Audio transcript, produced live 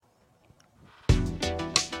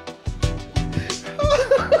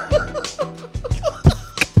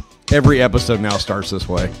Every episode now starts this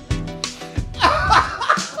way.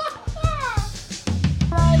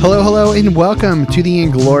 Hello, and welcome to the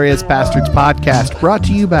Inglorious Bastards podcast, brought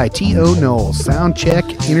to you by T.O. Knowles,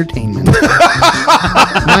 Soundcheck Entertainment.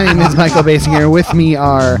 My name is Michael Basinger. With me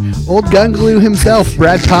are old gun glue himself,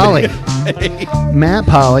 Brad Polly, Matt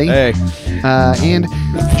Polly, and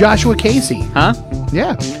Joshua Casey. Huh?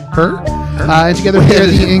 Yeah, her. And together we are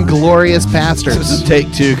the Inglorious Bastards. This is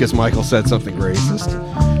take two because Michael said something racist.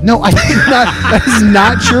 No, I did not. That is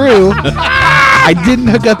not true. I didn't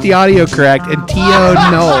hook up the audio correct, and T.O.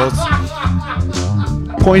 Knowles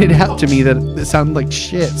pointed out to me that it sounded like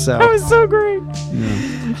shit. So That was so great.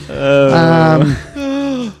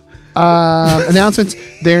 Announcements.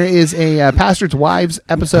 There is a Pastor's Wives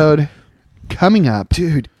episode coming up.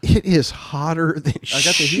 Dude, it is hotter than I got the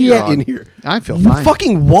shit heater on. in here. I feel fine.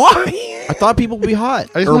 Fucking why? I thought people would be hot.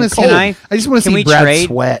 I just Or want to see. cold. I just want to Can see we Brad trade?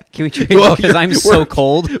 sweat. Can we trade? Well, Because I'm so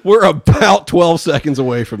cold. We're about 12 seconds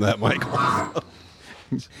away from that, Michael.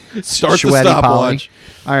 Start the Sweaty Polly. stopwatch.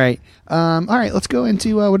 All right. All right. Let's go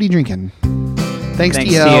into what are you drinking? Thanks,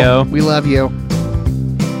 Thanks, T.O. T.O. We love you.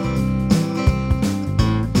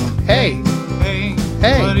 Hey. Hey,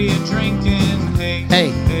 Hey. what are you drinking? Hey, Hey.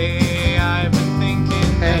 hey, I've been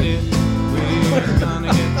thinking that Hey. if we're gonna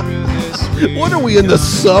get through this, What are we in the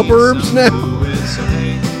suburbs now? So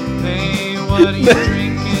hey, hey, what are you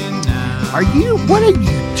drinking now? Are you? What are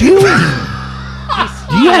you doing?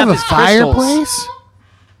 Do you have a fireplace?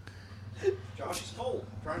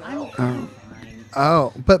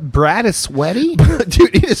 Oh, but Brad is sweaty?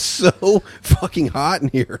 Dude, it is so fucking hot in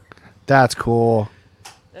here. That's cool.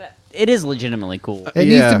 It is legitimately cool. It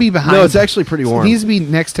needs to be behind. No, it's actually pretty warm. It needs to be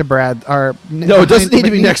next to Brad. Or No, it doesn't need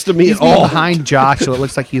to be next to me at all. Behind Josh, so it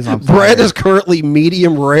looks like he's on fire. Bread is currently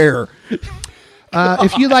medium rare.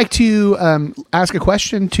 If you'd like to ask a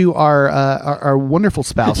question to our wonderful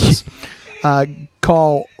spouses,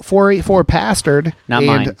 call 484-PASTARD. Not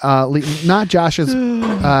and, mine. Not Josh's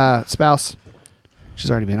spouse. She's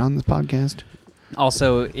already been on this podcast.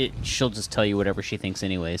 Also, she'll just tell you whatever she thinks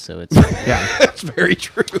anyway, so it's... Yeah. That's very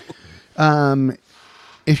true.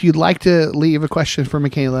 If you'd like to leave a question for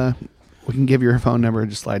Michaela, we can give you her phone number and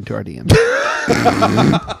just slide into our DMs.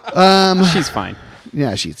 She's fine.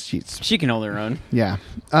 Yeah, she's She can hold her own. yeah.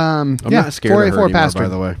 I'm yeah, not scared of her anymore, 484-PASTARD. by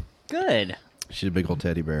the way. Good. She's a big old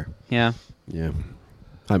teddy bear. Yeah. Yeah.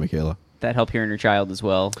 Hi, Michaela. That help hearing her child as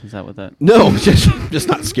well. Is that what that... No, just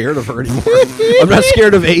not scared of her anymore. I'm not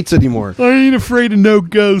scared of 8s anymore. I ain't afraid of no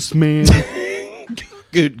ghosts, man.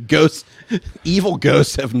 Good ghosts. Evil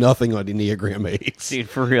ghosts have nothing on Enneagram 8s. Dude,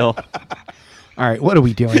 for real. All right, what are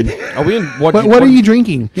we doing? Are we in What are you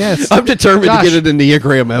drinking? Yes. I'm determined Josh. to get an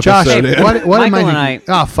Enneagram Josh, episode in. what am I Michael and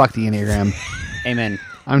drinking? Oh, fuck the Enneagram. Amen.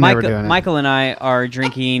 I'm never doing it. Michael and I are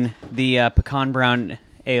drinking the Pecan Brown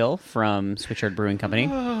Ale from Switchyard Brewing Company,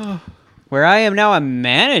 where I am now a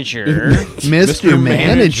manager. Mr.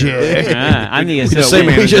 Manager. I'm the We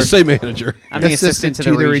assistant. just say manager. I'm the assistant to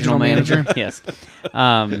the regional manager. Yes.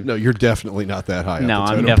 No, you're definitely not that high. No, up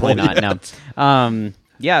the I'm totem definitely pole not. yet. No.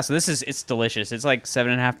 Yeah, so it's delicious. It's like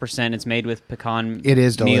 7.5%. It's made with pecan It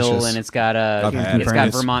is meal, delicious. and it's got I've had it's it. got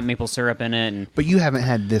Vermont maple syrup in it. And But you haven't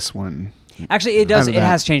had this one. actually, it does. Out of It that.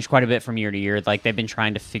 has changed quite a bit from year to year. Like they've been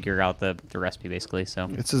trying to figure out the recipe basically. So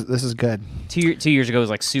This is good. 2 years ago it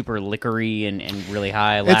was like super liquory and really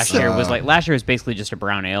high. Last year was basically just a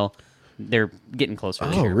brown ale. They're getting closer.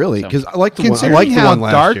 this Oh, year, really? so. Because I like the one. I Considering like the how one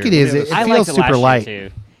last dark year. it is, it I feels liked it last super year, light.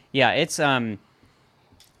 too. Yeah, it's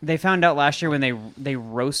they found out last year when they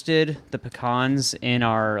roasted the pecans in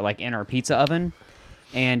our pizza oven,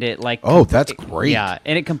 and it Oh, that's great. Yeah,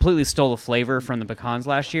 and it completely stole the flavor from the pecans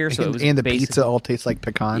last year. So it was and the basic- pizza all tastes like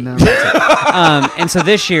pecan now. And so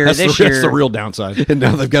this year, That's year the real downside. And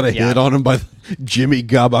now they've got a Yeah. hit on him by Jimmy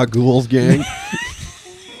Gabagool's gang.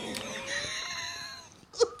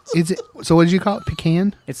 Is it? So what did you call it?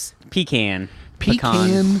 Pecan? it's pecan.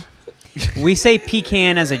 Pecan. We say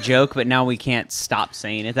pecan as a joke, but now we can't stop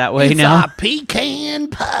saying it that way It's now. a pecan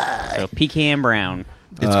pie. So pecan brown.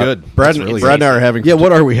 It's good. Brad and Brad and I are having. Yeah,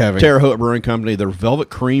 what are we having? Terre Haute Brewing Company, their Velvet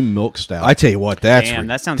Cream Milk Stout. I tell you what, that's Damn,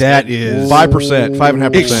 that sounds that good. is 5%,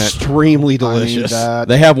 5.5%. extremely delicious.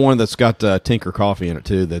 They have one that's got Tinker coffee in it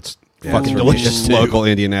too. That's Yeah, fucking it's delicious. too. Local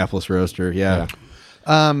Indianapolis roaster. Yeah.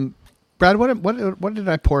 Brad, what did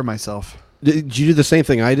I pour myself? Did you do the same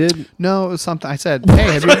thing I did? No, it was something. I said,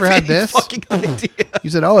 "Hey, have you ever had this?" Fucking idea. You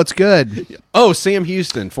said, "Oh, it's good." Oh, Sam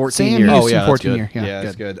Houston, 14 Sam years. Houston, Oh, yeah, that's 14 good. year. Yeah,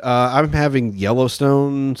 That's good. I'm having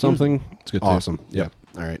Yellowstone something. It's good too. Awesome. Yeah.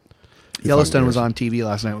 All right. Yellowstone was on TV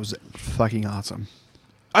last night. It was fucking awesome.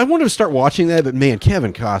 I wanted to start watching that, but man,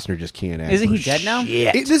 Kevin Costner just can't act. Isn't he for dead now?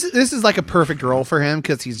 shit. This is like a perfect role for him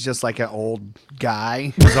because he's just like an old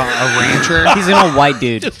guy who's a rancher. He's an old white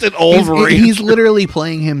dude. Just an old He's literally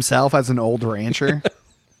playing himself as an old rancher.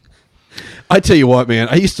 I tell you what, man,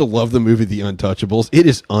 I used to love the movie The Untouchables. It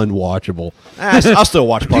is unwatchable. I'll still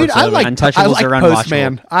watch parts Dude, I of it. like Untouchables are unwatchable.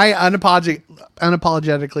 Postman. I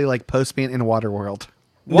unapologetically like Postman in Waterworld.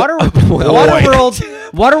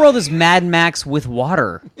 Waterworld is Mad Max with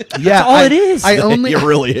water. Yeah, That's all it is. I only It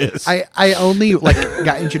really is. I only like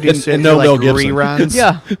got introduced to And it no through, Mel like Gibson. reruns.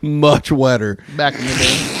 Yeah. Much wetter. back in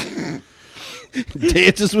the day.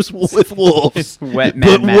 Dances with wolves. It's wet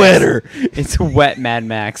but Mad Max. wetter. It's wet Mad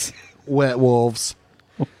Max. Wet wolves.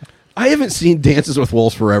 I haven't seen Dances with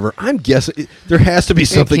Wolves forever. I'm guessing there has to be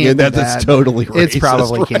something It in can't that be that's bad. totally racist. It's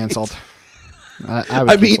probably right? canceled. I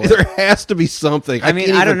would mean, cancel it. there has to be something. I mean,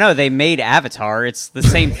 can't I don't even- know. They made Avatar. It's the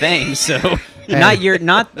same thing. So not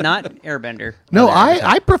Airbender. No, Other Avatar.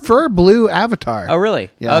 I prefer Blue Avatar. Oh, really?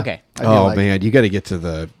 Yeah. Okay. I do Oh like- man, you got to get to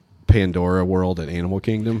the Pandora world at Animal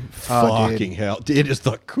Kingdom. Oh, dude. Fucking hell, it is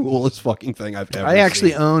the coolest fucking thing I've ever. I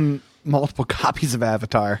actually seen. own multiple copies of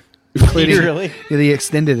Avatar, including Really? the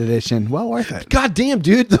extended edition. Well worth it. God damn,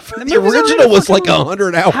 dude, the movie's already original was like fucking-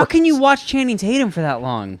 100 hours. How can you watch Channing Tatum for that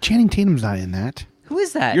long? Channing Tatum's not in that. Who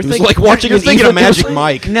is that? You're was thinking, like watching you're an thinking of evil- Magic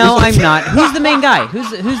Mike. No, I'm not. Who's the main guy? Who's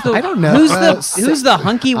the? I don't know. Who's the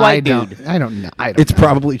hunky white dude? I don't know. It's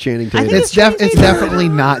probably Channing Tatum. think It's Channing it's Tatum. definitely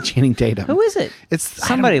not Channing Tatum. Who is it? It's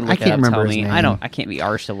Somebody I don't- look I can't it up. remember Tell his me. name. I can't be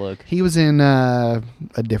arsed to look. He was in a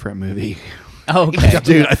different movie. Oh, okay.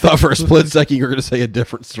 Dude, I thought for a split second you were going to say a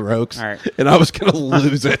Different Strokes, All right. and I was going to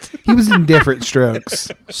lose it. He was in Different Strokes.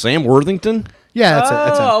 Sam Worthington? Yeah, that's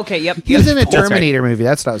it. Oh, okay. Yep. He was in a That's right. Terminator movie.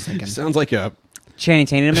 That's what I was thinking. Sounds like a Channing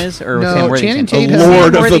Tatum is, or No, Sam Worthington? Channing Tatum- A Lord Sam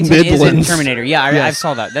of the Worthington is in Midlands. Terminator. Yeah, I Yes.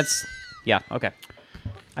 saw that. That's okay.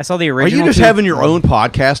 I saw the Are original. you just too. having your own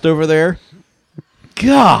podcast over there?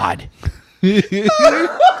 God.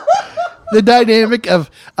 The dynamic of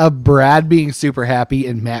Brad being super happy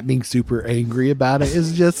and Matt being super angry about it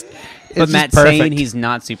is just. It's But just Matt's perfect. saying he's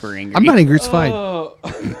not super angry. I'm not angry. It's fine. All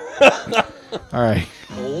right.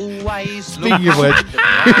 Speaking of which,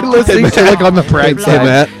 you're listening to Look on the Bright Hey, Side.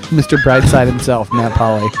 Matt. Mr. Brightside himself, Matt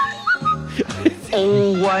Polly.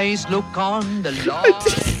 Always look on the lawn.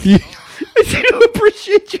 I do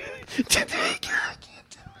appreciate you.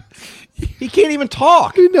 He can't even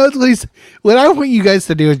talk. Who knows what he's. What I want you guys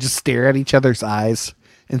to do is just stare at each other's eyes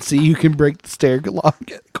and see who can break the stare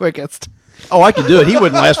quickest. Oh, I could do it. He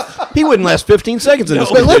wouldn't last. He wouldn't last 15 seconds in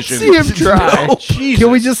this But let's position. see him try. No,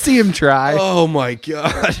 Can we just see him try? Oh my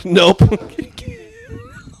god! Nope.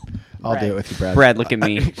 I'll do it with you, Brad. Brad, look at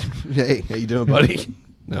me. Hey, how you doing, buddy?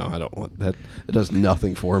 No, I don't want that. It does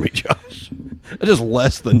nothing for me, Josh. It does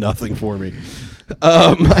less than nothing for me.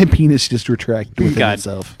 My penis just retracted within God.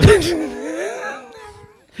 itself.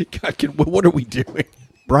 God, what are we doing?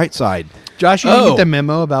 Bright side. Josh, you didn't Oh. get the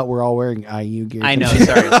memo about we're all wearing IU gear. I know.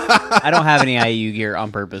 Sorry, I don't have any IU gear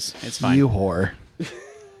on purpose. It's fine. You whore.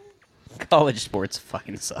 College sports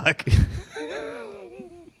fucking suck.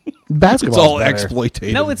 Basketball. It's all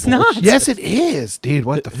exploitative. No, it's not. Yes, it is, dude.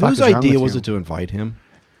 What the fuck? Whose is wrong idea with was you? it to invite him?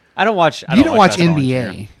 I don't watch. I You don't watch basketball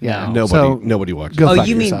NBA. here. Yeah. No. Nobody watches. Go Oh, fuck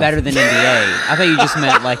you mean yourself. better than NBA? I thought you just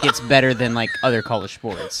meant like it's better than like other college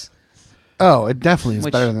sports. Oh, it definitely is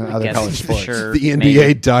Which better than I other guess college for sports. sure. The NBA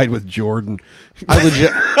maybe. died with Jordan. I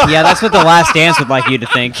legit. Yeah, that's what the Last Dance would like you to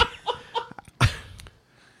think.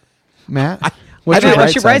 Matt, Matt, what's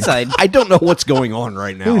what's your bright side? I don't know what's going on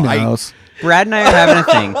right now. Who knows? Brad and I are having a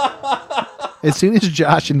thing. As soon as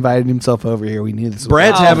Josh invited himself over here, we knew this was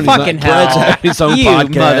Brad's Oh, having fucking his, Brad's hell. having his own You podcast.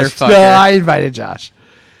 motherfucker. No, I invited Josh.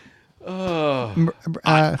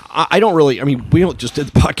 I don't really. I mean, we don't just did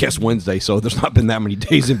the podcast Wednesday, so there's not been that many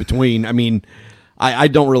days in between. I mean, I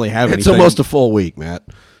don't really have It's anything. almost a full week, Matt.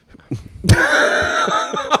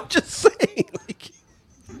 I'm just saying. Like,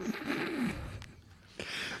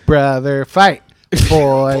 Brother, fight.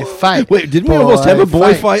 Boy, fight. Wait, didn't we almost have a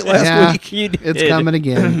boy fight last week? You It's did. coming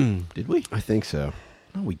again. Did we? I think so.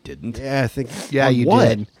 No, we didn't. Yeah, I think. Yeah, On you what?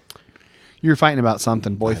 did. You were fighting about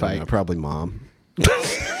something. Boy I don't know, fight. probably mom.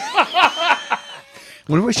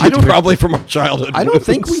 Wonder what she's I don't doing. probably from our childhood. I don't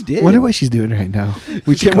think we wounds. did. Wonder what she's doing right now.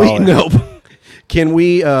 We should Can we? call her. Nope. Can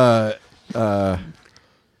we? What are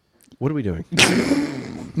we doing?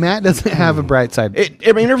 Matt doesn't have a bright side.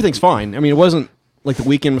 I mean, everything's fine. I mean, it wasn't like the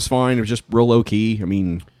weekend was fine. It was just real low key. I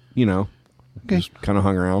mean, you know, Okay. just kind of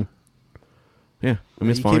hung around. Yeah, I mean,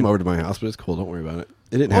 it's You fine. came over to my house, but it's cool. Don't worry about it.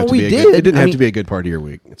 It didn't Oh, have to we be. did. It didn't I have mean- to be a good part of your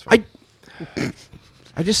week. It's fine.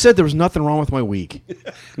 I just said there was nothing wrong with my week.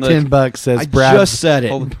 Look, $10 says I Brad. just said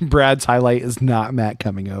it. Brad's highlight is not Matt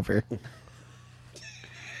coming over.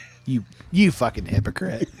 You fucking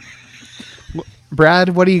hypocrite. Brad,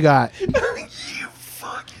 what do you got?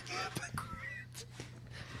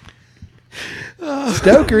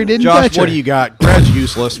 Stoker didn't Josh, touch what her. do you got? Brad's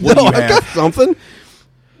useless. What do No, you I got have? something.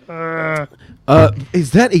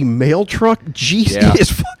 Is that a mail truck? Jeez, Yeah. it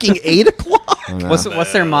is fucking 8 o'clock.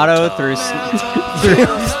 what's their motto through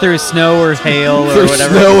snow or hail or There's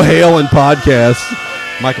whatever? snow, hail, and podcasts.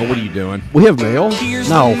 Michael, what are you doing? We have mail?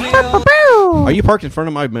 No. Are you parked in front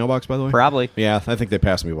of my mailbox, by the way? Probably. Yeah, I think they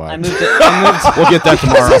passed me by. I moved it. We'll get that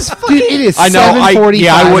tomorrow. Dude, it is I know. I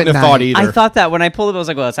 7:45 wouldn't at have thought night. either. I thought that when I pulled up, I was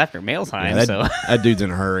like, well, it's after mail time. Yeah, So that dude's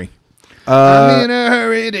in a hurry. I'm in a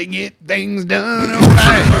hurry to get things done.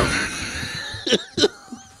 Right.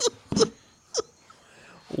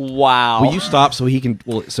 wow. Will you stop so he can?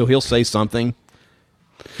 So he'll say something.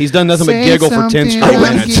 He's done nothing but Say giggle for 10 something, straight I'm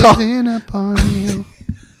minutes. giving up on you.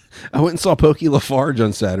 I went and saw Pokey Lafarge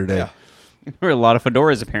on Saturday. Yeah. There were a lot of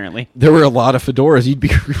fedoras apparently. There were a lot of fedoras. You'd be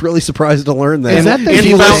really surprised to learn that. Is that the if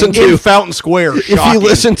you Fountain- listen to Fountain Square. if you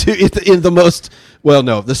listen to it in the most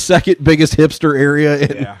the second biggest hipster area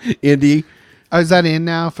in Yeah. Indy. Oh, is that in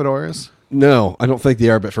now, fedoras? No, I don't think they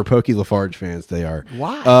are, but for Pokey Lafarge fans, they are.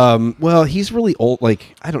 Why? Well, he's really old.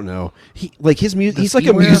 Like, I don't know. His music. He's like he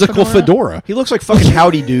a wear a musical fedora? fedora. He looks like fucking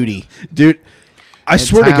Howdy Doody. Dude, I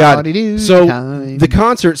swear to God. howdy-do So time. the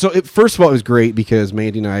concert. So first of all, it was great because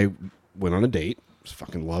Mandy and I went on a date. It was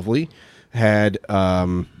fucking lovely. Had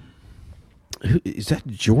who, is that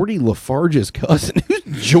Geordie Lafarge's cousin?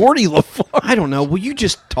 Who's Geordie Lafarge? I don't know. Will you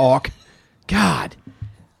just talk? God,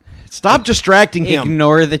 stop distracting him.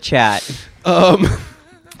 Ignore the chat. Oh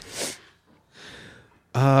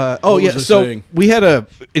What yeah. was I So saying? we had an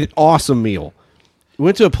awesome meal. We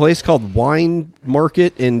went to a place called Wine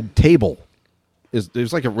Market and Table.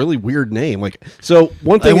 There's like a really weird name. Like, so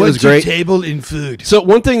one thing that was great. Table in food. So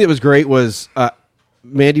one thing that was great was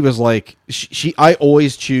Mandy was like, I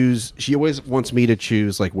always choose. She always wants me to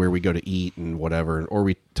choose like where we go to eat and whatever, or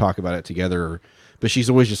we talk about it together. But she's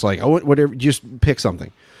always just like, oh, whatever, just pick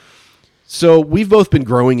something. So we've both been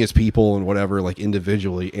growing as people and whatever, like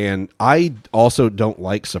individually, and I also don't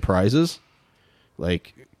like surprises.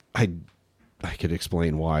 Like I could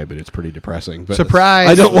explain why, but it's pretty depressing. But Surprise.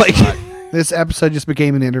 I don't like. This episode just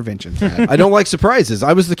became an intervention. I don't like surprises.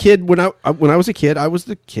 I was the kid when I was a kid. I was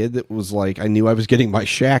the kid that was like, I knew I was getting my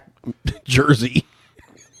Shaq jersey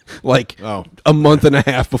like a month and a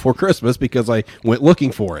half before Christmas because I went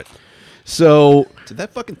looking for it. So Did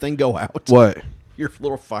that fucking thing go out? what? Your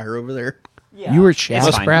little fire over there? Yeah. You were It's Shaq,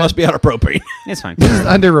 fine. Brad? Must be out of propane. It's fine. This is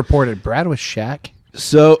underreported. Brad was Shaq.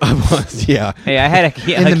 So I was, yeah. Hey, I had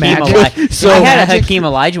a In the Hakeem Magic? So- I had a Magic? Hakeem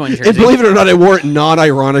Olajuwon jersey. And believe it or not, I wore it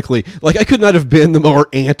non-ironically. Like I could not have been the more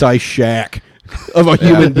anti-Shaq of a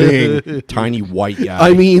human being. Tiny white guy.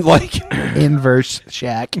 I mean, like, Inverse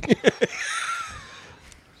Shaq.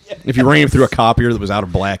 if you ran him through a copier that was out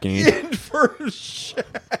of black ink. first Shaq.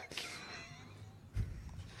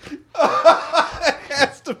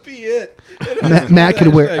 Has to be it. Matt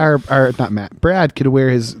could wear, or not Matt, Brad could wear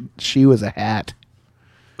his shoe as a hat.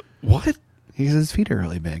 What? Because his feet are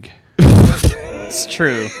really big. It's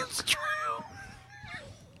true.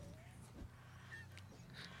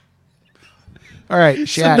 All right,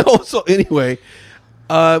 Shaq. So anyway,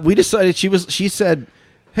 we decided she said,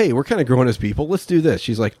 hey, we're kind of growing as people. Let's do this.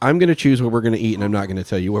 She's like, I'm going to choose what we're going to eat, and I'm not going to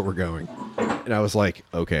tell you where we're going. And I was like,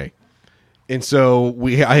 okay. And so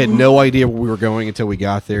I had no idea where we were going until we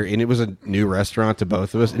got there, and it was a new restaurant to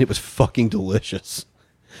both of us, and it was fucking delicious.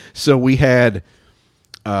 So we had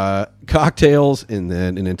cocktails and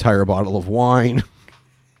then an entire bottle of wine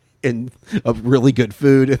and a really good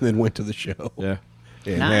food, and then went to the show. Yeah.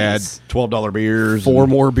 And Nice. had $12 beers. 4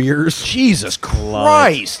 more beers. Jesus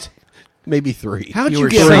Christ. Maybe 3. How'd You you were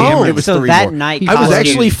get so home? hammered. It was So 3 that more. night I was cost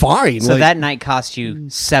actually you- fine. So like, that night cost you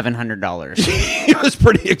 $700. it was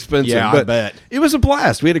pretty expensive. Yeah, I but bet. it was a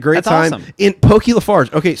blast. We had a great That's time awesome. in Pokey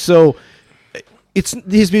Lafarge. Okay, so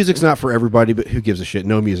his music's not for everybody, but who gives a shit?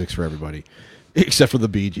 No music's for everybody, except for the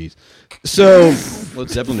Bee Gees. So, Led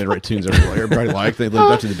Zeppelin did write tunes everybody liked. They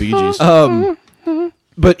lived up to the Bee Gees.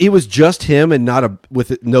 but it was just him and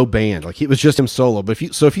no band. Like it was just him solo. But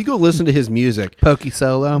if you go listen to his music Pokey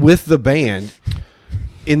solo. with the band,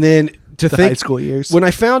 and then to The think high school years. when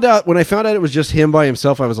I found out it was just him by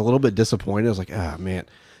himself, I was a little bit disappointed. I was like, ah, man,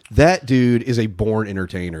 that dude is a born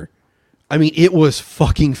entertainer. I mean, it was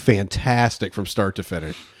fucking fantastic from start to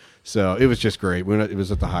finish. So it was just great. It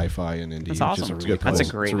was at the Hi-Fi in Indy. That's which is awesome. really That's a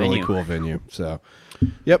cool- great it's a really venue. cool venue. So,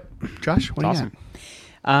 yep. Josh, what do you Awesome.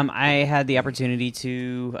 I had the opportunity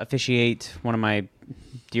to officiate one of my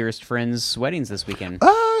dearest friends' weddings this weekend.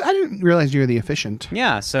 I didn't realize you were the efficient.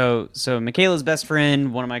 Yeah, so Michaela's best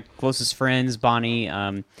friend, one of my closest friends, Bonnie.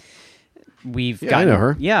 We've I know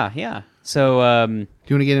her. Yeah. So Do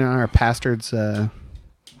you want to get in on our pastor's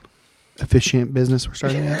efficient business we're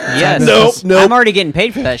starting at? yes, Nope. I'm already getting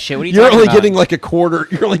paid for that shit. What are you You're talking only about? getting like a quarter.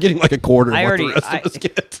 You're only getting like a quarter. I of what already- the rest I- of us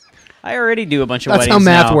get. I already do a bunch of That's weddings how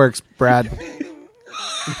math now. works, Brad.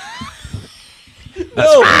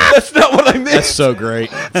 No, that's not what I meant. That's so great.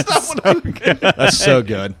 That's so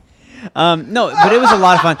good. No, but it was a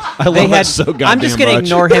lot of fun. I love that so I'm just goddamn gonna much.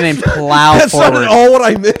 ignore him and plow That's not forward. at all what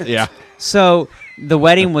I meant. Yeah. So the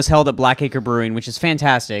wedding was held at Blackacre Brewing, which is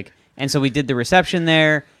fantastic. And so we did the reception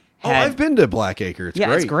there. Oh, had- I've been to Blackacre. It's yeah,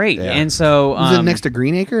 great. it's great. Yeah. And so Is it next to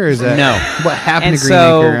Greenacre or is that No. what happened And to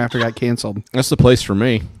Greenacre so- after it got canceled? That's the place for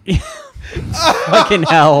me. fucking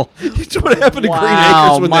hell. It's what happened to Wow, Green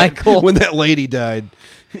Acres when Michael. when that lady died.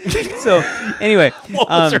 So anyway, What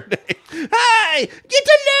was her name? Hey, get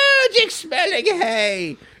allergic smelling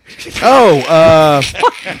hay. Oh,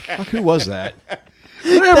 fuck, who was that?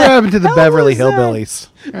 Whatever happened to the hell Beverly was that? Hillbillies?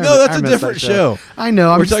 No, that's I a missed different that show. I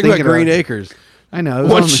know. I'm We're just talking about thinking Green it. Acres. I know. It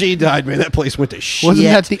was Once on the- she died, man, that place went to shit. wasn't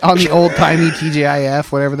that on the old timey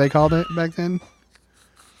TGIF, whatever they called it back then?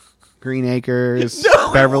 Green Acres, No,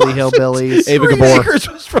 it Beverly wasn't. Hillbillies. Ava Green Gabor. Acres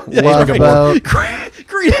was from Love Boat.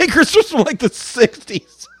 Green Acres was from like the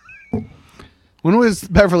 60s. When was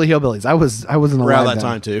Beverly Hillbillies? I wasn't alive Around that then.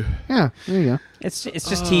 time too. Yeah, there you go. it's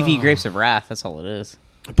just TV Grapes of Wrath. That's all it is.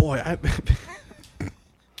 Boy,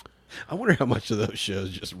 I wonder how much of those shows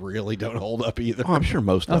just really don't hold up either. Oh, I'm sure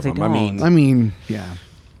most Oh, of they them. I mean, don't. I mean, yeah.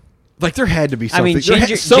 Like there had to be I something. mean, there had-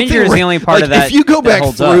 Ginger- something Ginger is the where- only part like, of that If you go that back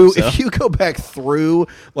holds up, through, so. if you go back through,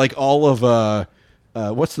 like all of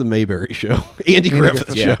what's the Mayberry show? Andy Griffith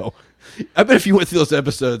Griffith, yeah. show. I bet if you went through those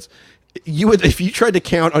episodes, you would if you tried to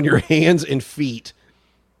count on your hands and feet,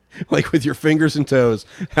 like with your fingers and toes,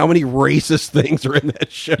 how many racist things are in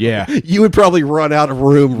that show. Yeah. you would probably run out of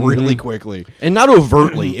room really quickly. and not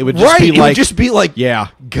overtly. It would just Right? be It like would just be like, yeah,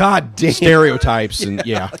 God damn. stereotypes and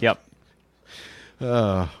yeah. Yep.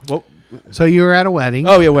 Well, So you were at a wedding.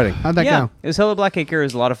 oh yeah, wedding. How'd that Yeah, go? it was hella Blackacre. It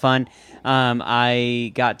was a lot of fun.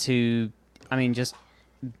 I got to, just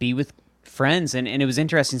be with friends, and it was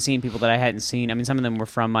interesting seeing people that I hadn't seen. I mean, some of them were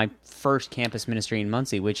from my first campus ministry in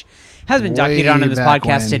Muncie, which has been documented on in this back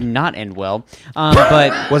podcast. when. Did not end well,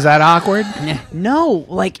 but Was that awkward? no,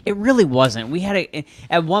 like it really wasn't. We had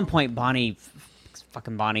at one point,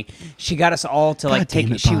 fucking Bonnie, she got us all to like take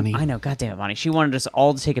damn it, she, Bonnie. I know, goddamn it, Bonnie. She wanted us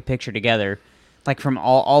all to take a picture together, like from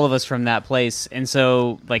all of us from that place, and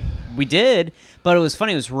so like we did. But it was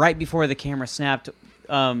funny. It was right before the camera snapped.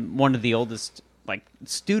 One of the oldest like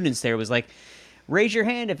students there was like, "Raise your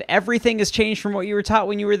hand if everything has changed from what you were taught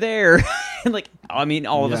when you were there." And like, I mean,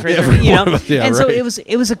 all of us, raised our hand, you know. Every one of us, yeah, and so right.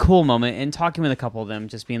 it was a cool moment, and talking with a couple of them,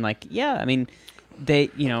 just being like, yeah, I mean,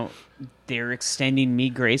 they're extending me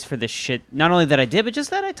grace for this shit, not only that I did, but just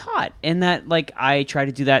that I taught, and that like I try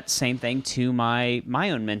to do that same thing to my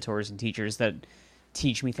own mentors and teachers that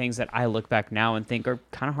teach me things that I look back now and think are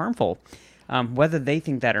kind of harmful, whether they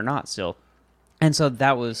think that or not still. And so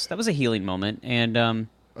that was a healing moment, and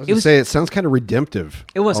It was. Say it sounds kind of redemptive.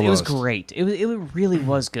 it was almost. great. It really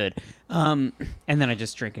was good. And then I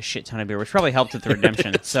just drank a shit ton of beer, which probably helped with the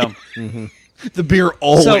redemption. So The beer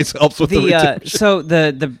always helps with the redemption. so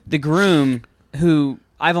the groom, who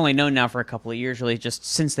I've only known now for a couple of years, really just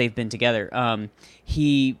since they've been together.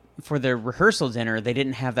 He for the rehearsal dinner, they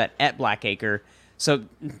didn't have that at Blackacre. So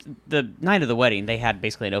the night of the wedding, they had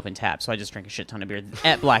basically an open tap. So I just drank a shit ton of beer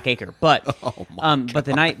at Blackacre. But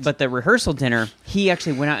but the rehearsal dinner, he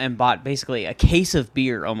actually went out and bought basically a case of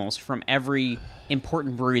beer almost from every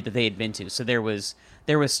important brewery that they had been to. So there was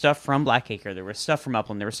stuff from Blackacre, there was stuff from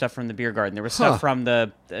Upland, there was stuff from the Beer Garden, there was stuff from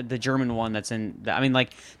the German one that's in.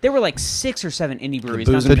 There were like 6 or 7 indie breweries.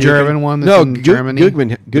 Booze not The and German one that's No, in Germany?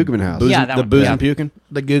 Gugman House. Booze Yeah, and- that the one, booze yeah. and puking.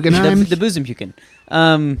 The Guggenheim? the Booze and Pukin.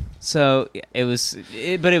 So yeah, it was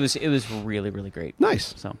really really great.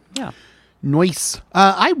 Nice. So yeah. Nice.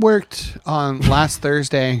 I worked on last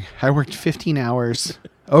Thursday. I worked 15 hours,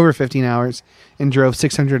 over 15 hours, and drove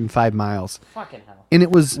 605 miles. Fucking hell. And it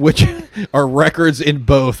was Which are records in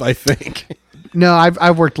both, I think. no,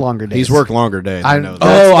 I've worked longer days. He's worked longer days. I know that.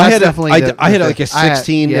 that's- Oh, I that's had definitely I had the- like a I had-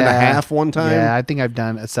 16 and a yeah. half one time. Yeah, I think I've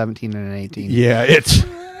done a 17 and an 18. Yeah, it's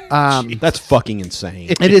That's fucking insane.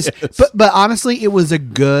 It is, but honestly, it was a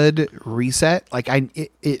good reset. Like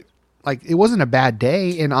it wasn't a bad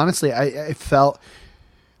day, and honestly, I felt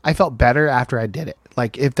better after I did it.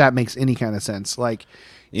 Like if that makes any kind of sense. Like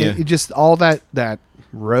Yeah. it just all that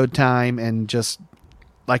road time and just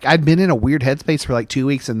like I'd been in a weird headspace for like 2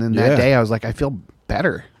 weeks, and then that Yeah. day I was like, I feel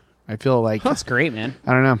better. I feel like That's great, man.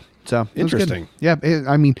 I don't know. So it was good. Interesting. Yeah,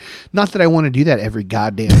 I mean, not that I want to do that every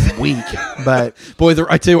goddamn week, but Boy,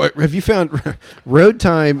 I tell you what, have you found road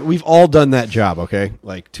time? We've all done that job, okay?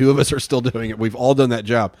 Like 2 of us are still doing it. We've all done that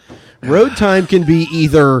job. Road time can be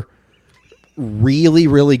either really,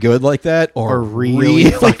 really good like that or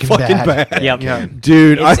really fucking bad. Yep. Yeah.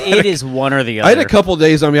 Dude, It is one or the other. I had a couple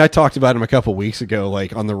days. I mean, I talked about him a couple weeks ago,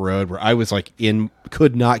 like on the road, where I was like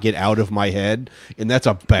could not get out of my head, and that's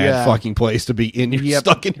a bad Yeah. fucking place to be in. You're Yep.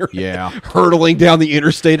 stuck in your Yeah. hurtling down the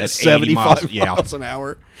interstate at 80 75 miles, miles an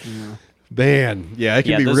hour. Man, yeah, it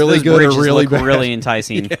can Yeah, be those- really those good or bridges really look bad. really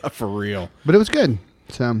enticing. Yeah, for real. but it was good.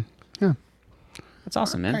 So yeah. That's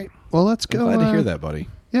awesome, man. All right. Well, let's go. Glad to hear that, buddy.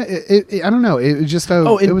 Yeah. I don't know. It was just and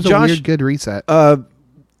it was Josh- a weird good reset.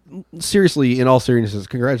 Seriously, in all seriousness,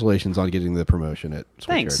 congratulations on getting the promotion at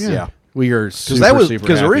Sweet Thanks. Yard. Yeah. We are Because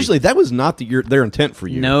super originally that was not their intent for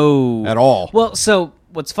you. No. At all. Well, so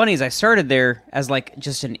what's funny is I started there as like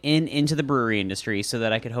just an into the brewery industry so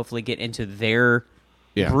that I could hopefully get into their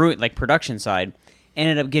production side.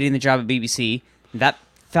 Ended up getting the job at BBC. That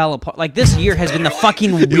fell apart. Like this year has been the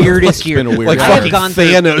fucking weirdest year. been a weird like I year. have fucking gone through,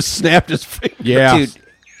 Thanos snapped his finger. Yeah. dude.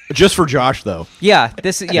 Just for Josh, though. Yeah,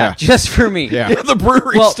 this is Yeah. just for me. Yeah. Yeah, the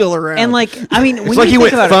brewery's Well, still around. And like, I mean, when It's like you he think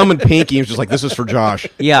went about thumb and pinky and was just like, this is for Josh.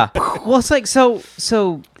 Yeah. Well, it's like so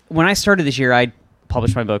when I started this year, I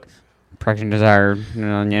published my book, Tracking Desire,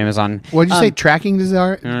 on Amazon. What did you say? Tracking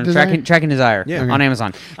desire? Tracking Desire Yeah. on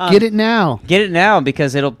Amazon. Get it now. Get it now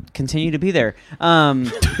because it'll continue to be there.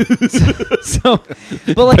 So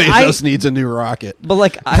but like Bezos needs a new rocket. but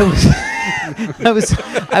like I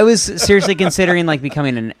was seriously considering like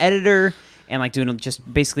becoming an editor and like doing just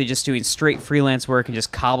doing straight freelance work and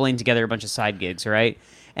just cobbling together a bunch of side gigs, right?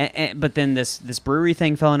 But then this brewery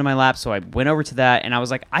thing fell into my lap, so I went over to that and I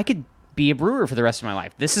was like, I could be a brewer for the rest of my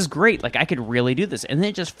life. This is great. Like I could really do this, and then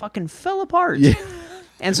it just fucking fell apart. Yeah.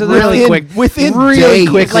 And so then Really like, quick. within really days.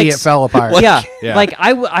 quickly, Like, it fell apart. yeah. Yeah. Like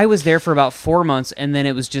I was there for about 4 months, and then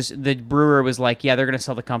it was just the brewer was like, "Yeah, they're gonna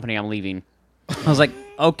sell the company. I'm leaving." I was like,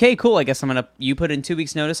 "Okay, cool. I guess you put in 2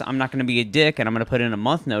 weeks notice. I'm not gonna be a dick, and I'm gonna put in a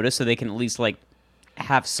month notice so they can at least like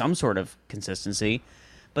have some sort of consistency."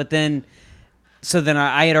 But then,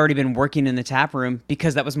 I had already been working in the tap room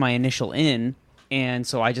because that was my initial in, and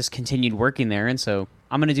so I just continued working there, and so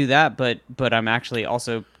I'm gonna do that. But I'm actually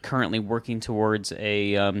also currently working towards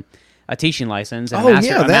a teaching license and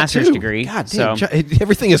a master's degree. God so damn,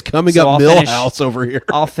 everything is coming so up I'll finish- Millhouse over here.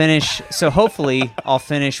 I'll finish. So hopefully, I'll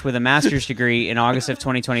finish with a master's degree in August of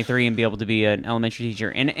 2023 and be able to be an elementary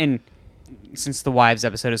teacher. And since the wives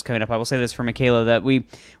episode is coming up, I will say this for Michaela that we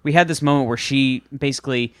had this moment where she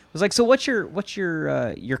basically was like, "So what's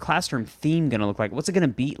your classroom theme gonna look like? What's it gonna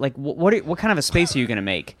be like? What kind of a space are you gonna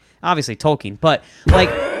make? Obviously Tolkien, but like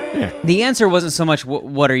the answer wasn't so much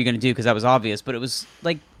what are you gonna do because that was obvious, but it was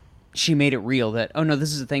like." She made it real that, oh no,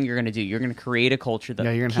 this is the thing you're going to do. You're going to create a culture that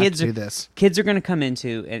You're gonna have to do this. Kids are going to come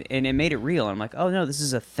into, and it made it real. And I'm like, oh no, this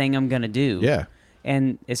is a thing I'm going to do. Yeah.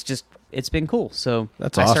 And it's been cool. So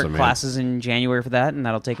That's I awesome, start man. classes in January for that, and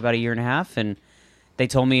that'll take about 1.5 years. And they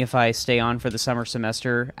told me if I stay on for the summer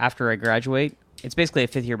semester after I graduate, it's basically a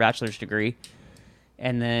 5th-year bachelor's degree,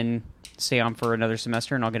 and then stay on for another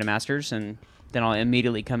semester, and I'll get a master's, and then I'll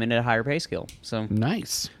immediately come in at a higher pay scale. So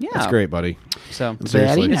Nice. yeah, That's great, buddy. So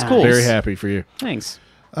Seriously, it's cool. Very happy for you Thanks.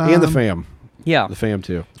 and the fam. Yeah, The fam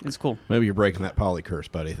too. it's cool. Maybe you're breaking that poly curse,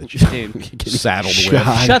 buddy, that you Dude. get saddled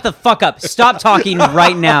Shut the fuck up. Stop talking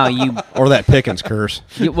right now. with. Or that Pickens curse.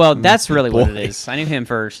 Well, that's really what it Boy. is. I knew him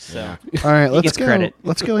first. So All right, let's gets go. credit.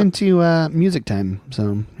 Let's go into music time.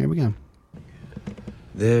 So here we go.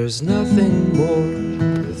 There's nothing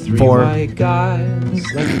more the 3 Four. white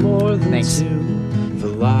guys like more than Thanks. 2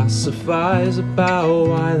 philosophize about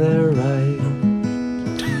why they're right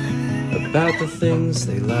about the things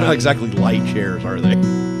they like. Not exactly light chairs, are they?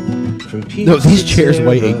 From No, these chairs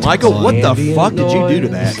weigh pizza to 8 Michael, what the ambient fuck did you do to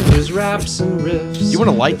that? noise. There's raps and riffs. You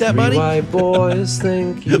wanna light the that, 3 buddy? white boys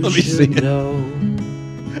think you Let me should see it. know.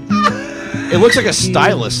 It looks like a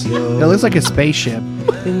stylus. It looks like a spaceship.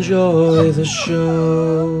 Enjoy the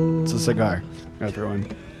show. It's a cigar. Gotta throw in.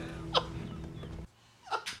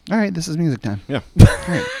 All right, this is music time. Yeah.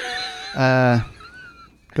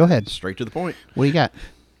 Go ahead. Straight to the point. What do you got?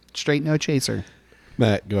 Straight no chaser.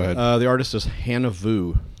 Matt, go ahead. The artist is Hannah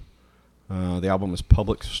Vu. The album is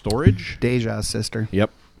Public Storage. Deja's sister.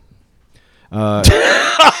 Yep.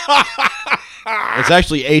 It's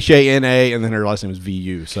actually Hana, and then her last name is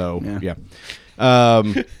Vu. So Yeah.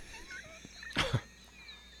 yeah.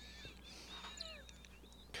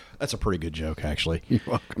 That's a pretty good joke, actually. You're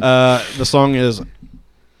welcome. The song is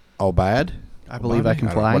All bad. I believe I can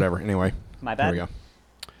don't know, fly. whatever. Anyway, My there bad. we go.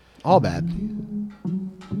 All bad.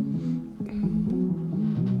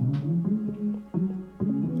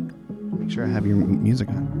 Make sure I have your music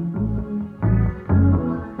on.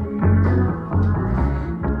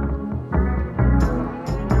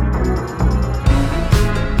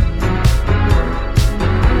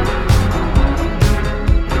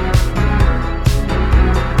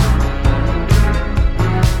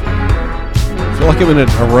 I feel like I'm in an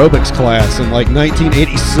aerobics class in like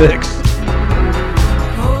 1986.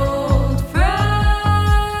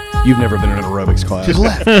 You've never been in an aerobics class To the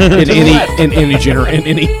left. in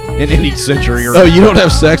any century or Oh, you don't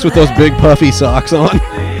have sex with those big puffy socks on?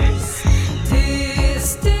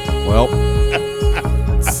 well.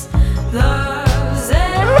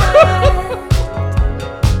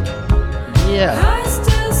 Yeah.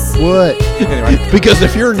 What? Anyway, Because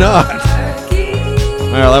if you're not,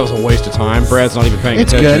 well, that was a waste of time. Brad's not even paying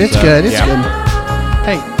It's attention. good. It's so, good. It's yeah. good.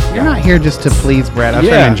 Hey, you're not here just to please Brad. I'm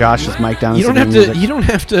Yeah. turning Josh's mic down. you don't instead have of to. music. You don't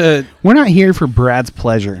have to. We're not here for Brad's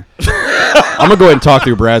pleasure. I'm gonna go ahead and talk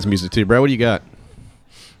through Brad's music too. Brad, what do you got?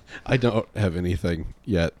 I don't have anything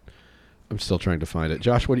yet. I'm still trying to find it.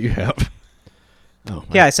 Josh, what do you have? Oh, man.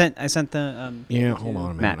 Yeah, I sent the. Yeah, hold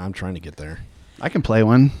on a minute. Matt. I'm trying to get there. I can play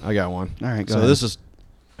one. I got one. All right, go so ahead. this is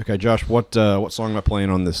okay, Josh. What song am I playing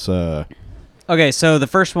on this? Okay, so the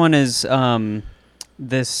first one is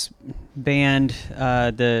this band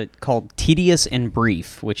called Tedious and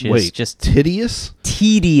Brief, which is Wait, just tedious?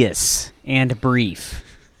 tedious and brief,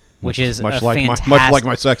 which is much a like fantastic, much like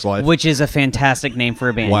my sex life. which is a fantastic name for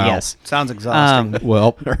a band. Wow. Yes. Sounds exhausting.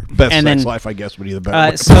 Well, Best and sex then- life, I guess, would be the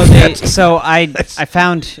better. So I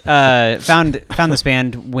found this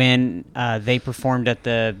band when they performed at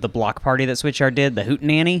the block party that Switchyard did, the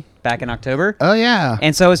Hootenanny, back in October. Oh yeah.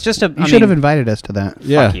 And so it's just a. You should have invited us to that.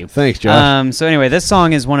 yeah. Fuck you. Thanks, Josh. So anyway, this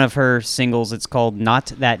song is one of her singles. It's called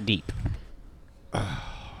 "Not That Deep."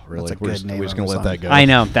 really, That's a we're good just, name we're just of a gonna let song. that go. I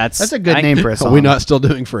know that's That's a good name for a song. Are we not still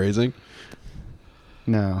doing phrasing?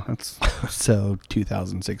 No, that's so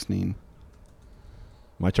 2016.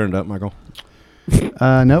 Am I turned up, Michael?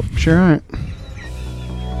 Nope, sure aren't.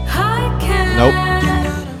 Nope.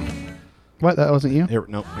 What? That wasn't you? Here,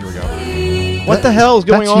 nope. Here we go. What the hell is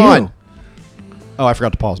going that's on? you. Oh, I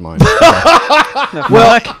forgot to pause mine.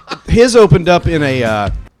 well. His opened up in a.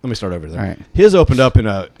 Let me start over there. All right. His opened up in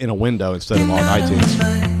a window instead of on iTunes.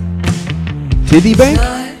 Tiddy Bank?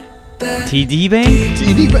 TD Bank.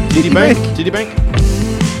 TD Bank? TD Bank. TD Bank.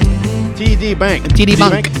 TD Bank. TD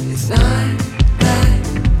Bank.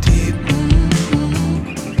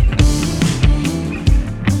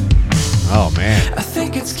 Oh man. I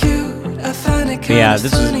think it's cute. I find it Yeah,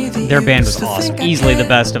 this was their band was awesome. Easily the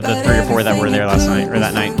best of the 3 or 4 that were there last night or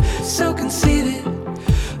that night. So conceited,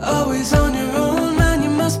 always on your own mind. You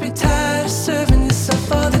must be tired of serving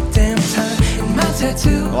yourself all the damn time. And my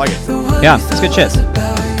tattoo, I like it. the one Yeah, you it's good thought shit. was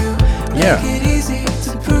about you. Yeah. Make it easy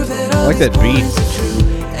to prove that all I like these that beat. boys are true.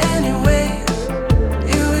 Anyway,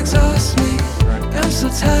 you exhaust me. I'm so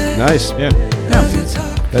tired. Nice. Yeah. of your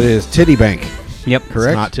talk. That is Tiddy Bank. Yep.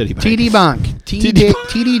 Correct? Not TD Bank. TD Bank.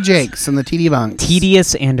 TD Jakes and the TD Bank.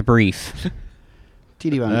 Tedious and brief.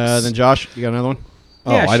 TD Banks. Then Josh, you got another one?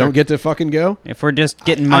 Oh, Yeah, I sure. don't get to fucking go? If we're just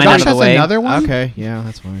getting mine Josh out of has the way. another one. Okay. Yeah,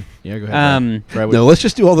 that's fine. Yeah, go ahead. Brad, No, let's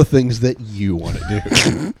just do all the things that you want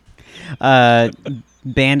to do.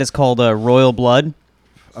 Band is called Royal Blood.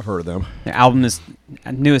 I've heard of them. Their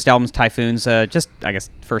newest album is Typhoons. Just I guess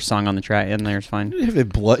first song on the track in there is fine.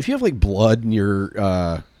 If you have like blood in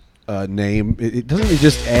your name, it doesn't it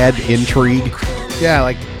just add intrigue? Yeah,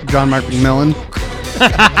 like John Mark McMillan.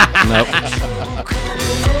 Nope.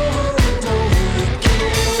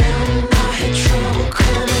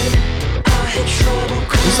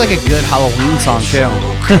 This is like a good Halloween song too.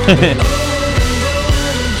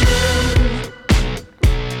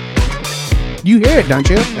 You hear it, don't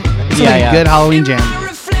you? It's Yeah, like yeah. a good Halloween jam.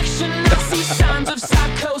 Reflection, I see signs of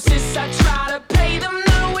psychosis. I try to pay them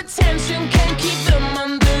no attention. Can't keep them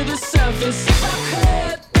under the surface. If I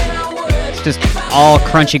could, then I would. It's just all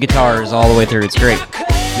crunchy guitars all the way through. It's great.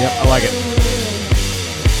 Yep, I like it.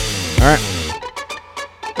 All right.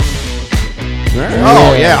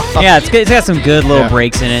 Oh, yeah. Yeah, it's good. It's got some good little Yeah.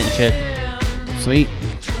 breaks in it and shit. Sweet.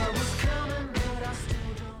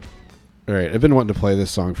 All right, I've been wanting to play this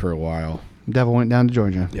song for a while. Devil went down to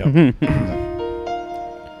Georgia. Yep.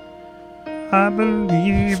 I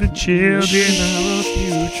believe the children of the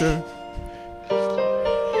future.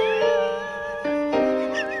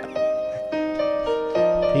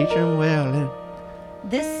 Teach 'em well.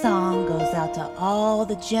 This song goes out to all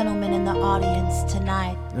the gentlemen in the audience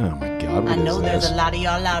tonight. Oh, my God. I What know is there's this? a lot of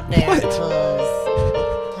y'all out there What?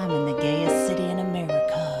 because I'm in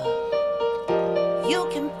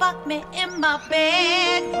my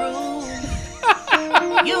bedroom.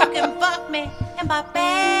 You can fuck me in my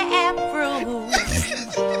bathroom.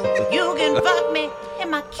 You can fuck me in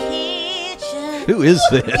my kitchen. Who is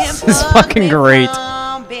You can this? This is fuck fucking me great.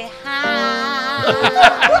 from behind.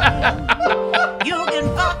 You can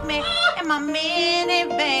fuck me in my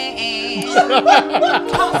minivan.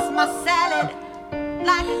 Toss my salad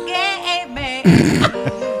like a gay man.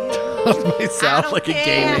 May sound like a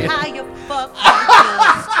gay man. How you fuck me,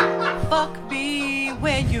 just fuck me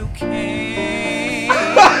when you can.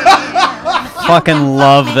 Fucking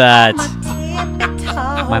love that.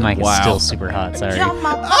 My My mic is Wow. still super hot. Sorry. Jump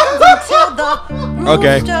my buns until the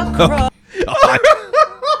Okay. rooster crows.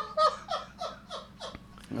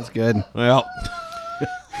 That's good. Well,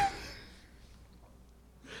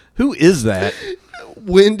 who is that?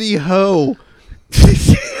 Wendy Ho.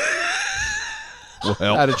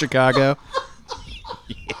 Well, Out of Chicago.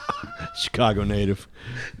 Chicago native.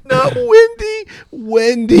 Not Wendy.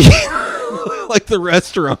 Wendy. Like the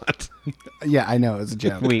restaurant. Yeah, I know. It was a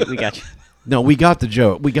joke. We got you. No, we got the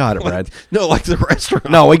joke. We got it, Brad. No, like the restaurant.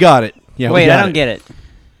 No, we got it. Yeah, we Wait, got I don't get it.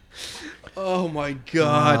 Oh my Oh,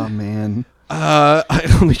 god. man.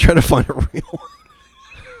 Let me try to find a real one.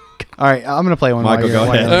 All right, I'm going to play one Michael, while you're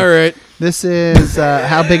go ahead. while All you're- right. This is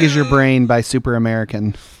How Big Is Your Brain by Super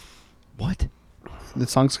American. What? The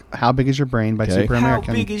song's How Big Is Your Brain by Okay. Super How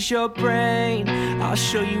American. big is your brain? I'll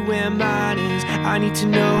show you where mine is. I need to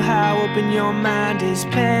know how open your mind is.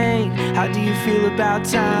 Pain. How do you feel about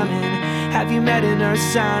timing? Have you met an earth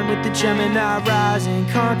sign with the Gemini rising?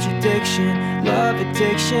 Contradiction, love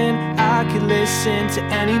addiction. I could listen to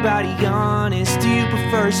anybody honest. Do you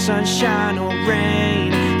prefer sunshine or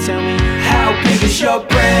rain? Tell me, how big is your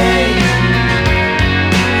brain?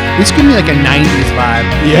 This give me like a 90s vibe.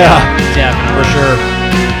 Yeah, Definitely. for sure.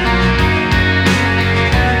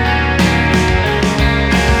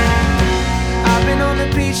 I've been on the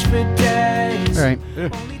beach for days. All right.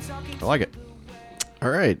 I like it. All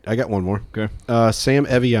right. I got one more. Okay. Sam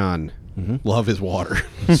Evian. Mm-hmm. Love his water.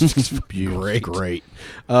 Great. Great.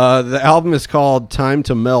 The album is called Time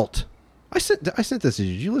to Melt. I sent this. Did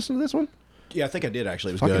you listen to this one? Yeah, I think I did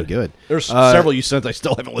actually. It was Fucking good. good. There's Uh, several you sent I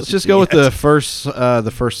still haven't listened Let's just to go with yet.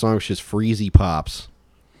 the first song, which is Freezy Pops.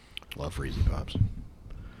 Love Freezy Pops.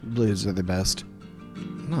 Blues are the best.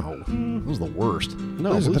 No, that was the worst.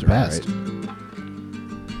 No, Blues are the all best. right.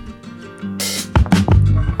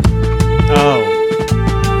 Oh.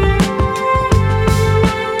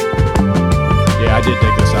 Yeah, I did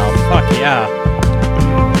dig this out. Fuck yeah.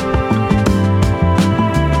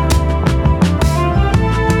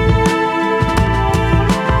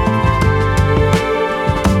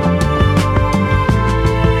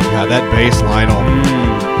 Yeah, that bass line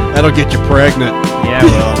that'll get you pregnant. Yeah,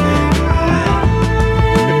 well.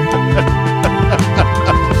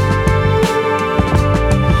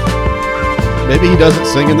 Maybe he doesn't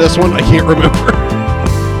sing in this one. I can't remember.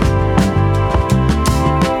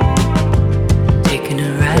 Taking a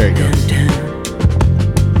ride There you go. downtown.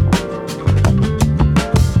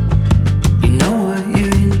 You know what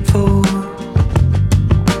you're in for.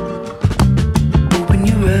 Open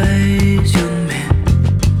your eyes, young man.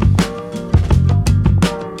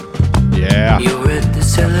 Yeah, You're at the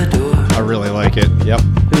cellar door. I really like it. Yep.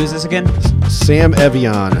 Who is this again? Sam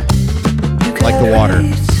Evian, You like the got water.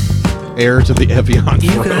 rights, heir to the Evian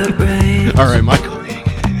You throne. got rights, All right, Michael.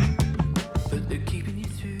 but they're keeping you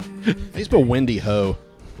through. I used to spell Wendy Ho.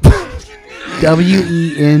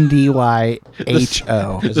 WENDYHO.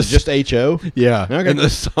 Is it just H-O? Yeah, Okay. and the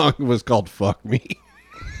song was called "Fuck Me."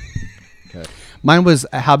 Mine was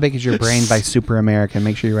How Big Is Your Brain by Super American.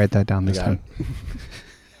 Make sure you write that down this got time.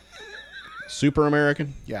 Super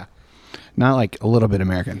American? Yeah. Not like a little bit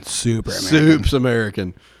American. Super American. Soup's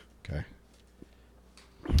American. Okay.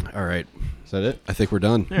 All right, Is that it? I think we're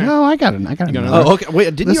done. No, I got it. I got it. got another. Oh, okay.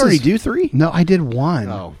 Wait, didn't This you already is- do three? No, I did one.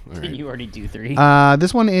 Oh, all right. You already do 3.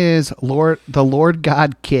 This one is the Lord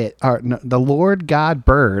God Kit, or no, the Lord God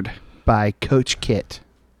Bird by Coach Kit.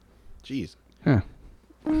 Jeez. Huh.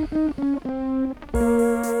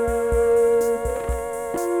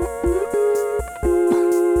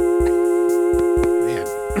 Man,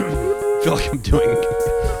 I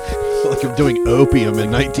feel like I'm doing opium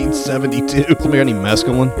in 1972. Somebody got any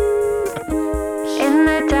mescaline? In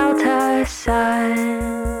the Delta sun,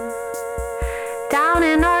 down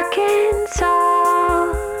in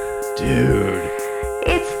Arkansas, Dude.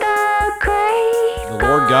 it's the great The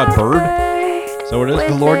Lord God Bird? Is that what it is?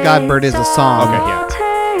 The Lord God Bird is a song. Okay, yeah.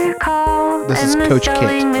 This is Coach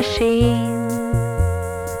Kit.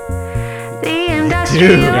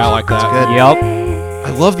 Dude. Yeah, I like that. Good. Yep. I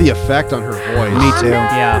love the effect on her voice. Me too.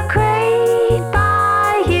 Yeah. Great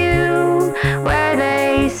bayou,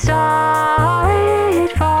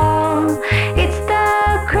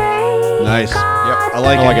 Nice. Yep. I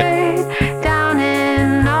like it. Down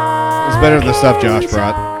in It's better than the stuff Josh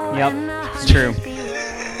brought. Yep, it's true.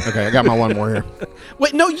 Okay, I got my one more here.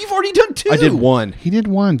 Wait, no, you've already done 2. I did 1. He did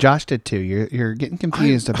 1. Josh did 2. You're getting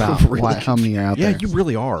confused about how many are out Yeah, there. you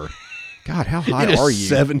really are. God, how high It is are you?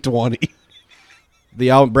 720. The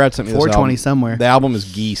album Brad sent me. 420 this album. somewhere. The album is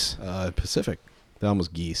Geese. Pacific. The album is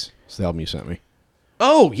Geese. It's the album you sent me.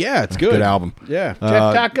 Oh, yeah, it's good. Good album. Yeah.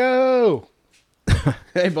 Jeff Taco.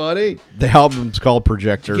 Hey, buddy. The album's called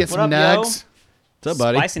Projector. Get What some up, yo? nugs. What's up,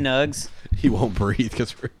 buddy? Spicy nugs. He won't breathe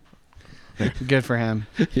because we're, Good for him.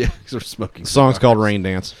 yeah, 'cause we're smoking. The song's called Rain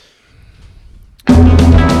Dance.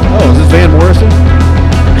 Oh, is this Van Morrison?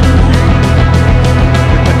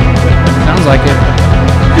 Sounds like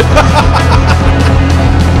it.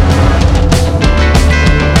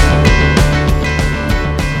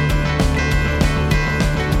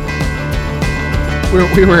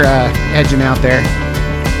 We were edging out there.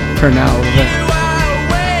 Turned out a little bit.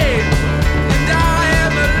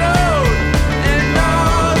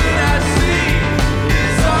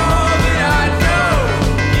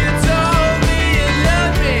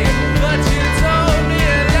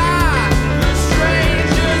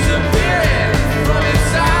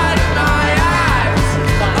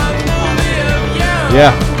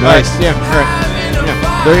 Yeah, nice. Yeah,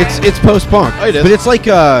 right. It's post punk. Oh, it is. But it's like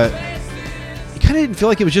you kind of didn't feel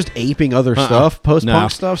like it was just aping other stuff, post punk No.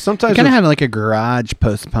 stuff. Sometimes Kind of it's- had like a garage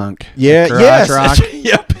post punk. yeah, garage yes, rock.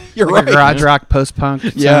 yep, you're Like right. a garage rock post punk.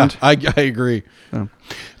 Yeah, sound. I agree. All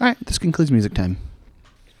right, this concludes music time.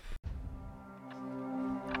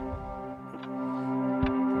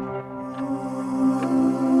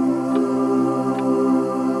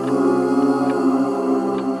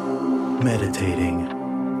 Meditating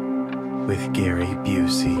with Gary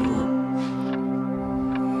Busey.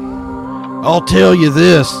 I'll tell you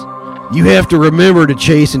this: you have to remember to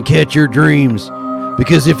chase and catch your dreams,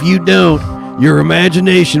 because if you don't, your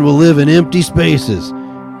imagination will live in empty spaces,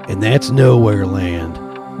 and that's nowhere land.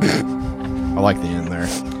 I like the end there.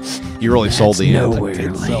 You really sold the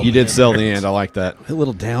end. You did sell the end. I like that. A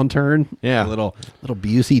little downturn, Yeah. a little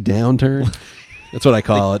Busey downturn. That's what I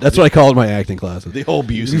call it. That's what I call it in my acting classes. The whole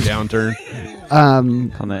Busey downturn.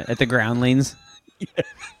 At the groundlings.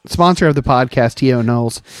 Sponsor of the podcast, T.O.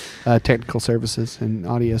 Knowles, Technical Services and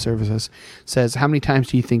Audio Services, says, how many times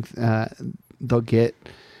do you think they'll get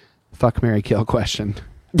fuck, marry, kill question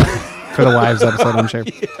for the wives episode, I'm sure.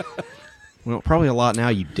 Well, probably a lot now,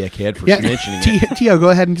 you dickhead, for Yeah, mentioning it. T.O., go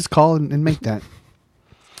ahead and just call and make that.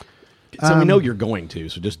 So we know you're going to,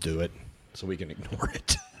 so just do it so we can ignore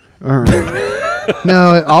it. All right.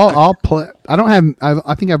 No, I'll play. I don't have.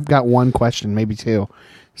 I think I've got one question, maybe two.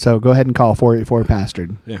 So go ahead and call 484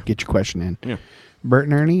 Bastard. Yeah. Get your question in. Yeah. Bert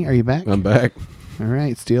and Ernie, are you back? I'm back. All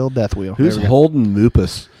right. Steel Death Wheel. Who's There we go. holding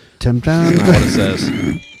lupus? Tum That's tum. not what it says.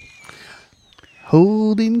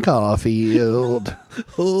 Holding Caulfield.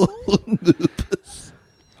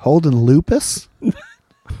 Holding lupus.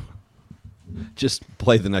 Just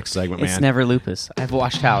play the next segment, It's man. never lupus. I've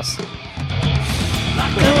watched House.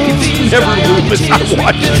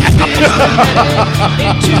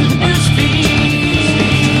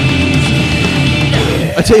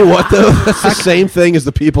 I tell you what, though, that's the same thing as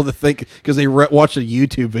the people that think because they watch a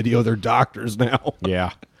YouTube video, they're doctors now.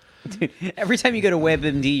 Yeah. Every time you go to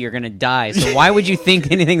WebMD, you're gonna die. So why would you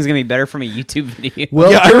think anything's gonna be better from a YouTube video?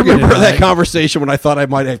 Well, Yeah, I you're gonna remember that die. conversation when I thought I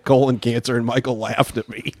might have colon cancer, and Michael laughed at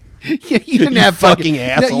me. Yeah, you didn't have fucking no,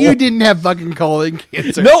 asshole. you didn't have fucking colon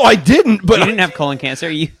cancer. No, I didn't. But You didn't have colon cancer.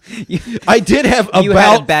 You I did have You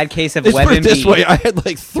about. had a bad case of Let's put it WebMD. this way: I had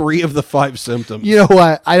like 3 of the 5 symptoms. You know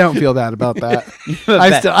what? I don't feel bad about that.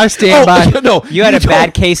 bet. I stand by. no, you had a don't.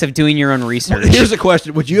 bad case of doing your own research. Here's a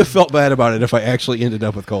question: would you have felt bad about it if I actually ended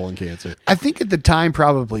up with colon cancer? I think at the time,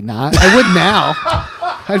 probably not. I would now.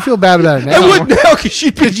 I'd feel bad about it now. I would now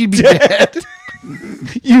because you'd be dead.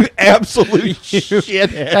 You absolute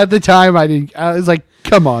shithead. At the time, I didn't. I was like,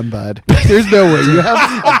 "Come on, bud. There's no way you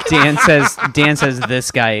have." Dan says this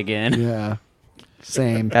guy again. Yeah,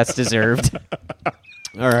 same. That's deserved.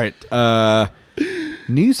 All right.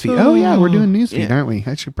 Newsfeed. Oh yeah, we're doing newsfeed, Yeah. aren't we?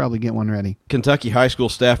 I should probably get one ready. Kentucky high school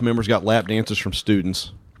staff members got lap dances from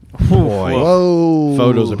students. Boy. Whoa.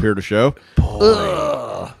 Photos appear to show.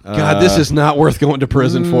 God, this is not worth going to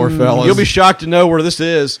prison for, fellas. You'll be shocked to know where this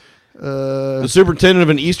is. The superintendent of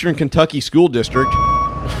an Eastern Kentucky school district.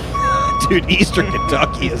 dude. Eastern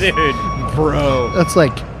Kentucky is bro. That's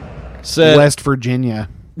like Said, West Virginia.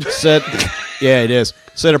 said, yeah, it is.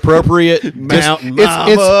 Said appropriate Mountain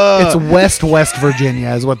It's West Virginia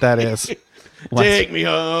is what that is. Take me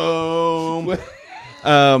home.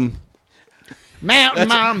 Mountain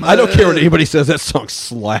Mama. I don't care what anybody says. That song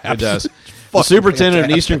slaps. It does. The superintendent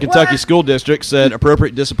of an Eastern Kentucky school district said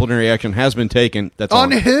appropriate disciplinary action has been taken. That's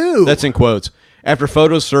On who? That's in quotes. After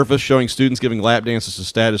photos surfaced showing students giving lap dances to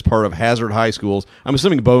STAT as part of Hazard High Schools. I'm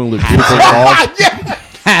assuming Bo and Luke were involved. God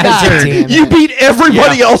damn You it. beat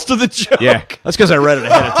everybody else to the joke. Yeah, that's because I read it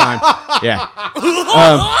ahead of time. Yeah.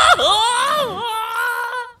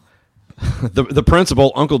 The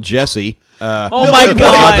principal, Uncle Jesse. Oh my I'm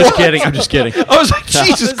God! just kidding. I'm just kidding. I was like,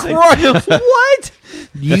 Jesus Christ. What?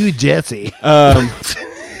 You, Jesse.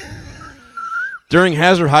 During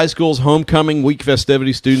Hazard High School's homecoming week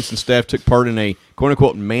festivities, students and staff took part in a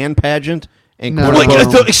quote-unquote man pageant and No.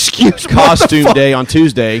 quote-unquote excuse me. costume day on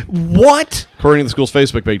Tuesday, What? according to the school's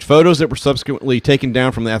Facebook page. Photos that were subsequently taken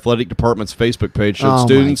down from the athletic department's Facebook page showed Oh, my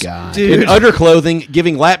students God. in underclothing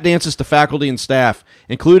giving lap dances to faculty and staff,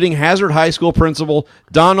 including Hazard High School principal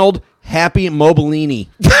Donald Happy Mobilini,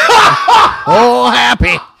 Oh,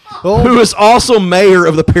 happy. who is also mayor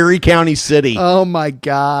of the Perry County City. Oh, my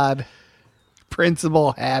God.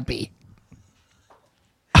 Principal Happy.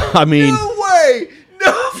 I mean, No way.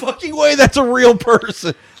 No fucking way. That's a real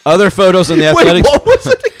person. other photos in the Wait, athletics. what was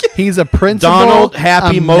it again? He's a principal. Donald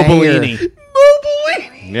Happy a mayor. Mobilini.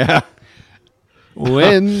 Mobilini. Yeah.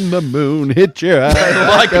 When the moon hits your eye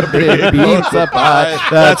Like a big pizza pie,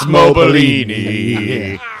 that's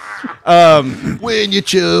Mobilini. When you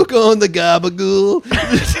choke on the gabagool.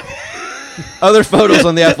 Other photos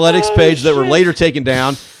on the athletics page that were later taken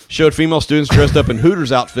down showed female students dressed up in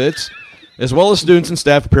Hooters outfits, as well as students and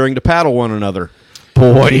staff preparing to paddle one another.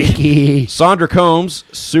 Boy. Sandra Combs,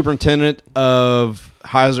 superintendent of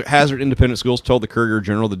Hazard Independent Schools, told the Courier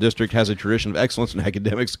Journal the district has a tradition of excellence in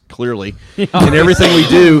academics, clearly, in everything we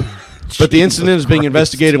do. But the incident is being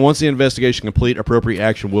investigated. Once the investigation complete, appropriate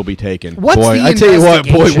action will be taken. What's Boy, the I tell you what,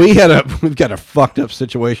 boy, investigation? we've got a fucked up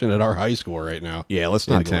situation at our high school right now. Yeah, let's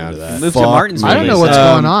not In go town. into that. Move to Fuck Martinsville. I don't know what's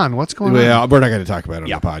going on. What's going Well, on? we're not going to talk about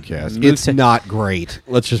it on the podcast. Move It's to- not great.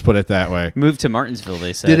 Let's just put it that way. Move to Martinsville.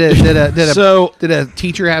 They said. Did a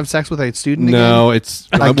teacher have sex with a student again? No, it's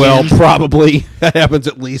Again? well, probably that happens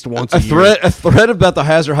at least once a year. A thread about the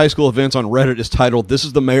Hazard High School events on Reddit is titled, "This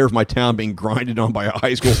is the mayor of my town being grinded on by a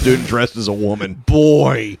high school student dressed as a woman."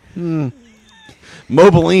 Boy,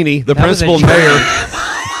 Mobilini, the That was a principal and joke. mayor.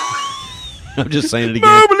 I'm just saying it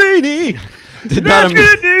again. Mobilini did not I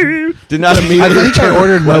immediately think I return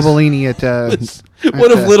ordered requests. Mobilini at.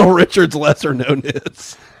 one of Little Richard's lesser known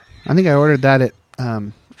hits. I think I ordered that at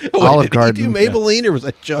Olive Did Garden. he do Maybelline or was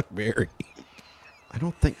that Chuck Berry? I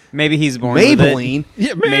don't think Maybe he's born with it. Maybelline.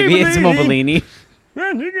 Yeah, Maybe it's Mobilini.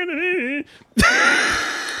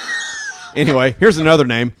 Anyway, here's another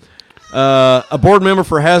name. A board member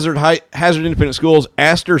for Hazard Independent Schools,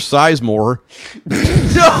 Aster Sizemore.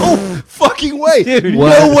 No fucking way!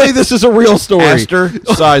 what? No way! This is a real story. Aster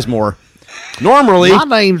Sizemore. Normally, My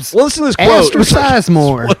name's listen to this quote. Aster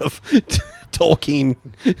Sizemore. One of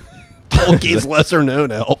Tolkien's lesser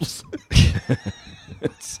known elves.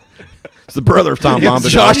 It's the brother of Tom Bombadil.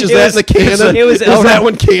 Josh, is that in the canon? It was is Elrond. that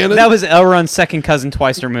one canon? That was Elrond's second cousin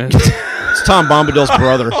twice removed. It's Tom Bombadil's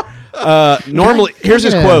brother. Normally, here's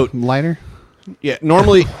his Yeah, quote. Lighter. Yeah,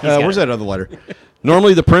 normally, where's that other letter?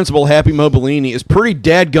 Normally, the principal, Happy Mobilini, is pretty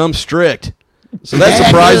dadgum strict. So that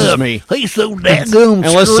surprises me. He's so dadgum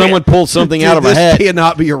Unless someone pulled something out of a this hat.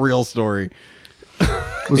 cannot be a real story.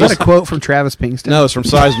 Was that a quote from Travis Pinkston? No, it's from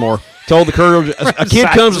Sizemore. Told the Courier, a kid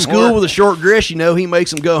comes to Sizemore. school with a short dress, you know, he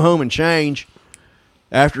makes him go home and change.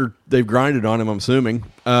 After they've grinded on him, I'm assuming.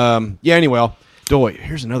 Anyway. Boy,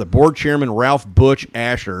 here's another. Board chairman Ralph Butch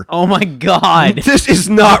Asher. Oh my God! This is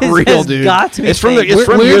not This real, has dude. got to be It's from the- fake. it's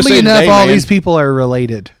from Weirdly USA enough, Today, all man. these people are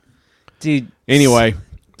related. Dude. Anyway,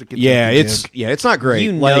 yeah, the it's not great.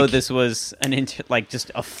 You know Like, this was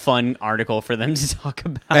just a fun article for them to talk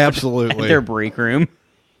about. Absolutely. At their break room.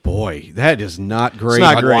 Boy, that is not great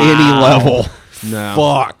not on great. any Wow. level. No.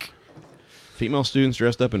 Fuck. Female students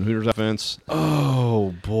dressed up in Hooters outfits.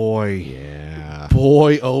 Oh boy. Yeah.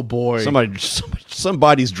 Boy, oh boy.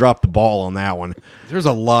 Somebody's dropped the ball on that one. There's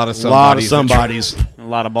a lot of A lot of somebody's. somebody's. A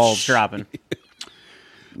lot of balls dropping.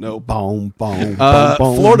 No. Boom, boom,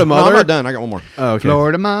 Florida No, I'm mother. not done. I got one more. Oh, okay.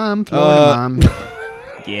 Florida mom, Florida mom.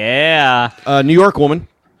 Yeah. A New York woman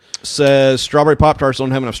says strawberry Pop-Tarts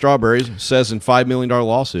don't have enough strawberries, says in $5 million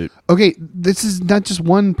lawsuit. Okay, this is not just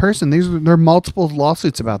one person. There are multiple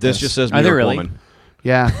lawsuits about this. This just says Are New there York really? woman.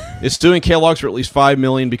 Yeah. It's suing Kellogg's for at least $5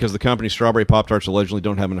 million because the company's strawberry Pop-Tarts allegedly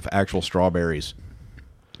don't have enough actual strawberries.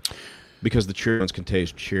 Because the cherry ones contain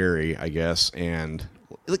cherry, I guess, and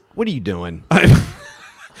like, what are you doing?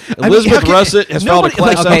 Elizabeth Russett has filed a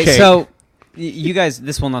class. Okay, so you guys,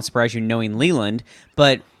 this will not surprise you knowing Leland,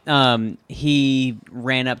 but he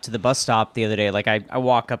ran up to the bus stop the other day. Like I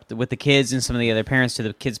walk up with the kids and some of the other parents to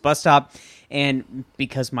the kids' bus stop, and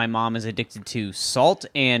because my mom is addicted to salt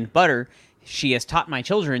and butter, she has taught my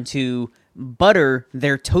children to butter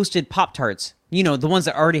their toasted Pop-Tarts. You know, the ones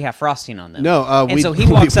that already have frosting on them. No, and we, so he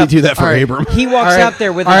walks we up, do that for All right. Abram. He walks All right. out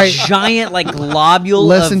there with All a right. giant like globule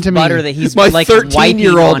Listen of to me. butter that he's My like 13-year-old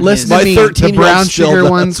wiping on Listen his- to me. My The 13-year-old brown still sugar does.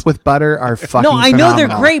 ones with butter are fucking No, I know they're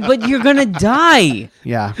phenomenal. great, but you're gonna die.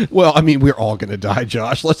 Yeah. Well, I mean, we're all gonna die,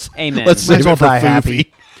 Josh. Let's Amen. Let's Might save as well it for die Foofy.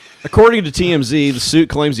 happy. According to TMZ, the suit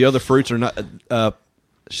claims the other fruits are not.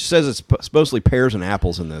 She says it's supposedly pears and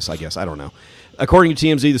apples in this. I guess I don't know. According to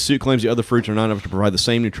TMZ, the suit claims the other fruits are not enough to provide the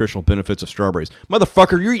same nutritional benefits of strawberries.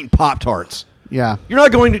 Motherfucker, you're eating Pop-Tarts. Yeah. You're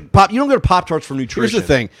not going to Pop. You don't go to Pop-Tarts for nutrition. Here's the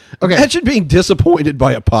thing. Okay. Imagine being disappointed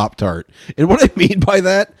by a Pop-Tart. And what I mean by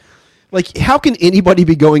that, like, how can anybody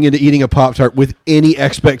be going into eating a Pop-Tart with any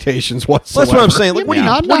expectations whatsoever? That's what I'm saying. Like, what, Yeah,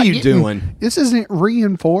 are, I'm you, what not are you getting- doing? This isn't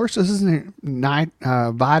reinforced. This isn't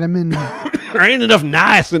vitamin. There ain't enough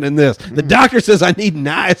niacin in this. The doctor says I need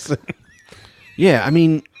niacin Yeah, I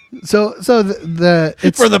mean, So the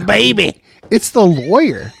it's for the baby. It's the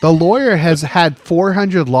lawyer. The lawyer has had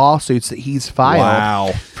 400 lawsuits that he's filed.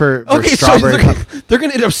 Wow. For Okay, so strawberry. they're going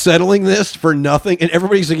to end up settling this for nothing, and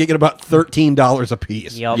everybody's going to get about $13 a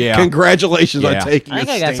piece. Yep. Yeah. Congratulations on Yeah. taking I think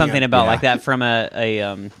a I got stand. something about Yeah. like that from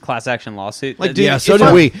a class action lawsuit. Like, dude, Yeah, so if did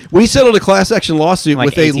I- we. We settled a class action lawsuit Like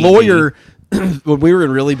with a AT&T. lawyer when we were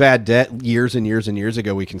in really bad debt years and years and years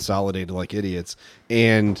ago. We consolidated like idiots,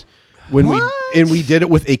 and when we did it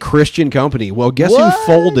with a Christian company. Well, guess who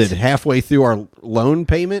folded halfway through our loan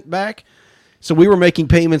payment back? So we were making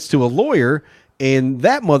payments to a lawyer, and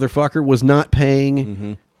that motherfucker was not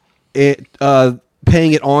paying it.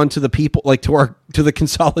 Paying it on to the people, like to the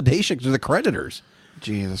consolidation, to the creditors.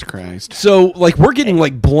 Jesus Christ. So, like, we're getting,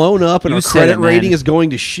 like, blown up, and You our said credit it, man. rating is going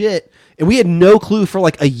to shit. And we had no clue for,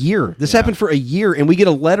 like, a year. This happened for a year, and we get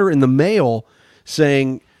a letter in the mail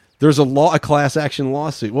saying there's a class action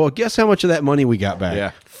lawsuit. Well, guess how much of that money we got back?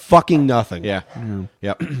 Yeah. Fucking nothing. yeah,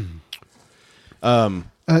 yep.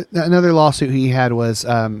 Another lawsuit he had was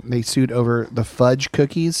they sued over the fudge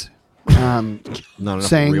cookies. Not enough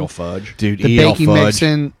Saying- real fudge. Dude, The EL baking fudge. mix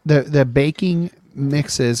in the baking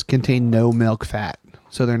mixes contain no milk fat,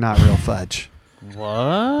 so they're not real fudge.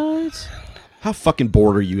 what? How fucking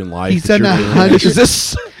bored are you in life? He's that done you're doing 100 this? Is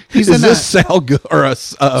this He's is in this Sal Good or a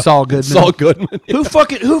Saul Goodman. Saul Goodman. Who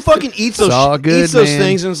fucking eats those Saul eats those Goodman.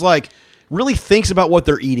 things and is like really thinks about what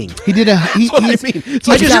they're eating? He did a. He, That's what I he's- mean. It's he's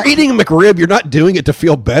like if got- you're eating a McRib, you're not doing it to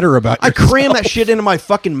feel better about I yourself. cram that shit into my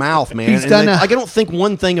fucking mouth, man. He's and done like, a- I don't think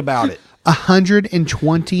one thing about it.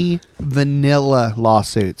 120 vanilla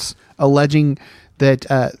lawsuits alleging that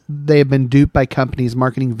they have been duped by companies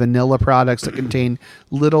marketing vanilla products that contain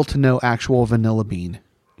little to no actual vanilla bean.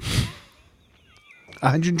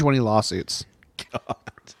 120 lawsuits.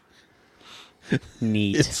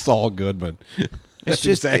 Neat. It's Saul Goodman. That's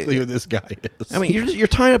just- exactly who this guy is. I mean, you're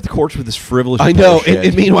tying up the courts with this frivolous. I know. bullshit.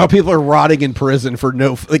 And meanwhile, people are rotting in prison for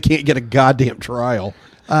they can't get a goddamn trial.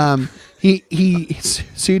 He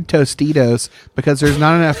sued Tostitos because there's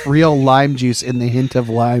not enough real lime juice in the hint of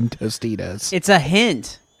lime Tostitos. It's a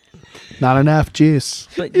hint, Not enough juice.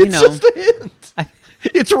 but you It's know, just a hint.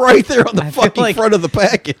 It's right there on the I feel fucking like- front of the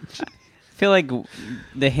package. I feel like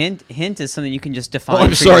the hint is something you can just define. Oh, I'm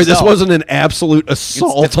for sorry. This yourself. wasn't an absolute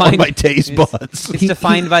assault on defined- my taste it's- buds. It's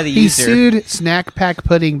defined by the He user. sued Snack Pack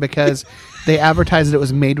Pudding because they advertised that it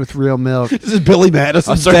was made with real milk. This is Billy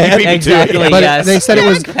Madison's sorry, dad. me too. Exactly. But yes. they said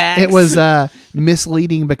Snack it was packs.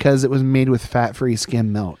 misleading because it was made with fat-free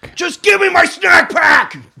skim milk. just give me my snack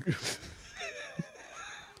pack.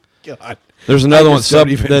 God. There's another I one just don't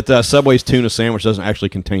even- that Subway's tuna sandwich doesn't actually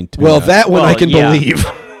contain tuna. Well, that one I Well, can yeah. believe.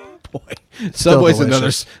 Boy, Subway's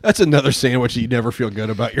delicious. that's another sandwich you never feel good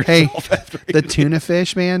about Hey, yourself after. the tuna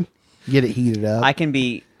fish, man, get it heated up, I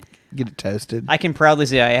get it toasted. can proudly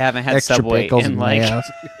say I haven't had Extra Subway pickles in and like, mayo.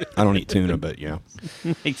 I don't eat tuna, but yeah.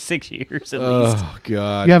 like 6 years at least. Oh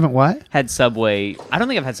God. You haven't what? Had Subway. I don't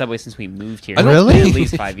think I've had Subway since we moved here. I don't Really? At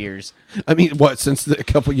least 5 years. I mean, what? Since a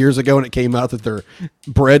couple years ago, when it came out that their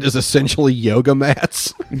bread is essentially yoga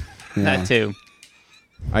mats. That too.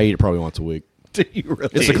 I eat it probably once a week. Do you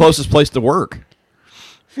really? It's the closest place to work.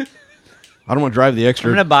 I don't want to drive the extra.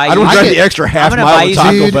 I'm gonna buy I don't you- want to I drive get- the extra half I'm gonna mile buy to you-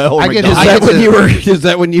 Taco Dude, Bell. Or I get- Is McDonald's. I that get when to- you were? Is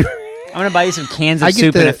that when you? I'm gonna buy you some cans I of get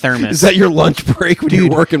soup and a the- thermos. Is that your lunch break when you're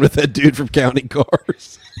working with that dude from County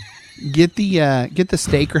Cars? Get the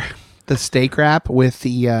steak wrap with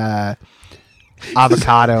the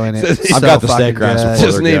avocado in it. I've It's got so the fucking steak wraps good. before. Is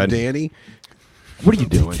his they're name good. Danny? What are you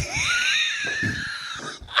doing?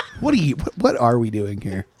 What are we doing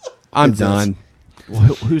here? I'm Is this- done.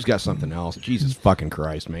 Who's got something else? Jesus fucking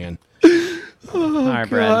Christ, man. All right,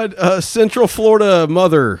 Brad. God, Central Florida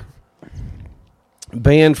mother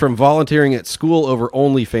banned from volunteering at school over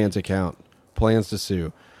OnlyFans account. Plans to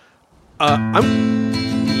sue.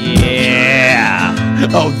 Yeah.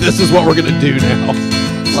 Oh, this is what we're gonna do now.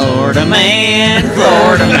 Florida man.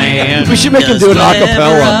 We should make him does do an whatever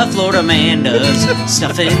acapella. a Florida man does.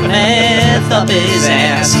 Stuffing meth up his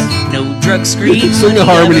ass. No drug screen. Sing the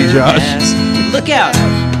harmony, Josh. Look out.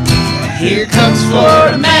 Here comes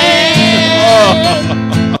Florida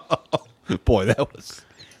man. Boy, that was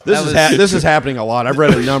This is happening a lot. I've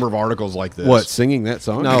read a number of articles like this. what, singing that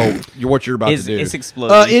song? No, what you're about to do. It's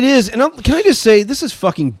exploding. It is. And can I just say, this is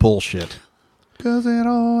fucking bullshit. 'Cause it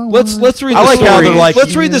all Let's read the I like story. how they're like-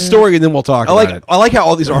 Let's read the story and then we'll talk about it. I like how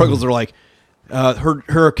all these articles are like,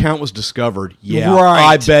 her account was discovered. Yeah,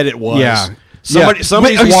 Right. I bet it was. Yeah. Somebody's Say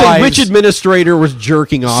wives. which administrator was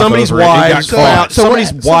jerking off Somebody's over it and got wives. caught?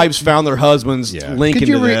 Somebody's wives found their husbands Yeah. link Could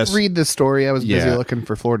into you this. read the story? I was busy Yeah. looking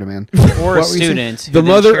for Florida man. or a What were you saying? student. who The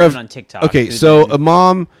then mother shared of it on TikTok. okay, who so then- a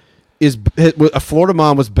mom is a Florida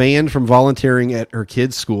mom was banned from volunteering at her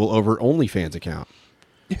kid's school over OnlyFans account.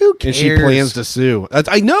 Who cares? And she plans to sue.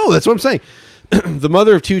 I know. That's what I'm saying. The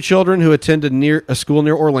mother of 2 children who attended a school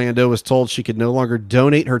near Orlando was told she could no longer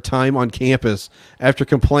donate her time on campus after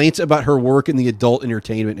complaints about her work in the adult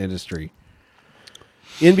entertainment industry.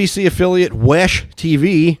 NBC affiliate Wesh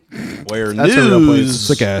TV. Where That's a real place. It's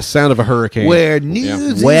like a sound of a hurricane. Where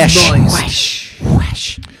news Wesh. is moist.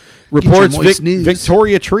 Wesh. Reports moist news.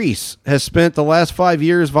 Victoria Treese has spent the last 5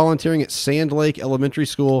 years volunteering at Sand Lake Elementary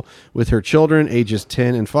School with her children, ages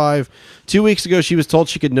 10 and 5. 2 weeks ago, she was told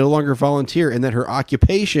she could no longer volunteer and that her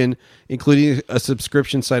occupation, including a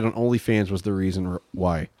subscription site on OnlyFans, was the reason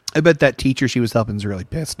why. I bet that teacher she was helping is really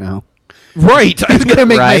pissed now. Right. I'm gonna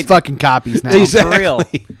make my Right. fucking copies now. Exactly. For real.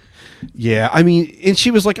 Yeah, I mean, and she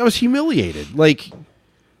was like, I was humiliated. Like,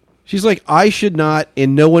 she's like, I should not,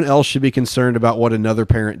 and no one else should be concerned about what another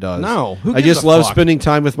parent does. No, who I gives just a love fuck? spending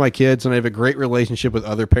time with my kids, and I have a great relationship with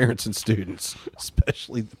other parents and students,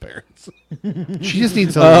 especially the parents. She just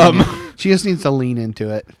needs to. She just needs to lean into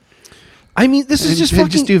it. I mean, this is And just and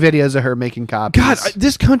fucking. just do videos of her making copies. God,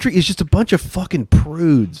 this country is just a bunch of fucking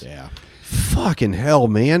prudes. Yeah. Fucking hell,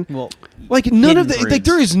 man. Well, Like none of the hidden like, prudes.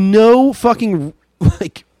 there is no fucking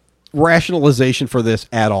like rationalization for this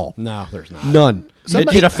at all. No, there's not. None.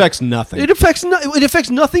 It affects nothing. It affects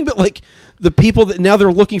nothing but like the people that now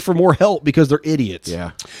they're looking for more help because they're idiots.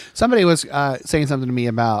 yeah. Somebody was saying something to me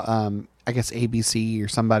about, I guess ABC or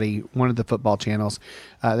somebody, one of the football channels.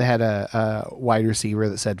 They had a wide receiver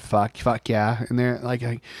that said "fuck yeah," and they're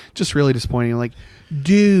like just really disappointing. Like,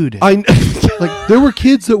 dude, I like there were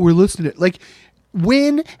kids that were listening to it. Like,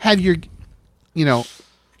 when have your,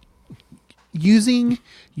 using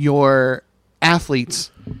your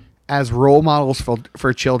athletes as role models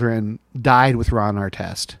for children died with Ron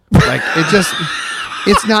Artest? Like,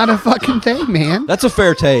 it's not a fucking thing, man. That's a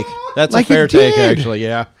fair take. That's Like a fair it take, did. actually.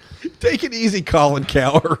 Yeah. take it easy, Colin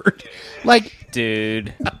Cowherd. Like,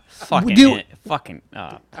 dude. Fucking. Dude. Fucking.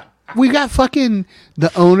 we got fucking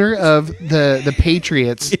the owner of the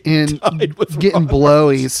Patriots in died with getting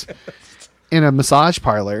blowies in a massage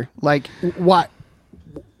parlor. Like,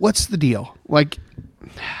 what's the deal? Like,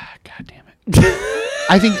 God damn it.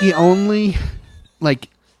 I think the only like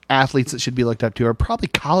athletes that should be looked up to are probably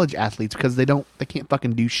college athletes because they can't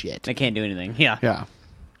fucking do shit. They can't do anything. Yeah. Yeah.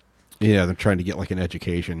 Yeah, they're trying to get like an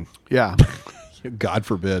education. Yeah. God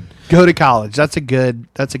forbid. Go to college. That's a good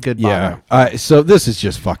Yeah. motto. So this is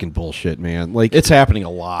just fucking bullshit, man. Like It's happening a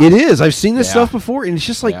lot. it is. I've seen this Yeah. stuff before, and it's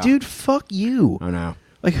just like, Yeah. dude, fuck you. I know.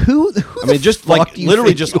 Like who I mean, just like fuck do you literally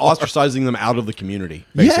think just you are? ostracizing them out of the community,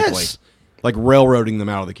 basically. Yes. Like railroading them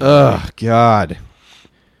out of the community. Oh God.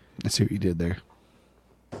 I see what you did there.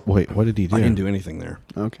 Wait, what did he do? I didn't do anything there.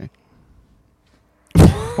 Okay.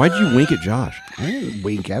 Why'd you wink at Josh? I didn't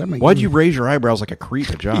wink at him. Why'd you raise your eyebrows like a creep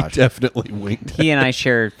at Josh? Definitely winked. He and I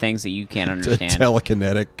share things that you can't A understand.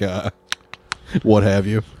 telekinetic, what have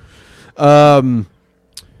you.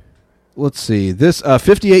 Let's see. This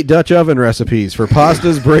 58 Dutch oven recipes for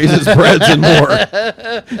pastas, braises, breads, and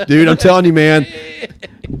more. Dude, I'm telling you, man.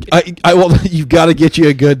 I will. You've got to get you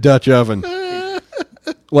a good Dutch oven.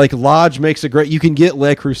 Like Lodge makes a great. You can get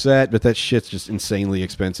Le Creuset, but that shit's just insanely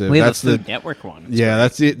expensive. We have That's a Food the Network one. yeah.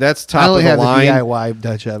 That's it. That's I top of only the have line. the DIY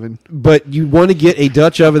Dutch oven. But you want to get a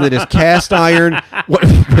Dutch oven that is cast iron. What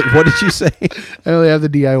did you say? I only have the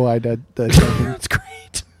DIY Dutch oven. That's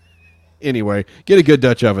great. Anyway, get a good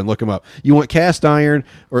Dutch oven. Look them up. You want cast iron,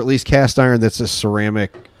 or at least cast iron that's a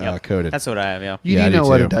ceramic coated. That's what I have. Yeah. You Yeah, I do do know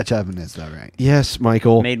what too. a Dutch oven is, though, right? Yes,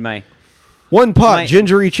 Michael. Made my One pot My-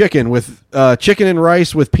 gingery chicken with chicken and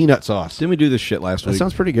rice with peanut sauce. Didn't we do this shit last That week?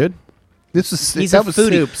 sounds pretty good. This is He's that a was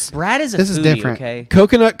foodie. soups. Brad is a This foodie, is different. okay?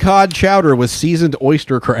 Coconut cod chowder with seasoned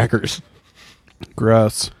oyster crackers.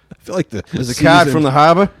 Gross. I feel like the Is it cod from the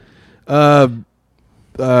harbor? red.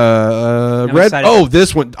 excited. Oh,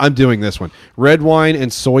 this one. I'm doing this one. Red wine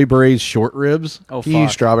and soy braised short ribs. Oh, You use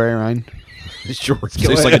fuck. strawberry rind. These short ribs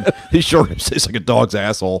taste like these short ribs taste like a dog's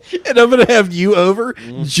asshole. And I'm gonna have you over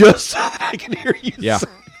just so that I can hear you. Yeah. say-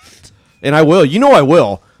 And I will. You know I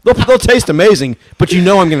will. They'll taste amazing, but you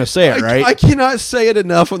know I'm going to say it, right? I cannot say it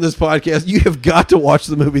enough on this podcast. You have got to watch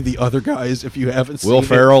the movie The Other Guys if you haven't seen Will it.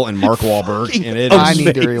 Ferrell and Mark Wahlberg, and it I is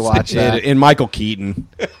need to rewatch that. and Michael Keaton.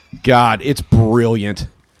 God, it's brilliant.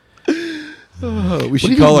 We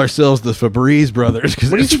should call ourselves the Febreze brothers because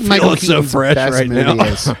What do you it's think Michael feeling so Keaton's fresh best right movie now.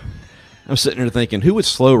 is? I'm sitting here thinking, who would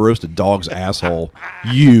slow roast a dog's asshole?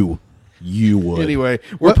 You would. Anyway,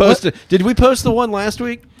 we're posting. Did we post the one last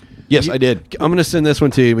week? Yes, I did. I'm gonna send this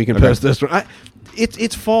one to you. We can Okay. post this one.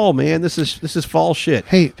 It's fall, man. This is fall shit.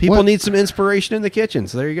 Hey, people what- need some inspiration in the kitchen.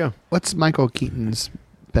 So there you go. What's Michael Keaton's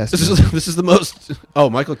best? This movie? is the most. Oh,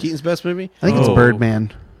 Michael Keaton's best movie. I think it's Oh.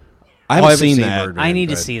 Birdman. I haven't seen that. Birdman, I need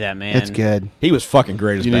to but see that, man. It's good. He was fucking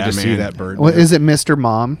great as You need Batman. to see that bird. What is it, Mr.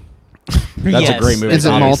 Mom? That's a great movie. Is it obviously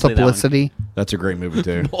that one. Multiplicity? That's a great movie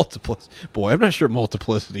too. Boy, I'm not sure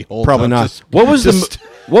multiplicity holds. Probably up. not. Just- What was just-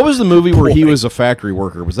 what was the movie where he Boy. was a factory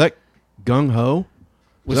worker? Was that Gung Ho?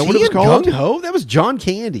 Was that he what it was in called? Gung Ho? That was John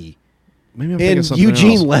Candy. Maybe I'm thinking And something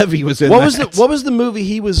Eugene else. Levy was in. What that. was the movie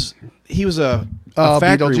he was a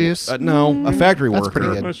factory Beetlejuice? no, a factory That's worker.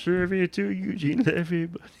 pretty good. I serve you to Eugene Levy.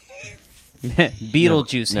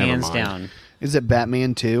 Beetlejuice, Never hands mind. down. Is it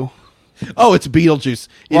Batman 2? Oh, it's Beetlejuice.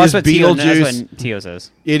 It Well, is that's what Tio, that's Beetlejuice. what Tio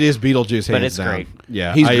says. It is Beetlejuice. But hands it's down. great.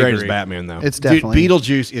 Yeah, He's I great agree. as Batman though. It's Dude, definitely.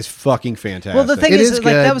 Beetlejuice is fucking fantastic. Well, the thing It is, is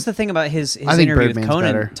like that good. was the thing about his I think interview with Birdman's Conan,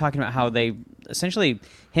 better. talking about how they essentially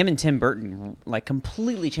him and Tim Burton like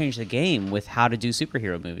completely changed the game with how to do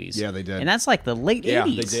superhero movies. Yeah, they did. and that's like the late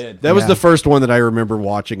 '80s. That was Yeah. the first one that I remember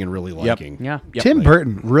watching and really liking. Yeah. Tim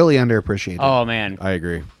Burton, really underappreciated. Oh man. I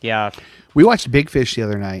agree. Yeah. We watched Big Fish the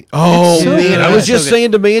other night. Oh so man, good. I was just So good.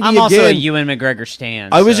 saying to Mandy I'm also a again. Ewan McGregor stan.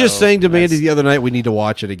 I was just so saying to Mandy that's- the other night we need to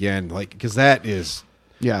watch it again, like because that is.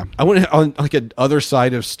 Yeah. I went on like an other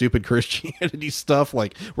side of stupid Christianity stuff,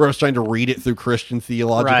 like where I was trying to read it through Christian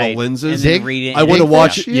theological Right. lenses. And then read it I want to Big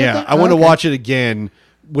watch Fish? it. You Yeah, think- I want to okay. watch it again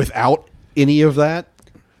without any of that,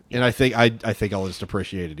 and I think I'll just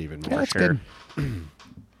appreciate it even more. That's sure. good.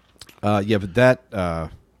 Yeah, but that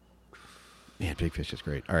man, Big Fish is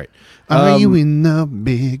great. All right, Are you in the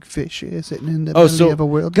big fish sitting in the belly so- of a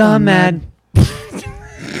world Gone mad.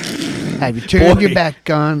 Have you turned Boy. your back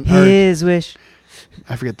on? or- His wish,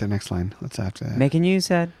 I forget the next line. What's after that? making you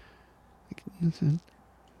sad.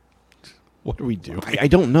 what are we doing? I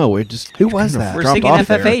don't know. It just Who was that? We're dropped singing off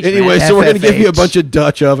there. FFH. Anyway, man. so we're gonna give you a FFH. bunch of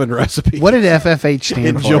Dutch oven recipes. What did FFH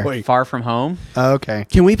stand for? Enjoy. Far from home. Oh, okay.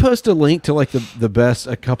 Can we post a link to like the best,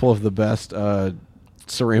 a couple of the best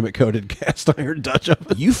ceramic coated cast iron Dutch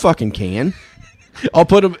ovens? you fucking can. I'll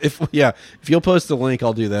put them if you'll post the link,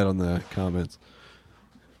 I'll do that on the comments.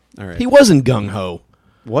 All right. He wasn't gung ho.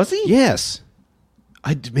 Was he? Yes.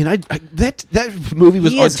 I mean, that movie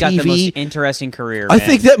was He on has got the most TV. interesting career. I man.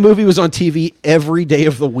 think that movie was on TV every day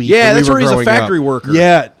of the week. Yeah, when we that's were where he's a growing factory up. worker.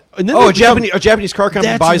 Yeah. And then Oh, they a Japanese car company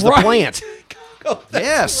That's buys the right. plant. Oh, that's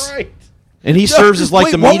Yes. right. And he serves as like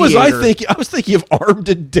Wait, the what was mediator. I thinking? I was thinking of Armed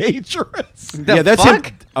and Dangerous. The that's fuck?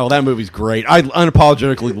 him. Oh, that movie's great. I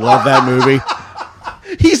unapologetically love that movie.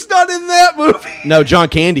 He's not in that movie. No, John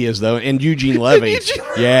Candy is though, and Eugene Levy. Eugene-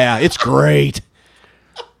 Yeah, it's great.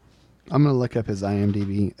 I'm gonna look up his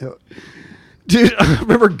IMDb. Oh, Dude, I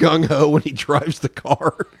remember Gung Ho when he drives the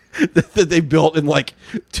car that they built in like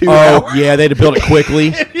 2 Oh, hours. yeah, they had to build it quickly.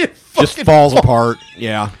 It Just fucking falls apart.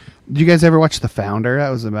 Yeah. Did you guys ever watch The Founder? That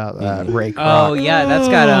was about Ray Kroc. Oh yeah, that's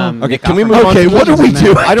got Okay, Nick can we Offerman. move on? Okay, to what are we Keaton's in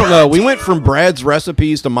doing? that. I don't know. We went from Brad's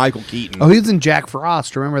recipes to Michael Keaton. Oh, he was in Jack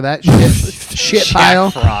Frost. Remember that shit Jack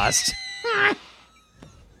pile? Frost.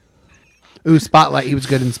 Ooh, Spotlight. He was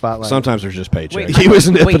good in Spotlight. Sometimes there's just paychecks. Wait, He was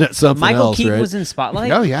nipping wait, at something Michael else, Keaton right? was in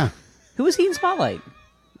Spotlight. Oh yeah, Who was he in Spotlight?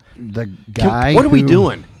 the guy. what are we who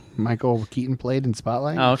doing? Michael Keaton played in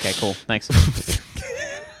Spotlight. Oh, okay, cool. Thanks.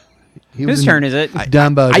 He was Whose in turn is it?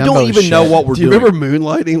 Dumbo. I don't Dumbo's even know shit. what we're Do you doing. remember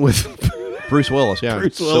Moonlighting with Bruce Willis, yeah.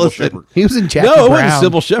 Bruce Sybil Willis? Shepherd. He was in Jackie No, it Brown. wasn't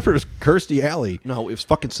Sybil Shepherd. It was Kirstie Alley. No, it was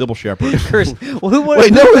fucking Sybil Shepherd. Well, who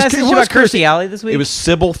Wait, no, it was- messaged it you was about Kirstie- Kirstie Alley this week? It was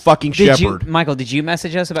Sybil fucking Did Shepherd. you, Michael? Did you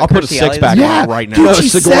message us about I'll put a Kirstie six Alley pack this on Yeah. it right now. Dude, No,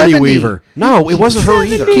 she's Sigourney 70. Weaver. No, it wasn't her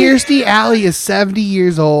either. Kirstie Alley is 70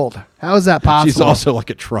 years old. How is that possible? She's also like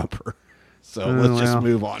a Trumper. So let's just well.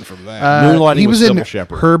 move on from that. Moonlighting he with was in Sybil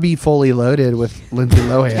Shepherd. Herbie Fully Loaded with Lindsay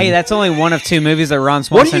Lohan. Hey, that's only one of 2 movies that Ron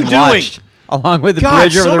What are Swanson you doing? watched, along with The God,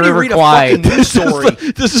 Bridge Over the somebody River read a Kwai. fucking news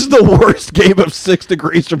story. This is the worst game of 6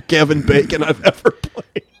 Degrees from Kevin Bacon I've ever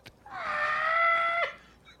played.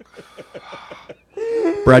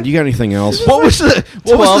 Brad, you got anything else? What was the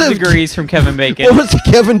 12 Degrees from Kevin Bacon. What was the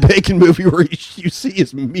Kevin Bacon movie where you see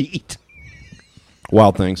his meat?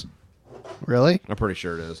 Wild Things. Really? I'm pretty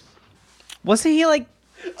sure it is. Wasn't he like?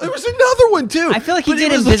 There was another one too. I feel like he but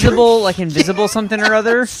did was Invisible, like Invisible something or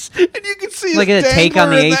other. and you can see Like his a take on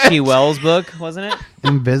the dangler in that. H.G. Wells book, wasn't it?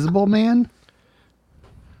 Invisible Man?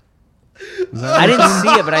 I didn't see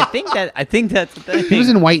it, but I think that's the thing. He was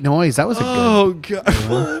in White Noise. That was a good. Oh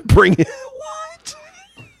god! Bring it. What?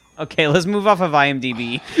 Okay, let's move off of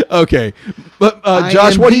IMDb. Okay, but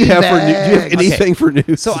Josh, what do you have for news? Do you have anything for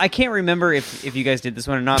news? So I can't remember if you guys did this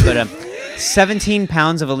one or not, but 17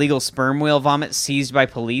 pounds of illegal sperm whale vomit seized by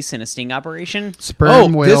police in a sting operation.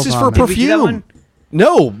 Sperm whale this is for vomit. Did we do that perfume. one?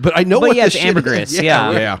 No, but I know But what yeah, this it's shit ambergris, is.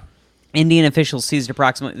 yeah. yeah. Indian officials seized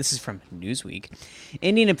approximately. This is from Newsweek.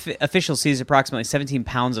 Indian officials seized approximately 17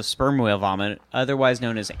 pounds of sperm whale vomit, otherwise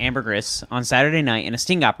known as ambergris, on Saturday night in a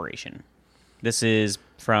sting operation. This is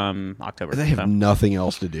from October. They have so. nothing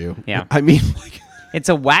else to do. Yeah. I mean, like, It's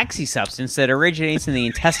a waxy substance that originates in the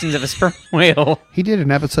intestines of a sperm whale. He did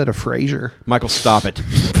an episode of Frasier. Michael, stop it.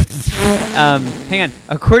 Hang on.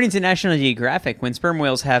 According to National Geographic, when sperm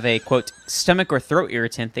whales have a, quote, stomach or throat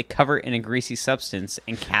irritant, they cover it in a greasy substance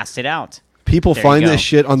and cast it out. people There you find go. this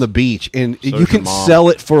shit on the beach, and you does can your mom. sell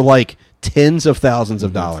it for like tens of thousands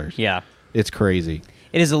of dollars. Yeah. It's crazy.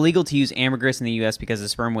 It is illegal to use ambergris in the U.S. because the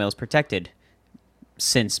sperm whale is protected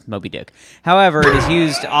since Moby Dick. However, it is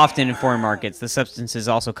used often in foreign markets. The substance is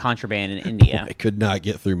also contraband in India. I could not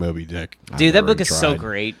get through Moby Dick. Dude, that never book is so tried.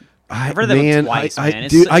 great. I've read that book twice, man.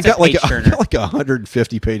 Dude, I It's a got like page I turner. got like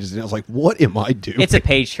 150 pages, and I was like, "What am I doing?" It's a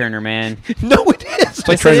page turner, man. no, it is. It's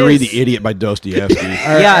like Yes, trying it to read is. The Idiot by Dostoevsky. Yeah,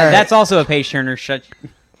 all right. that's also a page turner. Shut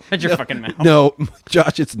your fucking mouth. No,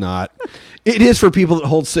 Josh, it's not. It is for people that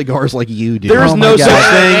hold cigars like you do. There is Oh no my such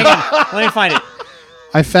God. Hang thing. on. Let me find it.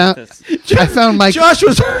 I found Mike. Josh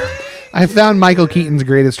was. I found Michael Keaton's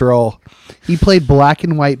greatest role. He played Black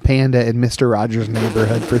and White Panda in Mr. Rogers'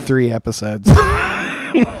 Neighborhood for 3 episodes.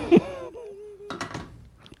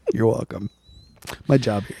 You're welcome. My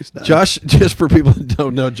job here is done. Josh, just for people that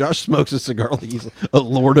don't know, Josh smokes a cigar like he's a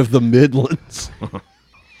lord of the Midlands.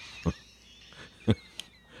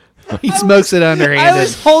 He smokes it I underhanded.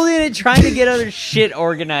 was holding it trying to get other shit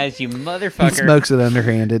organized, you He motherfucker. smokes it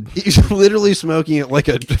underhanded. He's literally smoking it like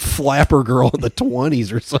a flapper girl in the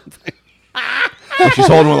 20s or something. She's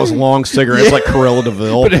holding one of those long cigarettes like Corella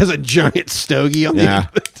DeVille. But it has a giant stogie on the Yeah. end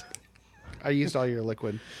of it. I used all your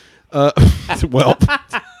liquid. Well,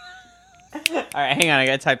 All right, hang on. I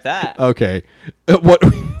gotta type that. okay. What,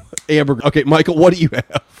 Amber? Okay, Michael, what do you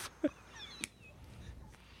have?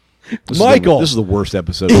 Michael, This is the worst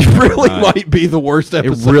episode. it we've ever really done. might be the worst It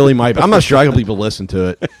episode. really might be. I'm not sure I can people listen to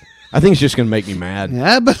it. I think it's just going to make me mad.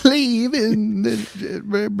 I believe in the.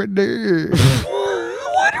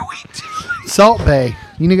 What are we doing? Salt Bay.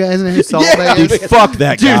 You guys know who Salt Yeah, Bay is? Dude, fuck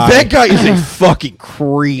that Dude, guy. that guy is a fucking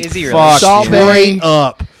creep. Is he really? Fuck Salt you. Bay. Straight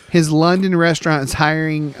up. His London restaurant is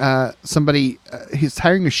hiring somebody. He's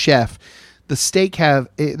hiring a chef. The steak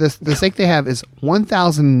the steak they have is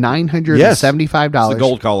 $1,975. Yes. It's the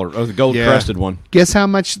gold collar, or the gold Yeah. crested one. Guess how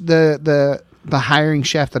much the hiring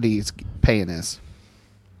chef that he's paying is?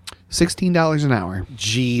 $16 an hour.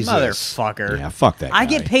 Jesus. Motherfucker. Yeah, fuck that guy. I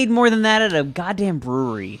get paid more than that at a goddamn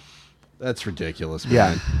brewery. That's ridiculous, Yeah.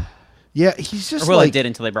 man. Yeah, he's just Or well, I like... did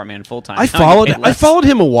until they brought me in full time. I followed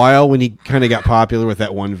him a while when he kind of got popular with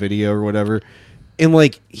that one video or whatever. And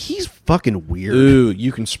like, he's fucking weird. Ooh,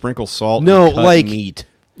 you can sprinkle salt. No, and cut like- meat.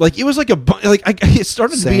 Like it was like it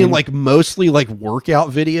started Same. being like mostly like workout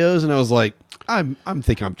videos, and I was like, I'm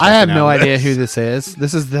thinking I'm. I have checking no out idea this. who this is.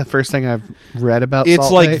 This is the first thing I've read about. It's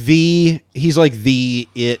Salt like Bay. he's like the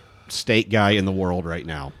steak guy in the world right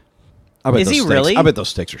now. I bet Is those he steaks- really? I bet those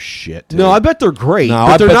steaks are shit. Dude. No, I bet they're great. No,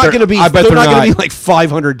 but I they're bet not they're- going to be. I bet they're they're not going to not. be like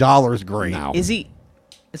 $500 great. No. Is he?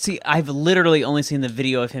 See, I've literally only seen the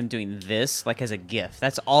video of him doing this, like as a GIF.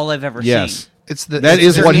 That's all I've ever Yes. seen. It's the. That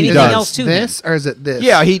is there what he anything does. else to This or is it this?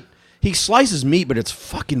 Yeah, he slices meat, but it's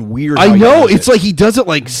fucking weird. I how he know. does It's it. like he does it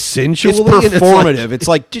like sensually. it's and performative. It's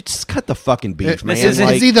like just cut the fucking beef, It- man. this isn't-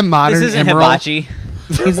 Like, is he the modern This isn't Emerald? hibachi.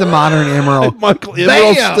 He's the modern Emerald. Michael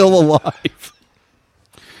Emerald's Bam! still alive.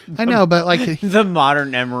 I know, but like The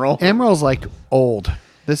modern emerald. Emerald's like old.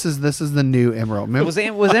 This is the new Emerald. Was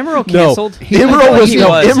Emerald No, canceled?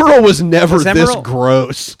 Emerald was never Was this Emerald-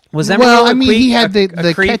 gross. Was Emerald well, I a mean, creep- he had the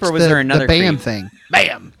a creep, catch or was there another the bam creep? thing.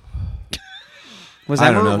 Bam. Was I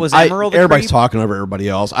don't Emerald? know. Was Emerald? a everybody's creep? talking over everybody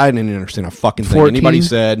else. I didn't understand a fucking thing 14? anybody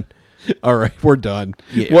said. All right, we're done.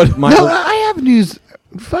 Yeah. What? Michael, No, I have news.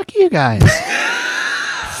 Fuck you guys.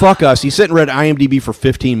 fuck us. He sat and read IMDb for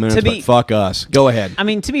 15 minutes, To be- but fuck us. Go ahead. I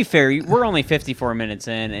mean, to be fair, we're only 54 minutes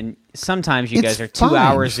in, and sometimes you It's guys are 2 fine.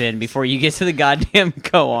 hours in before you get to the goddamn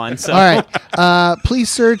go-on. So, All right. Please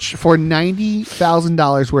search for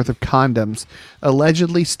 $90,000 worth of condoms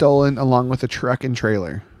allegedly stolen along with a truck and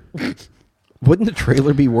trailer. Wouldn't the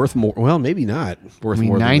trailer be worth more? Well, maybe not worth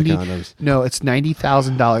more than the condoms. No, it's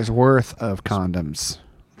 $90,000 worth of condoms.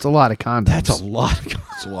 It's a lot of condoms. That's a lot.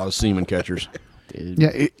 It's a lot of semen catchers.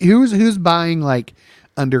 Yeah, who's buying like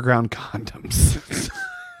underground condoms?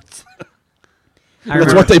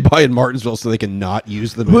 That's what they buy in Martinsville so they can not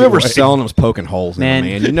use them. Whoever's anyway. selling them's poking holes in Man.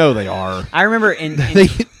 them, man. You know they are. I remember in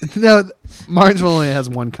No, Martinsville only has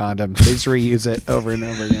one condom. They just reuse it over and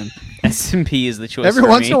over again. S&P is the choice. Every for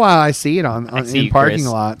once me. in a while, I see it on see in you, parking Chris.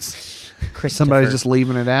 lots. Christopher. Somebody's just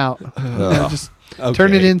leaving it out. Just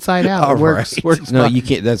turn it Okay. inside out. All It works. right. Works No, fine. you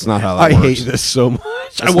can't. That's not how that I works. hate this so much.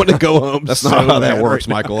 I want to go home. That's so not how that bad works,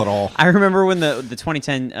 right Michael, at all. I remember when the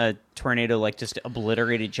 2010 tornado like just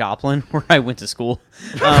obliterated Joplin, where I went to school,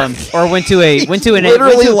 or went to an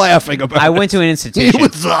Literally laughing about I went to an institution.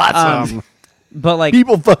 It was awesome. But like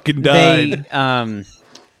People fucking they died.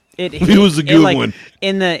 it was a good one.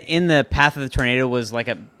 in the path of the tornado was like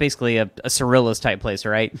basically a Cirillas type place,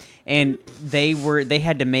 right? And they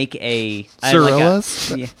had to make a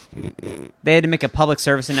Cirillas? yeah, they had to make a public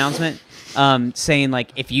service announcement saying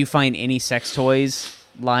like, if you find any sex toys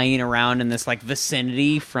lying around in this like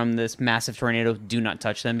vicinity from this massive tornado, do not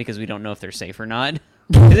touch them because we don't know if they're safe or not.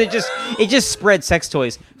 'Cause it just spread sex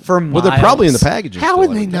toys for miles. Well, they're probably in the packages. How still, would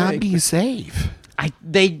I they would not think. be safe?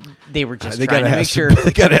 They were just They trying gotta to have make some, sure.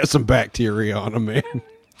 They gotta have some bacteria on them, man.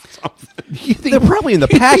 They're probably in the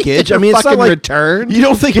package. I mean, it's not fucking like return. You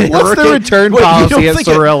don't think What's the return policy at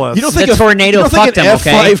Cirillas? You don't think The tornado you don't think fucked an them,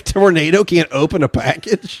 okay? F5 tornado can't open a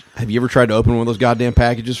package? Have you ever tried to open one of those goddamn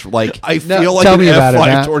packages for like? I No, feel like tell an me about it, F5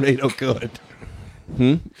 Matt. tornado could.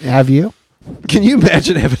 Have you? Can you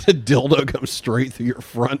imagine having a dildo come straight through your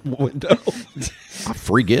front window? A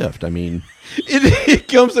free gift. I mean, It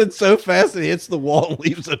comes in so fast it hits the wall and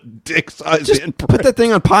leaves a dick-sized just imprint. put that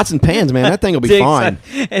thing on pots and pans, man. That thing will be Dick fine.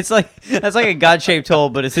 size- It's like that's like a God-shaped hole,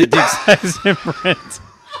 but it's a dick-sized imprint.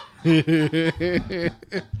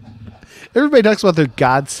 Everybody talks about their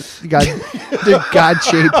their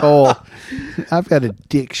God-shaped hole. I've got a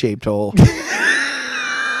dick-shaped hole.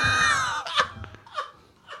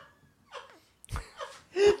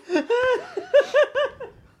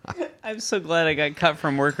 I'm so glad I got cut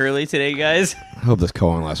from work early today, guys. I hope this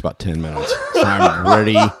call lasts about 10 minutes. So I'm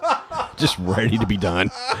ready, just ready to be done.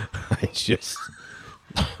 I just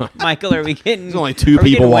Michael, are we getting? There's only two are we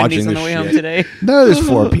people getting Wendy's watching on the this way home shit. today. No, there's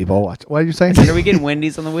 4 people. What did you say? Are we getting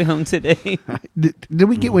Wendy's on the way home today? Did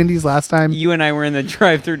we get Wendy's last time? You and I were in the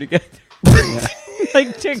drive-through together,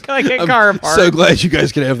 like a car apart. So glad you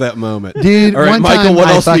guys could have that moment. Dude, All right, one Michael, time what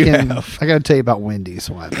I else do you fucking, have? I got to tell you about Wendy's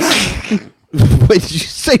once. Wait, did you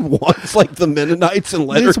say once like the Mennonites and This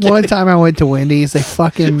Letterkenny? one time I went to Wendy's, they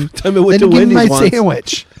fucking Time I went they to didn't give me my Wendy's once.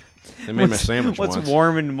 sandwich. They made my sandwich What's once.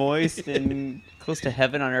 warm and moist and close to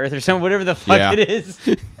heaven on earth or something, whatever the fuck Yeah. it is.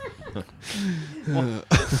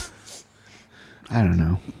 I don't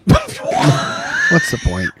know. What's the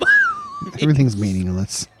point? Everything's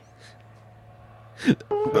meaningless. I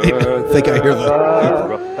think I hear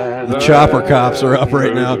the chopper cops are up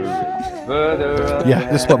right now. Yeah,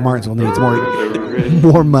 this is what Martinsville needs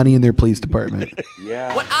more money in their police department.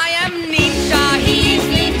 Well, I am Ninja, he's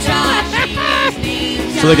Ninja, she's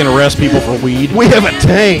Ninja. So they can arrest people for weed. We have a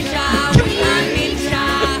tank. Ninja, we are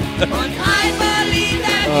Ninja. And I believe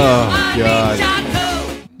that Oh, you God. are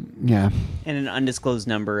Ninja too. Yeah. And an undisclosed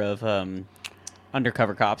number of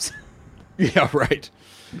undercover cops. Yeah, right.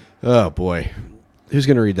 Oh boy, who's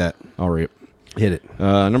gonna read that? I'll read it. Hit it.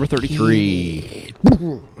 Number 33.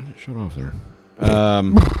 Shut off there.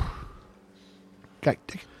 Got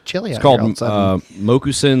chili It's out called here all of a sudden.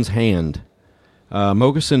 Mokusen's Hand.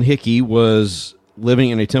 Mokusen Hiki was living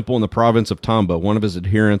in a temple in the province of Tamba. One of his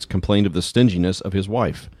adherents complained of the stinginess of his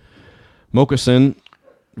wife. Mokusen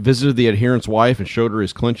visited the adherent's wife and showed her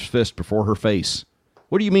his clenched fist before her face.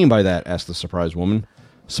 "What do you mean by that?" asked the surprised woman.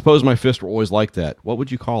 "Suppose my fist were always like that. What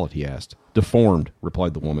would you call it?" he asked. "Deformed,"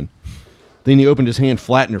 replied the woman. Then he opened his hand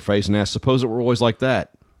flat in her face and asked, "Suppose it were always like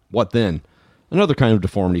that. What then?" "Another kind of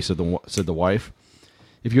deformity," said the wife.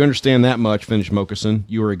 If you understand that much, finished Mokusin,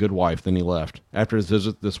 you are a good wife. Then he left. After his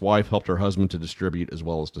visit, this wife helped her husband to distribute as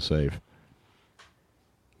well as to save.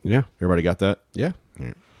 Yeah. Everybody got that? Yeah.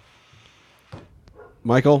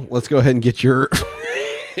 Michael, let's go ahead and get your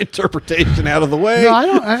interpretation out of the way. No,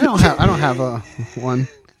 I don't have a one.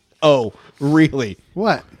 Oh, really?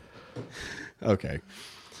 What? Okay.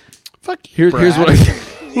 Fuck you, Here's what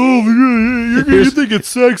You think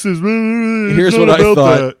it's sexist, man. Here's what I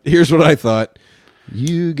thought. Here's what I thought.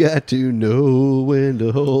 You got to know when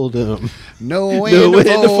to hold them. Know when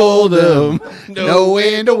to fold them. Know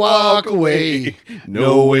when to walk away.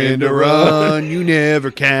 Know when to run. You never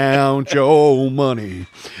count your money.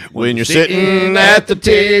 When you're sitting at the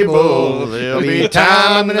table, there'll be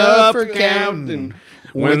time enough for counting.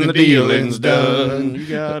 When the dealing's done, you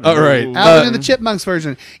gotta All right. know. Alvin and the Chipmunks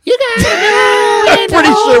version. You gotta know when I'm to pretty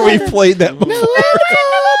hold sure them. we played that before.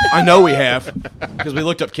 I know we have, because we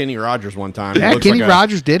looked up Kenny Rogers one time. Yeah, He looks Kenny like a-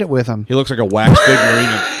 Rogers did it with him. He looks like a wax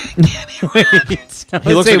figurine.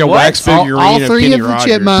 He looks say like a what? wax figurine All of three Kenny of the Rogers.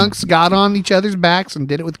 Chipmunks got on each other's backs and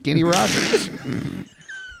did it with Kenny Rogers.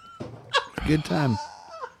 Good time.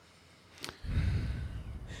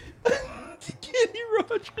 Kenny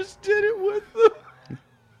Rogers did it with them.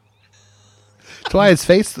 That's why his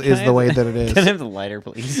face is the way that it Can I is. have the lighter,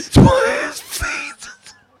 please?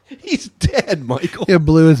 He's dead, Michael. It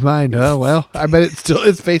blew his mind. Oh well, I bet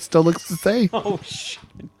his face still looks the same. Oh shit!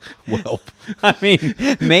 Well, I mean,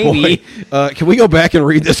 maybe. boy, can we go back and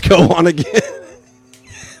read this go on again?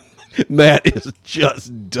 Matt is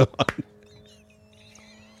just done.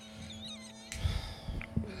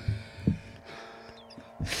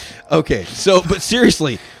 Okay, so but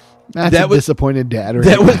seriously, That's that a was disappointed dad. Right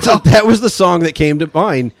that was the song that came to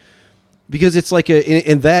mind because it's like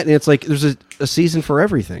in that and it's like there's a season for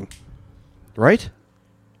everything, right?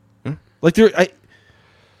 Like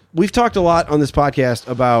we've talked a lot on this podcast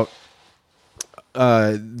about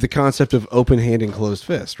the concept of open hand and closed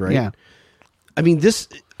fist, right? Yeah. I mean,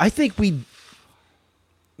 I think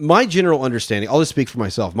my general understanding, I'll just speak for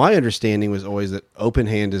myself. My understanding was always that open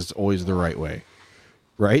hand is always the right way,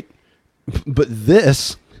 right? But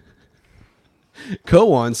this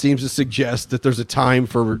koan seems to suggest that there's a time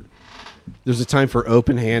for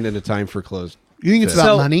open hand and a time for closed. You think it's fist.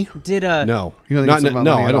 about So, money? Did No, You don't think not, it's about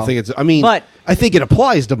no, money I at don't all? think it's. I mean, But- I think it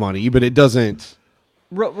applies to money, but it doesn't.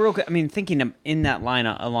 real quick? I mean, thinking in that line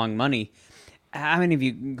along money. How many of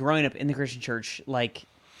you growing up in the Christian church, like,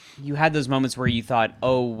 you had those moments where you thought,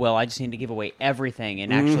 "Oh, well, I just need to give away everything,"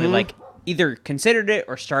 and actually, like, either considered it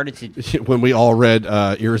or started to. When we all read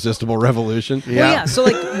Irresistible Revolution, Well, yeah. So,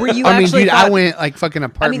 like, where you I mean, actually dude, thought, I went like fucking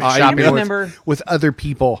apartment I shopping remember- with other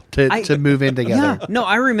people to move in together. Yeah, no,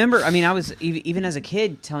 I remember. I mean, I was even as a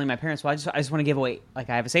kid telling my parents, "Well, I just want to give away. Like,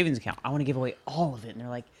 I have a savings account. I want to give away all of it." And they're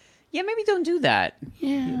like, "Yeah, maybe don't do that."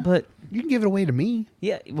 Yeah. But You can give it away to me.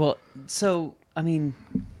 yeah, well, so I mean,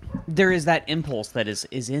 there is that impulse that is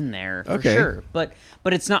in there for Okay. sure. But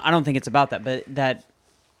it's not. I don't think it's about that. But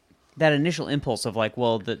that initial impulse of like,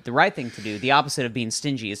 well, the right thing to do, the opposite of being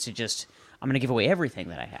stingy, is to just I'm going to give away everything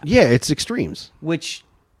that I have. yeah, it's extremes. Which,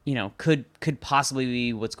 could possibly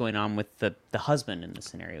be what's going on with the husband in this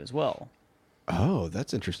scenario as well. Oh,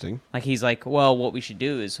 that's interesting. Like, he's like, well, what we should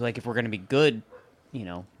do is, like, if we're going to be good,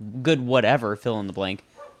 good whatever, fill in the blank,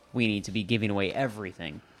 we need to be giving away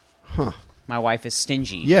everything. Huh. My wife is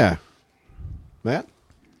stingy. Yeah, Matt,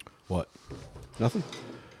 What? nothing.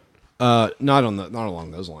 Not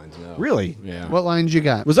along those lines. No. Really? Yeah. What lines you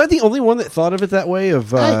got? Was I the only one that thought of it that way? Of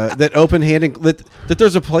that open handed that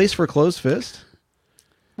there's a place for closed fist?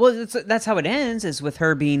 Well, that's how it ends, is with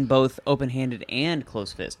her being both open-handed and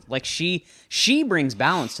close-fist. Like, she brings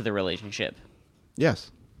balance to the relationship, Yes.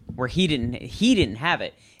 where he didn't have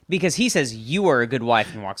it. Because he says, "You are a good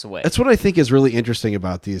wife," and walks away. That's what I think is really interesting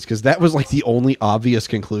about these, because that was like the only obvious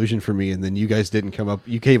conclusion for me, and then you guys didn't come up.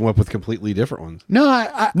 You came up with completely different ones. No,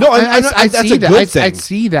 I that's that's a good thing. I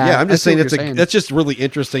see that. Yeah, I'm just saying that's that's just really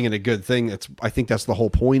interesting and a good thing. I think that's the whole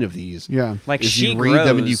point of these. Yeah. Like, is she you read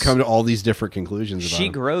them and you grows. come to all these different conclusions. About She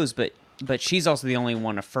them. grows, but she's also the only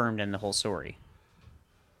one affirmed in the whole story.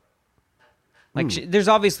 Like, there's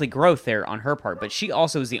obviously growth there on her part, but she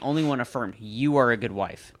also is the only one affirmed, "You are a good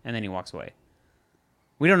wife," and then he walks away.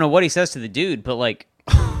 We don't know what he says to the dude, but, like,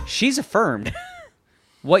 she's affirmed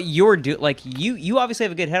what you're doing. Like, you obviously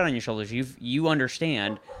have a good head on your shoulders. You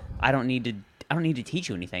understand. I don't need to teach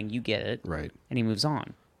you anything. You get it, Right. And he moves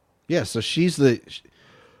on. Yeah, so she's the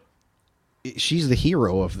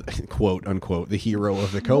hero of quote unquote the hero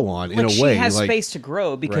of the koan in Like, a way. she has like, space to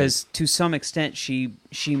grow because to some extent she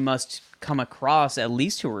must come across, at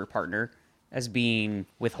least to her partner, as being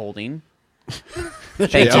withholding.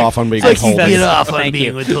 Thank It's you. off on being Thank you. withholding. Get off on Thank being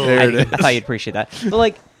you. withholding. I thought you'd appreciate that.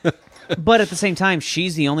 But at the same time,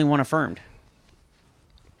 she's the only one affirmed.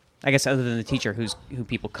 I guess other than the teacher who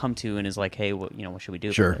people come to and is like, hey, what should we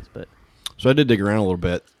do Sure. about this? But So I did dig around a little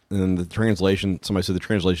bit, and the translation, somebody said the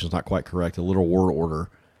translation is not quite correct. The literal word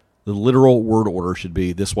order should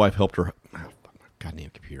be, this wife helped her... Oh, fuck, my goddamn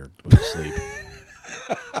computer. Go to sleep.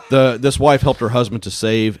 This wife helped her husband to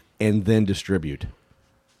save and then distribute.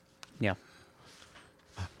 yeah.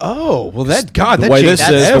 Oh, well, that The way this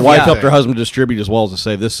changes says, the wife everything. helped her husband to distribute as well as to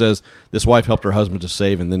save. This says, this wife helped her husband to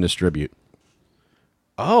save and then distribute.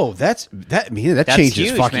 Oh, that That's changes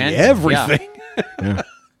huge, fucking man. everything.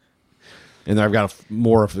 And I've got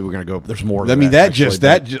more if we're going to go. There's more. To I mean, actually,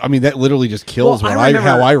 but- that literally just kills Well,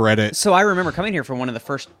 how I read it. So I remember coming here for one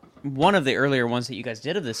of the earlier ones that you guys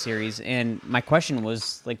did of this series, and my question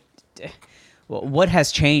was like, well, what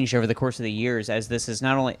has changed over the course of the years? As this is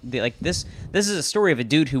not only this is a story of a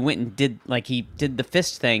dude who went and did the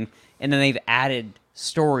fist thing, and then they've added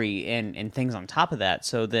story and things on top of that.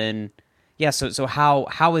 So then, yeah. So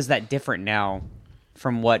how is that different now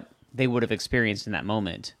from what they would have experienced in that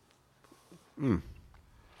moment? But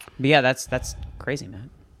yeah, that's crazy,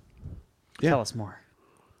 man. Tell us more.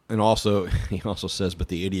 And also, he also says, but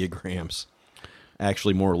the ideograms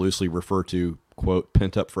actually more loosely refer to, quote,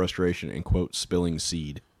 pent-up frustration and, quote, spilling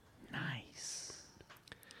seed. Nice.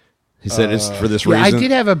 He said it's for this Yeah, reason. I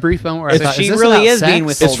did have a brief moment where I thought, she is this really about is sex? being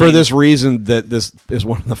It's for withholding. this reason that this is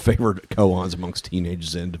one of the favorite koans amongst teenage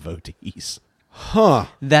Zen devotees. Huh.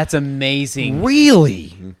 That's amazing.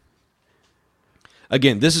 Really?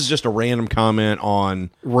 Again, this is just a random comment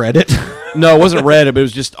on... Reddit? No, it wasn't Reddit, but it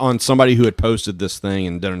was just on somebody who had posted this thing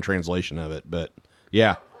and done a translation of it. But,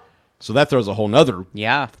 yeah. So that throws a whole nother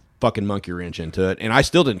Yeah. fucking monkey wrench into it. And I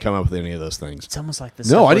still didn't come up with any of those things. It's almost like this.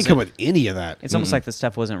 No, I didn't come with any of that. It's almost like this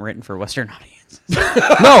stuff wasn't written for Western audiences.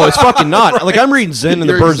 No, it's fucking not. Like, I'm reading Zen and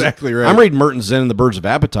the You're Birds. exactly right. I'm reading Merton's Zen and the Birds of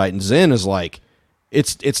Appetite, and Zen is like,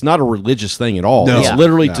 it's not a religious thing at all. No. It's Yeah.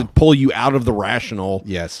 literally No. to pull you out of the rational,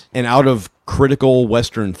 Yes. and out of critical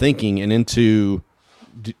Western thinking and into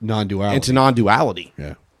Non-duality. non-duality.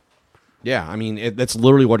 Yeah. Yeah, I mean, that's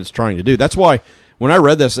literally what it's trying to do. That's why when I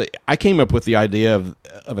read this, I came up with the idea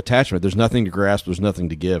of attachment. There's nothing to grasp. There's nothing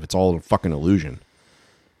to give. It's all a fucking illusion.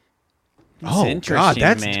 It's interesting,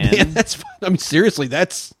 that's man. that's. I mean, seriously,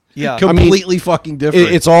 that's Yeah. completely fucking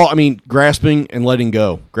different. It's all, I mean, grasping and letting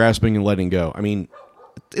go. Grasping and letting go. I mean,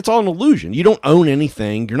 it's all an illusion. You don't own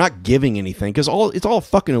anything. You're not giving anything because it's all a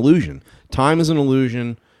fucking illusion. Time is an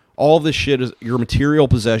illusion. All this shit is, your material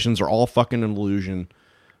possessions are all fucking an illusion.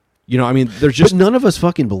 You know, I mean, there's just But none of us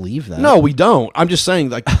fucking believe that. no, we don't. I'm just saying,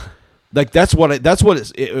 like that's what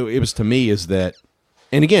it was to me, is that,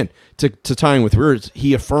 and again, to tying with words,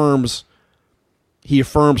 he affirms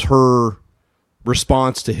her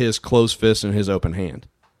response to his closed fist and his open hand.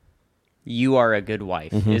 You are a good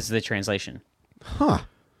wife is the translation.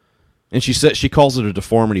 And she calls it a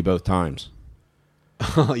deformity both times.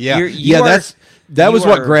 yeah, You are- that was you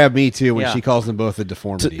what are- grabbed me too when yeah. she calls them both a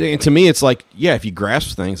deformity. And to me, it's like, yeah, if you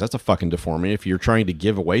grasp things, that's a fucking deformity. If you're trying to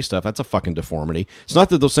give away stuff, that's a fucking deformity. It's not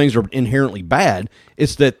that those things are inherently bad.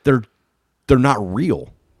 It's that they're not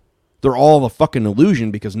real. They're all a fucking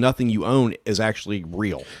illusion because nothing you own is actually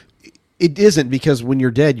real. It isn't, because when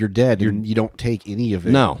you're dead, and you don't take any of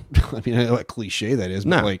it. No. I mean, I know what cliche that is,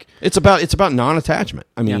 but No, like, it's about non-attachment.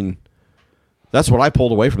 I mean, that's what I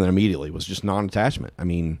pulled away from that immediately, was just non-attachment. I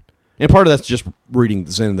mean, and part of that's just reading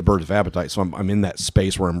Zen and the Birds of Appetite, so I'm in that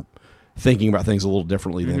space where I'm thinking about things a little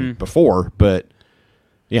differently than before. But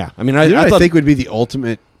yeah, I mean, you know I what thought, I think would be the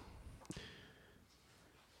ultimate.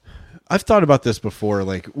 I've thought about this before.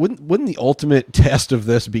 Like, wouldn't the ultimate test of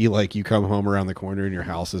this be like you come home around the corner and your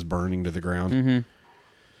house is burning to the ground?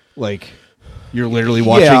 Like, you're literally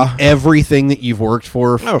watching Yeah. everything that you've worked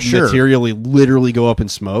for Oh, sure. materially literally go up in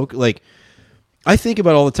smoke. Like, I think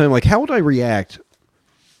about it all the time. Like, how would I react?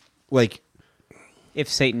 Like, If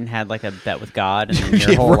Satan had like a bet with God and then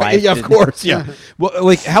your whole right, life, yeah, of did- course, yeah. Well,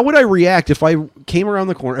 like, how would I react if I came around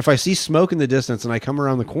the corner? If I see smoke in the distance and I come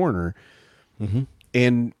around the corner,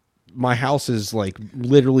 and my house is like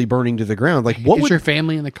literally burning to the ground, like, what Is would your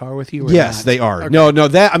family in the car with you? Or Yes, not? they are. Okay. No,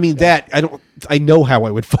 that, I mean, that I know how I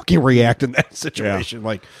would fucking react in that situation.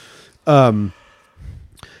 Like,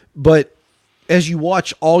 but as you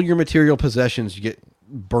watch all your material possessions get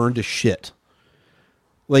burned to shit,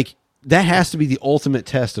 like, that has to be the ultimate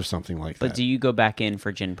test of something like But that. do you go back in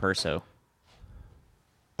for Jin Perso?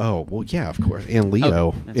 Oh, well, yeah, of course. And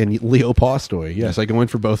Leo. And Leo Postoy. Yes, I go in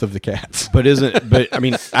for both of the cats. but I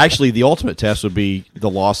mean, actually, the ultimate test would be the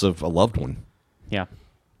loss of a loved one. Yeah.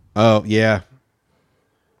 Oh, yeah.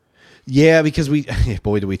 Yeah, because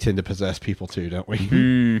boy, do we tend to possess people too, don't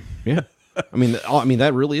we? Yeah. I mean,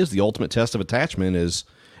 that really is the ultimate test of attachment is,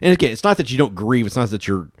 and again, it's not that you don't grieve. It's not that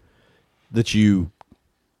you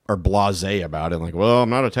are blasé about it. Like, well, I'm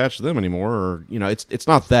not attached to them anymore. Or, it's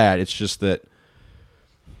not that. It's just that,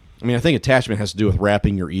 I mean, I think attachment has to do with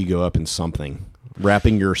wrapping your ego up in something,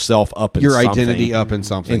 wrapping yourself up in Your something, identity up in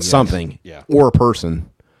something. in yes. something, Yeah. or a person.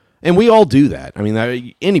 And we all do that. I mean,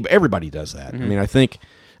 everybody does that. I mean, I think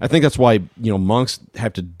that's why, monks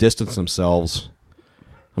have to distance themselves.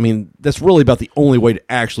 I mean, that's really about the only way to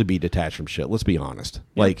actually be detached from shit. Let's be honest.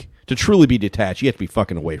 Like, to truly be detached, you have to be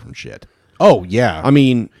fucking away from shit. Oh yeah. I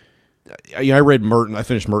mean, I read Merton. I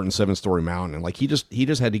finished Merton's 7-Story Mountain, and like he just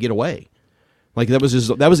had to get away. Like that was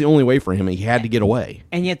the only way for him. He had to get away.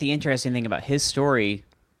 And yet, the interesting thing about his story,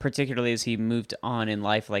 particularly as he moved on in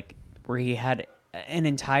life, like where he had an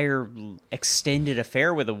entire extended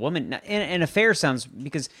affair with a woman. An affair sounds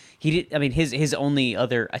because he did. I mean, his only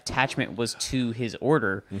other attachment was to his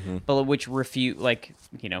order, but which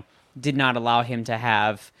did not allow him to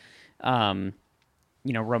have,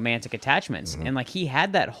 romantic attachments. And like he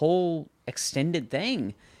had that whole extended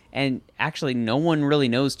thing, and actually, no one really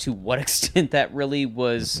knows to what extent that really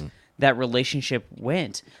was that relationship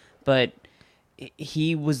went, but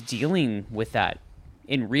he was dealing with that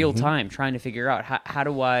in real time, trying to figure out how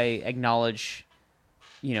do I acknowledge,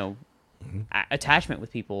 attachment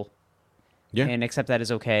with people, and accept that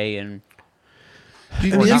as okay. And I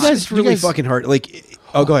mean, it's really fucking hard. Like,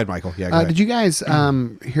 go ahead, Michael. Yeah, go ahead. Did you guys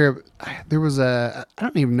hear? There was I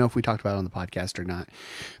don't even know if we talked about it on the podcast or not,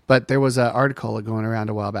 but there was an article going around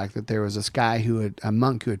a while back that there was this guy a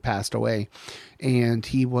monk who had passed away, and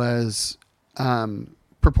he was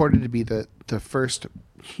purported to be the first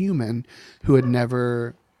human who had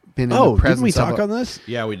never been in the presence didn't we talk of on this?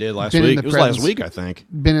 Yeah, we did last Been in week. the It was last presence- week, I think.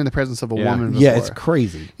 been in the presence of a woman before. Yeah, it's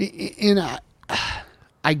crazy. And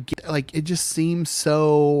I get, like, it just seems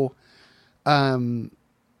so,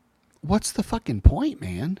 what's the fucking point,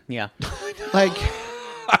 man? yeah, Like,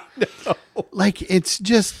 like it's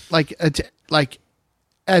just like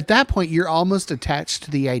at that point you're almost attached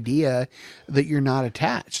to the idea that you're not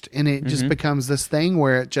attached, and it just becomes this thing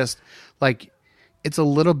where it just like it's a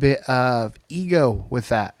little bit of ego with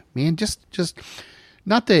that, man. Just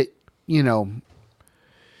not that,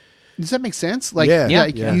 does that make sense? Like, Yeah.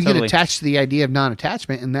 you totally. get attached to the idea of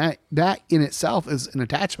non-attachment, and that in itself is an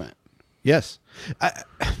attachment. Yes.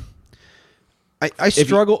 I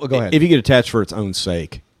struggle. Go ahead. If you get attached for its own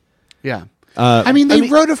sake. Yeah. I mean, they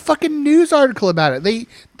wrote a fucking news article about it.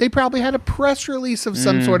 They probably had a press release of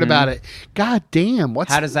some sort about it. God damn.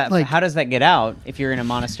 how does that get out if you're in a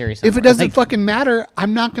monastery somewhere? If it doesn't Like, fucking matter,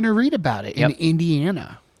 I'm not going to read about it Yep. in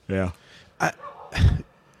Indiana. Yeah.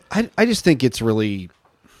 I just think it's really.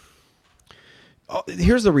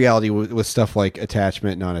 Here's the reality with stuff like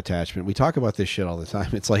attachment, non-attachment. We talk about this shit all the time.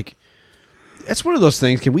 It's like, it's one of those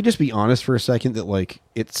things. Can we just be honest for a second that like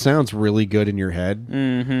it sounds really good in your head,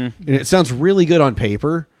 and it sounds really good on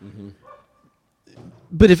paper.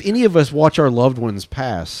 But if any of us watch our loved ones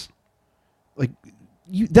pass, like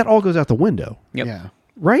that all goes out the window, Yep. Yeah.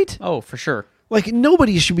 right? Oh, for sure. Like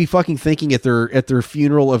nobody should be fucking thinking at their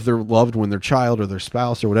funeral of their loved one, their child or their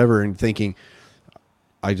spouse or whatever, and thinking,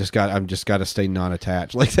 I'm just got to stay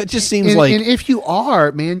non-attached. Like that just seems like. And if you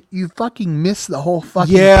are, man, you fucking miss the whole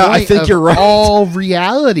fucking. Yeah, I point think of you're right. All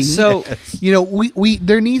reality. So- we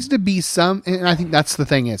there needs to be some, and I think that's the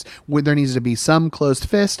thing is, there needs to be some closed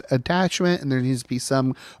fist attachment, and there needs to be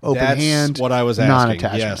some open That's hand. what I was asking.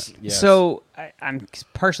 Non-attachment. Yes. So I'm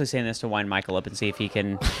partially saying this to wind Michael up and see if he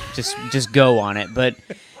can just go on it. But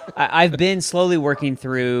I've been slowly working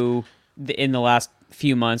through in the last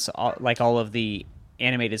few months, all of the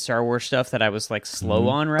animated Star Wars stuff that I was like slow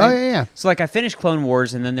on, right? Oh, yeah. So like I finished Clone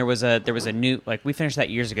Wars, and then there was a new, like we finished that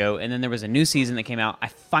years ago, and then there was a new season that came out. I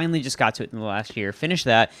finally just got to it in the last year. Finished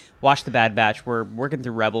that, watched the Bad Batch. We're working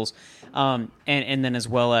through Rebels, and then as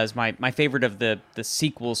well as my favorite of the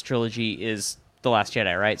sequels trilogy is The Last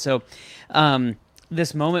Jedi, right? So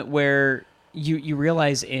this moment where you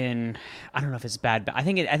realize in, I don't know if it's bad, but I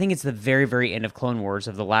think it's the very, very end of Clone Wars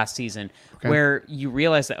of the last season, where you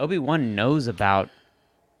realize that Obi-Wan knows about.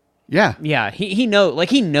 Yeah. He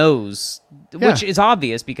knows, Yeah. which is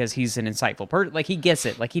obvious because he's an insightful person. Like he gets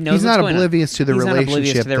it. Like he knows. He's what's not going oblivious on. to the He's not oblivious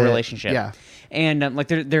relationship to their that- relationship. yeah. And like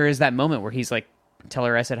there is that moment where he's like, "Tell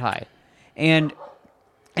her I said hi," and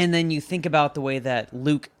then you think about the way that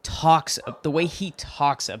Luke talks, the way he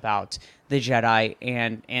talks about the Jedi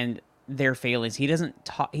and their failings. He doesn't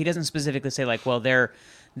specifically say like, well, their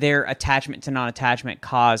attachment to non-attachment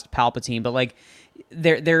caused Palpatine, but like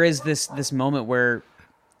there is this moment where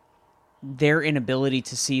their inability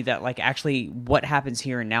to see that like actually what happens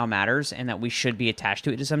here and now matters, and that we should be attached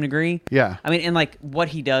to it to some degree. Yeah. I mean, and like what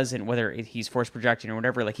he does, and whether he's force projecting or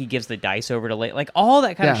whatever, like he gives the dice over to like all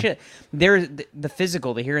that kind of Yeah. shit. There's the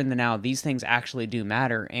physical, the here and the now. These things actually do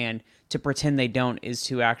matter, and to pretend they don't is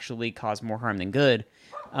to actually cause more harm than good.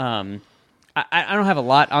 I don't have a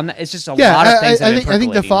lot on that. It's just a lot of things. I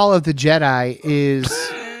think the fall of the Jedi is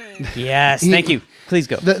Yes, thank you. Please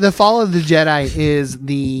go. the fall of the Jedi is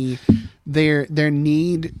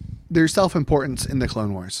their self-importance in the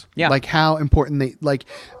Clone Wars. Yeah. Like how important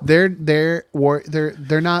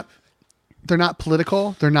they're not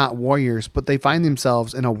political, they're not warriors, but they find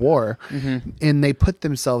themselves in a war, and they put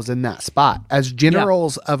themselves in that spot as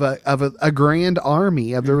generals of a grand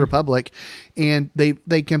army of the Republic, and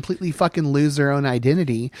they completely fucking lose their own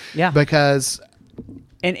identity. Yeah. Because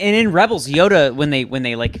And in Rebels, Yoda, when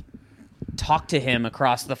they like talk to him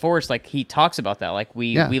across the Force, like he talks about that, like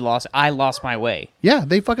I lost my way. yeah,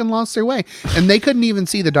 they fucking lost their way, and they couldn't even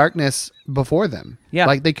see the darkness before them. Yeah.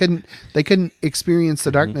 Like they couldn't experience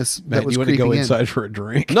the darkness that Matt, was you want to creeping go in. inside for a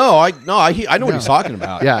drink? No, I know what he's talking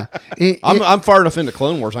about. Yeah. I'm far enough into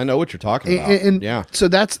Clone Wars. I know what you're talking about. And yeah. so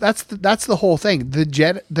that's the whole thing. The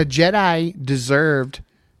Jedi deserved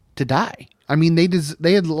to die. I mean,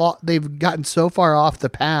 they've gotten so far off the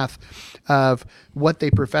path of what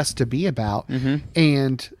they profess to be about,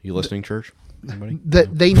 and You listening, Church? Anybody?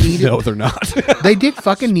 that they needed. No, they're not. They did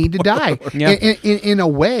fucking need to die. Yeah. In a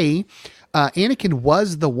way, Anakin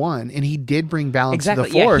was the one, and he did bring balance Exactly.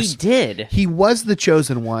 to the Force. Yeah, he did. He was the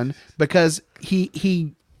chosen one because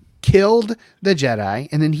he killed the Jedi,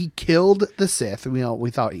 and then he killed the Sith.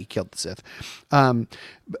 We thought he killed the Sith,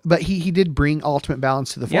 but he did bring ultimate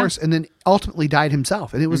balance to the Force, and then ultimately died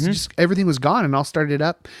himself. And it was just everything was gone, and all started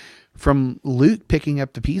up from Luke picking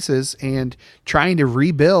up the pieces and trying to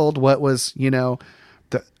rebuild what was, he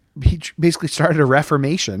basically started a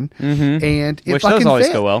reformation, and it Which fucking does always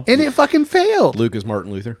failed. go well. And it fucking failed. Luke is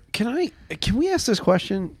Martin Luther. Can we ask this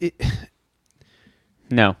question?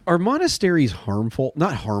 No. Are monasteries harmful?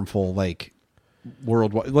 Not harmful, like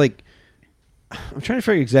worldwide. Like, I'm trying to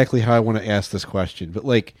figure exactly how I want to ask this question, but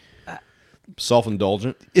like,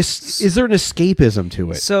 Self-indulgent. is there an escapism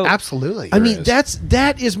to it? So Absolutely. I mean, is.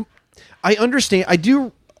 that is. I understand. I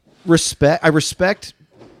do respect. I respect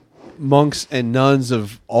monks and nuns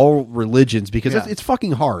of all religions because Yeah. it's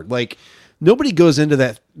fucking hard. Like, nobody goes into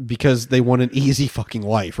that because they want an easy fucking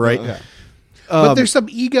life, right? Okay. but there's some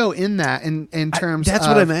ego in that in terms That's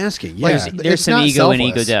of, what I'm asking. Yeah, like, there's it's some not ego in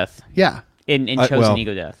selfless. ego death. Yeah. In chosen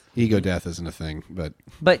ego death. ego death isn't a thing, but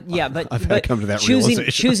Yeah, but I've had to come to that choosing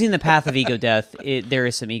realization. choosing the path of ego death, there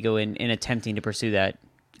is some ego in attempting to pursue that.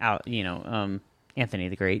 Out, Anthony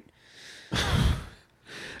the Great.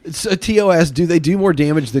 so TOS, do they do more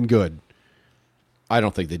damage than good? I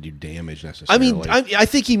don't think they do damage I necessarily. mean, I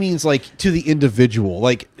think he means like to the individual.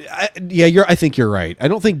 Like, I think you're right. I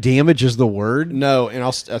don't think damage is the word. no, and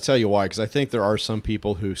I'll tell you why. Because I think there are some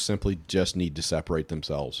people who simply just need to separate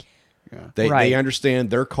themselves. They Right. understand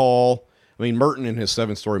their call. I mean, Merton in his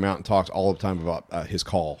 7-Story Mountain talks all the time about his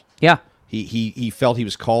call. Yeah, He felt he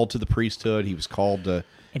was called to the priesthood. He was called to,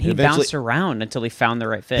 and he eventually- bounced around until he found the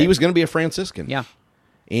right fit. He was going to be a Franciscan. Yeah.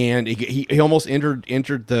 And he almost entered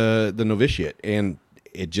the novitiate, and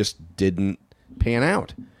it just didn't pan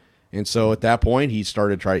out. And so at that point, he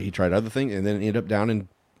tried other things, and then ended up down in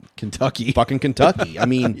Kentucky. fucking Kentucky. I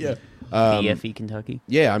mean, BFE Kentucky.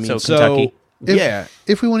 yeah, I mean, So Kentucky.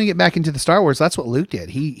 If we want to get back into the Star Wars, that's what Luke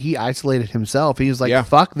did. He isolated himself. He was like, Yeah.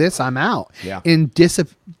 "Fuck this, I'm out." Yeah. And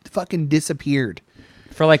fucking disappeared.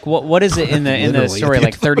 For like what is it in the Literally. story,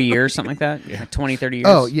 like 30 years, something like that? Like 20, 30 years.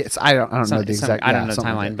 Oh yes, I don't know the Some- exact. I don't yeah, know the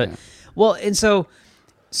something like timeline, that, but well, and so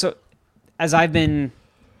as I've been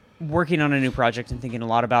working on a new project and thinking a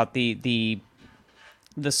lot about the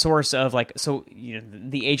source of like, so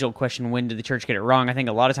the age old question, when did the church get it wrong? I think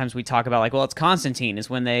a lot of times we talk about like, well, it's Constantine is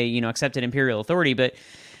when they accepted imperial authority, but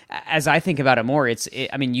as I think about it more, it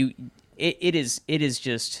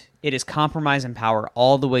is compromise and power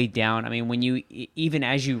all the way down. I mean, when you even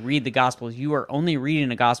as you read the Gospels, you are only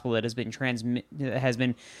reading a gospel that has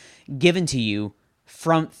been given to you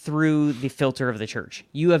through the filter of the church.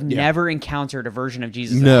 You have never encountered a version of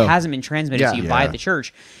Jesus that hasn't been transmitted to you by the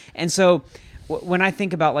church. And so when I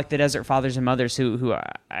think about like the Desert Fathers and Mothers who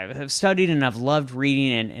I have studied and I've loved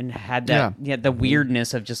reading and had that the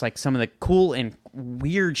weirdness of just like some of the cool and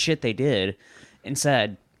weird shit they did and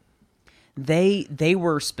said, they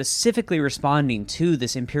were specifically responding to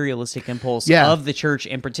this imperialistic impulse Yeah. of the church,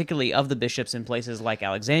 and particularly of the bishops in places like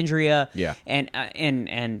Alexandria, Yeah.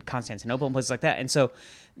 and Constantinople and places like that. And so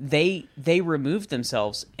they removed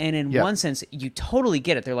themselves, and in Yeah. one sense, you totally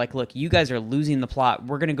get it. They're like, look, you guys are losing the plot.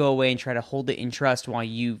 We're going to go away and try to hold it in trust while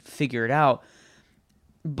you figure it out.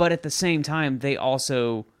 But at the same time, they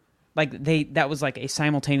also that was like a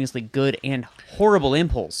simultaneously good and horrible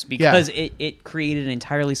impulse because it created an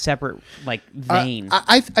entirely separate vein.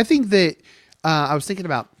 I think that I was thinking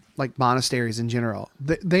about like monasteries in general.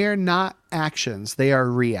 They are not actions; they are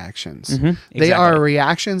reactions. They are exactly.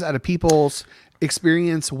 reactions out of people's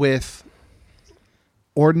experience with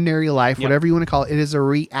ordinary life, whatever you want to call it. It is a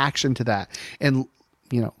reaction to that, and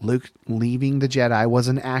Luke leaving the Jedi was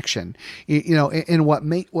an action. And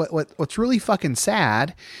what's really fucking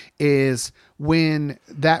sad is when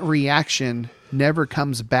that reaction never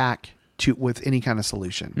comes back with any kind of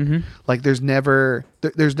solution. Like there's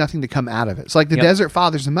nothing to come out of it. It's like the Desert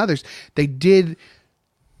Fathers and Mothers, they did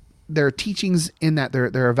their teachings in that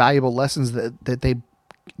there are valuable lessons that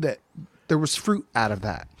there was fruit out of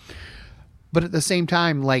that. But at the same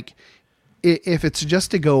time, like, if it's just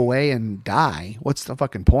to go away and die, what's the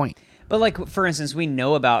fucking point? But like, for instance, we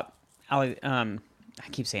know about I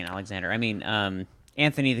keep saying Alexander. I mean,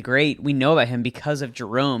 Anthony the Great. We know about him because of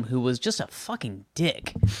Jerome, who was just a fucking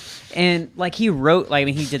dick. And like he wrote, like, I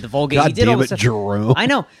mean, he did the Vulgate. God He did all damn this it, stuff. Jerome. I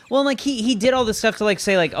know. Well, like he did all this stuff to like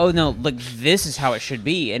say like, oh no, like this is how it should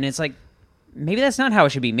be. And it's like maybe that's not how it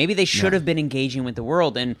should be. Maybe they should have been engaging with the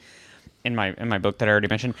world. And in my book that I already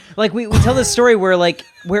mentioned, like we tell this story where like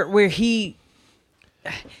where he.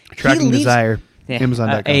 Tracking leaves- Desire, Yeah,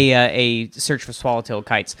 Amazon.com. a search for swallowtail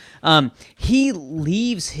kites. He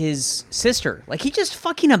leaves his sister, like he just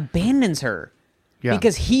fucking abandons her,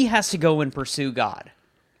 because he has to go and pursue God.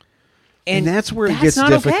 And that's where it that's gets not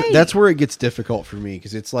difficult. okay. That's where it gets difficult for me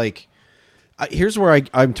because it's like, here's where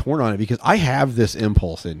I'm torn on it because I have this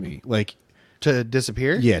impulse in me, like To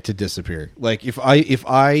disappear? yeah, to disappear. Like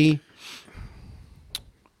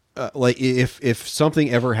if something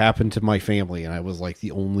ever happened to my family and I was like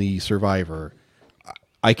the only survivor,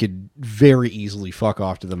 I could very easily fuck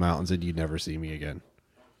off to the mountains and you'd never see me again.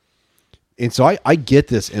 And so I get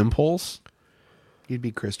this impulse. You'd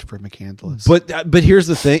be Christopher McCandless. But here's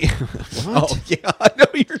the thing. Oh yeah, I know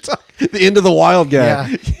you're talking. The end of the wild guy.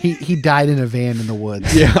 yeah, he died in a van in the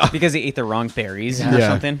woods. Yeah. because he ate the wrong berries or Yeah.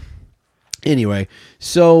 something. Anyway,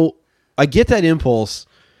 so I get that impulse,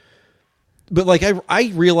 but like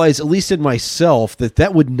I realize, at least in myself,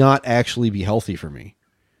 that would not actually be healthy for me.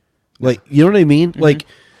 Like, you know what I mean? Like,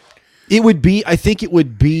 it would be. I think it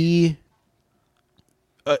would be.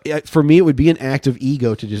 For me, it would be an act of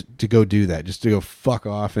ego to go do that, just to go fuck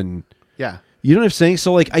off and. Yeah. You know what I'm saying?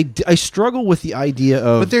 So like, I struggle with the idea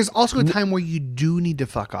of. But there's also a time where you do need to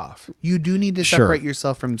fuck off. You do need to Sure. separate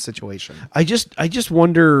yourself from the situation. I just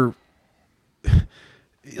wonder.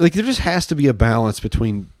 Like, there just has to be a balance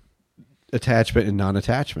between attachment and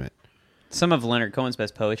non-attachment. Some of Leonard Cohen's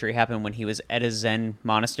best poetry happened when he was at a Zen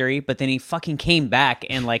monastery, but then he fucking came back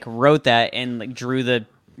and like wrote that and like drew the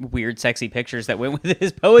weird sexy pictures that went with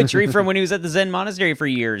his poetry from when he was at the Zen monastery for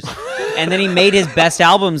years. And then he made his best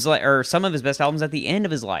albums, or some of his best albums, at the end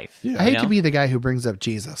of his life. I hate to be the guy who brings up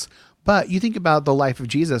Jesus, but you think about the life of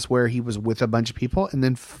Jesus where he was with a bunch of people and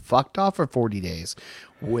then fucked off for 40 days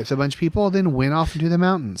with a bunch of people, then went off into the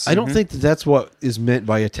mountains. I don't think that's what is meant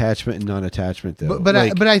by attachment and non-attachment, though. But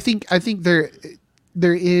Like, I think there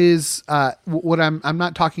is what I'm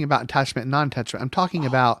not talking about attachment and non-attachment. I'm talking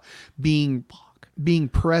about being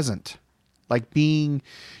present, like being,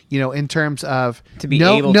 in terms of To be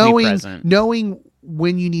able to be present. knowing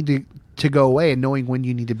when you need to go away and knowing when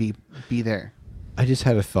you need to be there. I just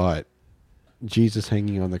had a thought. Jesus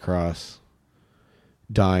hanging on the cross,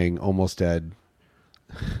 dying, almost dead,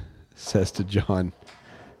 says to John,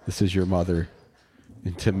 "This is your mother,"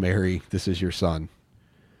 and to Mary, "This is your son."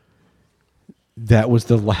 That was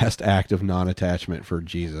the last act of non-attachment for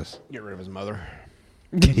Jesus. Get rid of his mother.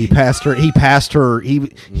 He passed her.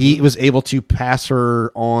 He was able to pass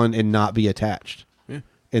her on and not be attached,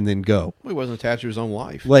 and then go. Well, he wasn't attached to his own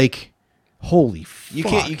life. Like, holy You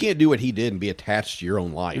fuck. can't do what he did and be attached to your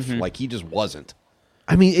own life. Like, he just wasn't.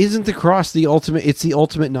 I mean, isn't the cross the ultimate? It's the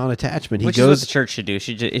ultimate non-attachment. Which is what the church should do.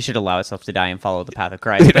 It should allow itself to die and follow the path of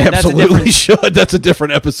Christ. It But that's a absolutely different- should. That's a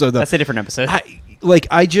different episode, though. That's a different episode.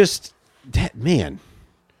 Man.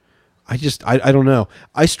 I don't know.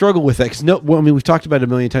 I struggle with that because we've talked about it a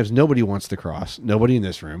million times. Nobody wants the cross. Nobody in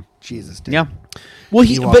this room. Jesus did. Yeah. Well,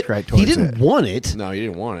 He walked right he towards didn't it. want it. No, you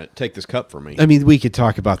didn't want it. Take this cup from me. I mean, we could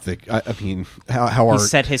talk about how our He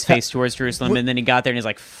set his face towards Jerusalem, and then he got there, and he's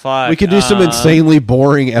like, "Fuck." we could do some insanely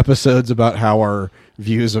boring episodes about how our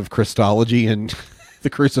views of Christology and the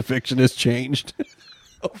crucifixion has changed.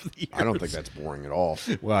 Over the years. I don't think that's boring at all.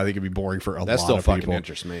 Well, I think it'd be boring for a That lot still of fucking people.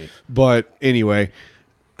 interests me. But anyway,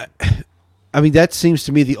 I mean, that seems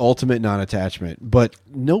to me the ultimate non-attachment. But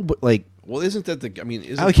no, but like, Well, isn't that the? I mean,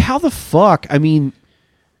 isn't like how the fuck? I mean,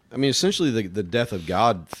 essentially the death of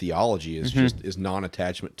God theology is is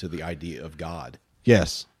non-attachment to the idea of God.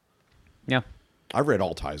 yes, Yeah. I've read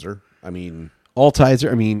Altizer. I mean,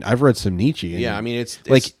 Altizer. I mean, I've read some Nietzsche. And yeah. I mean, it's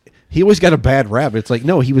like he always got a bad rap. It's like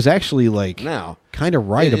no, he was actually like now kind of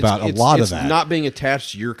right about a lot of that. Not being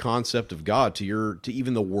attached to your concept of God, to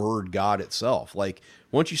even the word God itself. Like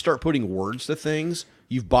once you start putting words to things,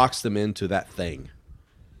 you've boxed them into that thing,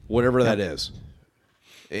 whatever that is.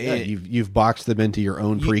 Yeah, you've boxed them into your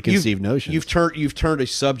own preconceived notions. You've turned a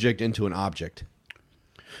subject into an object.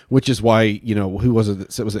 Which is why, who was it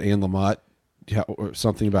that said, was it Anne Lamott? Or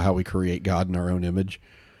something about how we create God in our own image.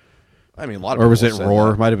 I mean, a lot of or was it people said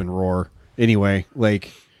Rohr? that. Might have been Rohr. Anyway,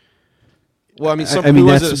 like, well, I mean, I mean,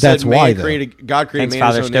 that's why, though. God created Thanks, man in his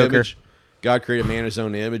Father own Stoker. image. God created man in his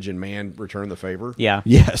own image, and man returned the favor. Yeah.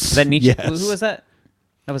 yes, Is that Nietzsche? yes. Who was that?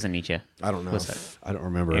 That wasn't Nietzsche. I don't know. What's that? I don't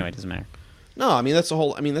remember. Anyway, it doesn't matter. No, I mean that's the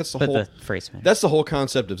whole. I mean that's the But whole. the phrase, man. That's the whole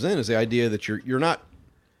concept of Zen is the idea that you're not.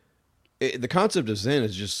 The concept of Zen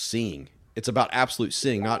is just seeing. It's about absolute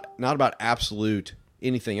seeing, not about absolute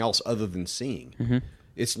anything else other than seeing. Mm-hmm.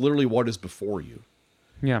 It's literally what is before you.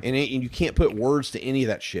 Yeah. And you can't put words to any of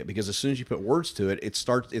that shit because as soon as you put words to it, it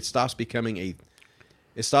stops becoming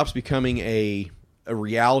a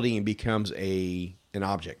reality and becomes an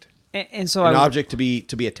object. And so An object to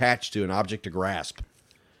be attached to, an object to grasp.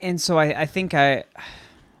 And so I think By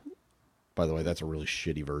the way, that's a really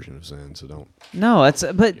shitty version of Zen, so don't. no, that's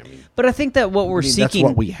but I think that what we're that's seeking,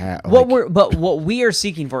 what we have, what like- what we are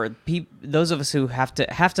seeking for those of us who have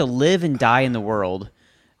to live and die in the world,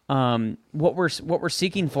 what we're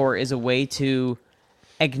seeking for is a way to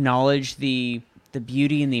acknowledge the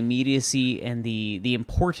beauty and the immediacy and the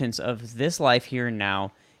importance of this life here and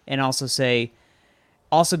now, and also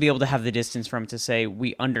be able to have the distance from it to say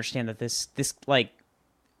we understand that this like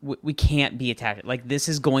we can't be attached. Like this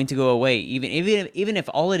is going to go away, even if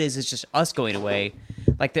all it is just us going away.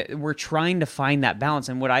 Like we're trying to find that balance,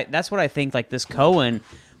 and that's what I think. Like this Cohen,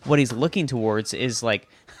 what he's looking towards is like,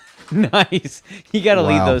 nice. You got to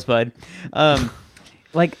leave those, bud.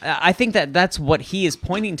 Like I think that's what he is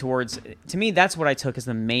pointing towards. To me, that's what I took as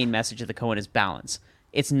the main message of the Cohen is balance.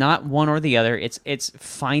 It's not one or the other. It's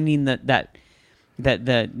finding that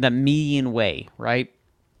median way, right?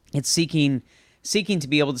 It's seeking to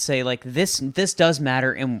be able to say like this does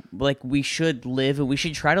matter, and like we should live and we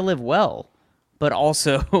should try to live well, but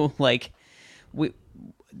also like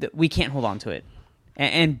we can't hold on to it,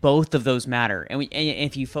 and both of those matter. And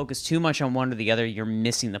if you focus too much on one or the other, you're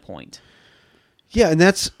missing the point. Yeah, and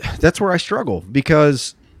that's where I struggle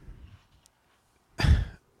because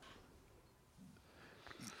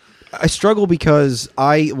I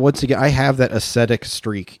have that ascetic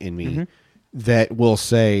streak in me that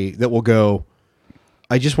will go,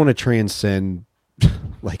 I just want to transcend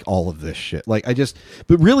like all of this shit. Like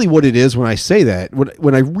but really what it is when I say that,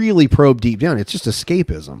 when I really probe deep down, it's just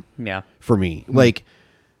escapism. Yeah. For me. Like,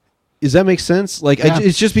 does that make sense? Like, Yeah.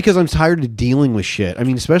 it's just because I'm tired of dealing with shit. I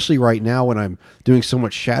mean, especially right now when I'm doing so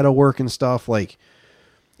much shadow work and stuff, like,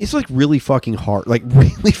 it's like really fucking hard. Like,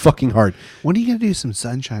 really fucking hard. When are you gonna do some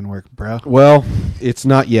sunshine work, bro? Well, it's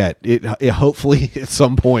not yet. It hopefully at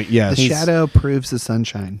some point, yes. The shadow proves the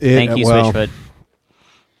sunshine. Thank you, well, Switchfoot.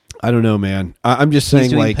 I don't know, man. I'm just He's saying,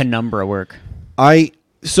 doing like, penumbra work.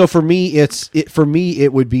 So for me,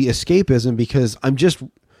 it would be escapism because I'm just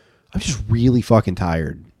really fucking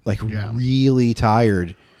tired. Like really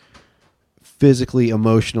tired, physically,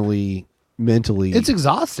 emotionally, mentally. It's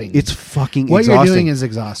exhausting. It's fucking what exhausting. you're doing is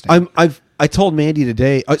exhausting. I told Mandy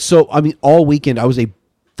today. So I mean, all weekend I was a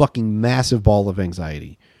fucking massive ball of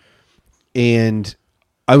anxiety, and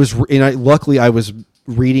luckily I was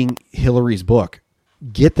reading Hillary's book.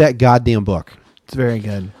 Get that goddamn book. It's very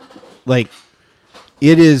good. Like,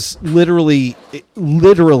 it is literally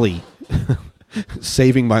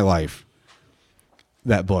saving my life.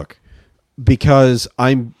 That book, because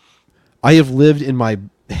I have lived in my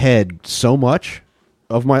head so much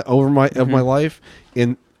of my life,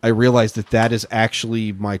 and I realized that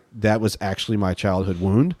was actually my childhood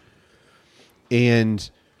wound, and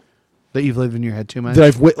That you've lived in your head too much. that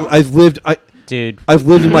I've lived. Dude, I've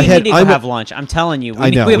lived in my we head. need to go have lunch. I'm telling you,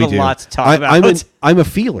 we have a do. lot to talk about. I'm a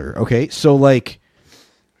feeler. Okay, so like,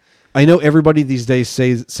 I know everybody these days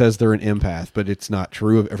says they're an empath, but it's not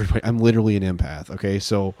true of everybody. I'm literally an empath. Okay,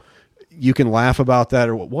 so you can laugh about that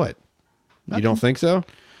or what? You don't think so?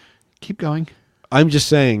 Keep going. I'm just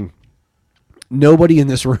saying, nobody in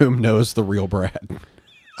this room knows the real Brad.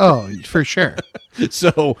 Oh, for sure.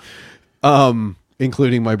 So,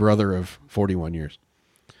 including my brother of 41 years,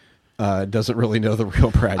 doesn't really know the real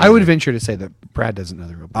Brad. I would venture to say that Brad doesn't know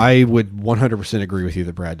the real Brad. I would 100% agree with you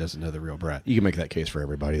that Brad doesn't know the real Brad. You can make that case for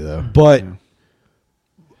everybody, though. But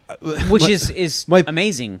which is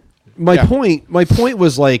amazing. my point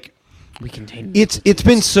was like, We contain. it's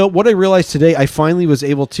been so. What I realized today, I finally was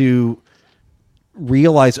able to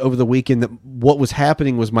realize over the weekend that what was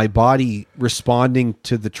happening was my body responding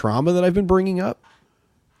to the trauma that I've been bringing up.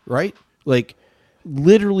 Right, like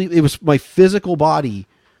literally, it was my physical body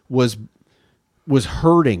was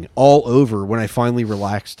hurting all over when I finally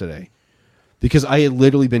relaxed today, because I had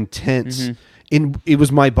literally been tense, and it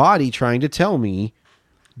was my body trying to tell me,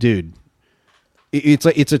 dude. It's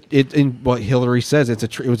like in what Hillary says,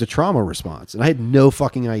 it was a trauma response, and I had no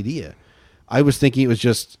fucking idea. I was thinking it was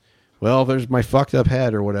just, well, there's my fucked up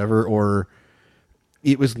head or whatever, or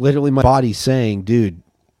it was literally my body saying, dude.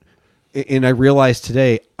 And I realized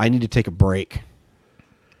today I need to take a break.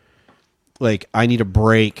 Like, I need a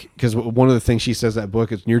break, because one of the things she says in that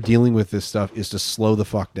book is, when you're dealing with this stuff, is to slow the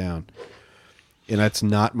fuck down. And that's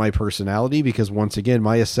not my personality, because once again,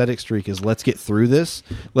 my ascetic streak is, let's get through this.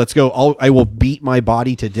 Let's go. I will beat my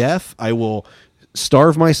body to death. I will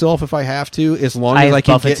starve myself if I have to, as long as I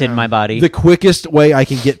can buffeted get my body. the quickest way I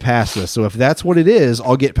can get past this. So if that's what it is,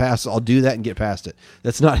 I'll get past it. I'll do that and get past it.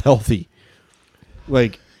 That's not healthy.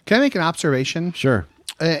 Like, Can I make an observation? sure.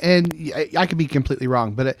 And I could be completely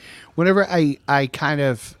wrong, but whenever I kind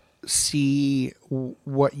of see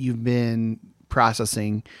what you've been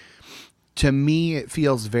processing, to me, it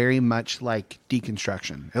feels very much like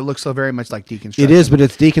deconstruction. It looks so very much like deconstruction. It is, but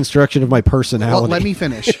it's deconstruction of my personality. Well, let me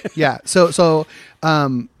finish. Yeah. So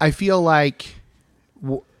I feel like,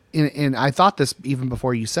 and I thought this even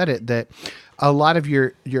before you said it, that a lot of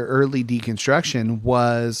your early deconstruction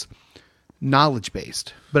was knowledge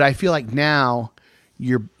based, but I feel like now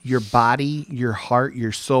your body, your heart,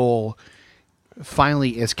 your soul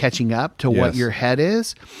finally is catching up to what Yes. your head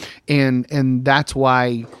is, and that's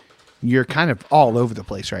why you're kind of all over the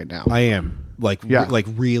place right now. I am like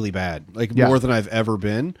really bad, like Yeah. more than I've ever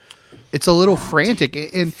been. It's a little frantic,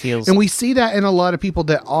 and Feels- and we see that in a lot of people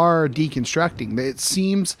that are deconstructing. It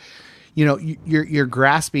seems, you're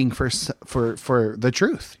grasping for the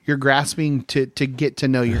truth. You're grasping to get to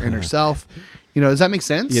know your inner self. Does that make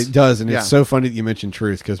sense? It does, and Yeah. it's so funny that you mentioned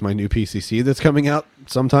truth, because my new PCC that's coming out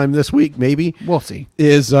sometime this week, maybe We'll see.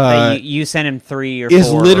 is you sent him 3 or 4. is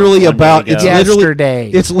literally one day about ago. it's Yesterday.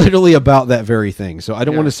 literally about that very thing. So I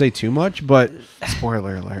don't want to say too much, but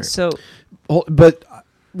Spoiler alert. So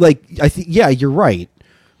like I think you're right.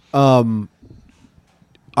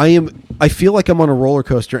 I feel like I'm on a roller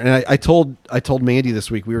coaster, and I told Mandy this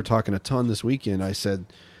week, we were talking a ton this weekend. I said,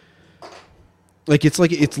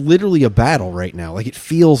 it's literally a battle right now. Like, it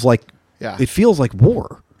feels like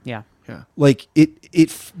war. yeah. Like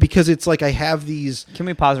it because it's like I have these. Can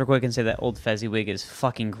we pause real quick and say that old Fezzy wig is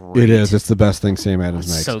fucking great? It is. It's the best thing Sam Adams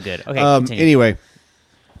makes. So good. Okay. Continue. Anyway,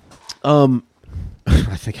 I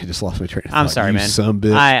think I just lost my train of thought. I'm sorry, you man. Some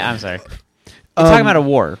bitch. I'm sorry. We're talking about a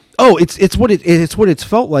war. Oh, it's what it's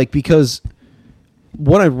felt like, because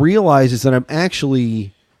what I realize is that I'm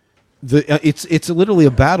actually it's literally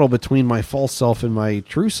a battle between my false self and my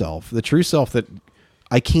true self. The true self that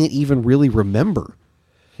I can't even really remember,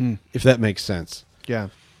 if that makes sense. Yeah.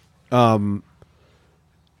 So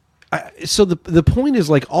the point is,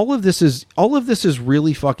 like, all of this is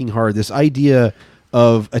really fucking hard. This idea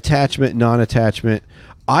of attachment, non-attachment.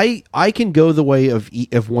 I can go the way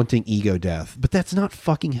of wanting ego death, but that's not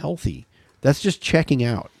fucking healthy. That's just checking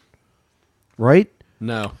out, right?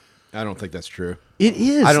 No, I don't think that's true. It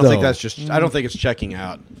is. I don't think though. that's just. I don't think it's checking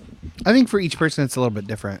out. I think for each person, it's a little bit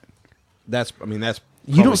different. That's. I mean, that's.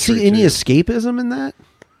 You don't probably see true, any too. escapism in that.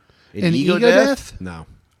 In ego death? No.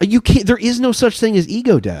 You can't. There is no such thing as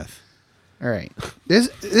ego death. All right. This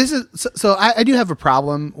is so. I do have a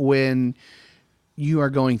problem when you are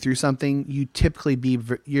going through something. You're typically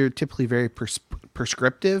very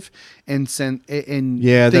prescriptive and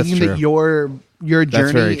Yeah, that's thinking true. that your very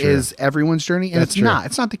journey true. is everyone's journey, and That's it's true. not.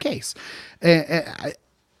 It's not the case.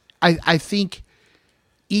 I think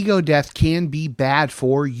ego death can be bad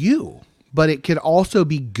for you but it could also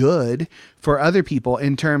be good for other people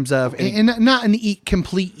in terms of, and not an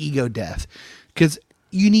complete ego death, because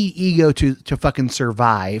you need ego to fucking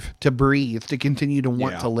survive, to breathe, to continue to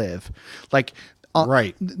want to live. Like,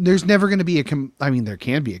 Right. There's never going to be there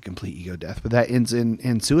can be a complete ego death, but that ends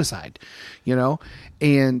in suicide, you know?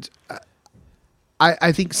 And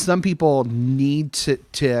I think some people need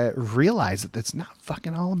to realize that that's not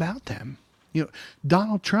fucking all about them. You know,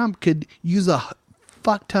 Donald Trump could use a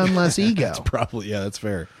fuck ton less ego. That's probably, yeah, that's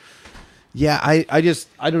fair. Yeah,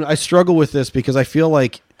 I struggle with this because I feel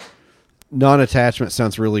like non-attachment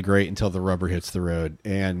sounds really great until the rubber hits the road.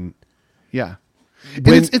 And yeah. And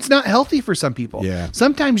it's not healthy for some people. Yeah.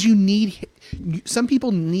 Sometimes some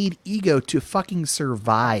people need ego to fucking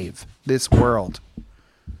survive this world.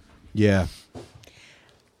 Yeah.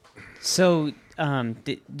 So,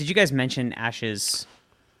 did you guys mention Ash's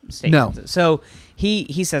statement? No. So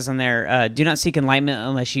he says on there, do not seek enlightenment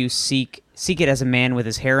unless you seek it as a man with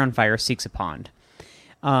his hair on fire seeks a pond.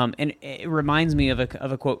 And it reminds me of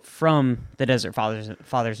a quote from the Desert Fathers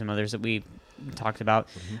and Mothers that we talked about.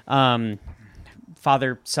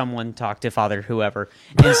 Someone talked to Father whoever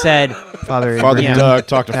and said, Father Yeah. Doug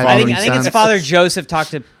talked to Father. I think it's Father Joseph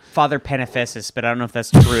talked to Father Penephasis, but I don't know if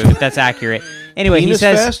that's true, if that's accurate. Anyway, Penis he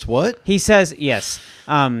says, fest? What? He says, yes.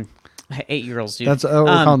 8-year-olds do. That's what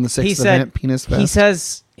we're calling the sixth event, Penis Fest. He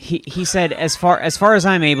says, he said, as far as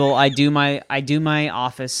I'm able, I do my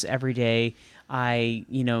office every day. I,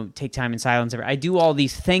 take time in silence. I do all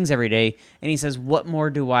these things every day. And he says, what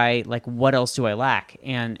more do I, what else do I lack?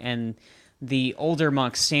 And the older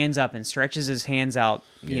monk stands up and stretches his hands out,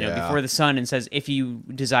 before the sun and says, if you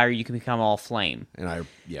desire, you can become all flame. And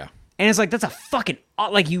And it's like, that's a fucking,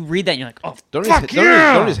 you read that and you're like, oh, don't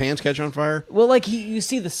his hands catch on fire? Well, you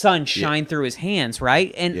see the sun shine through his hands,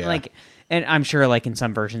 right? And and I'm sure in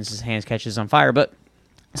some versions his hands catches on fire, but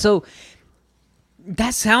so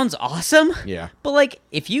that sounds awesome. Yeah. But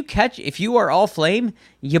if you are all flame,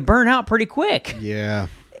 you burn out pretty quick. Yeah.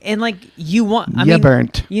 And you want,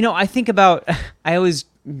 burnt. I think about, I always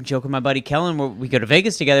joke with my buddy Kellen where we go to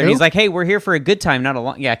Vegas together and Who? he's like, hey, we're here for a good time, not a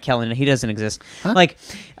long, Kellen, he doesn't exist. Huh?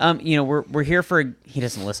 We're here for, he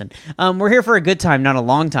doesn't listen. We're here for a good time, not a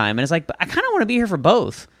long time. And it's but I kind of want to be here for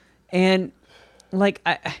both. And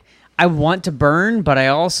I want to burn, but I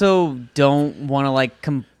also don't want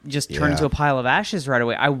to just turn into a pile of ashes right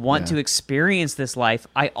away. I want to experience this life.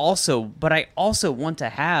 I also want to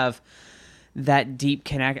have that deep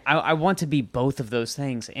connect. I want to be both of those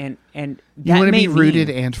things, and You that want to may be rooted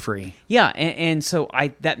mean, and free. yeah, and so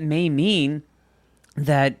that may mean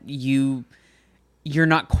that you're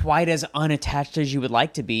not quite as unattached as you would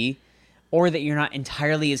like to be, or that you're not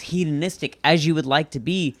entirely as hedonistic as you would like to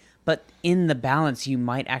be. But in the balance, you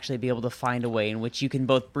might actually be able to find a way in which you can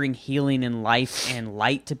both bring healing and life and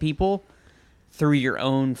light to people through your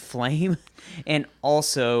own flame, and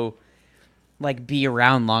also be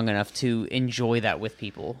around long enough to enjoy that with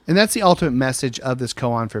people. And that's the ultimate message of this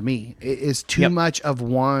koan for me. It is too much of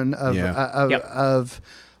one of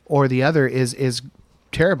or the other is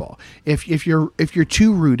terrible. If you're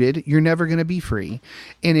too rooted, you're never going to be free,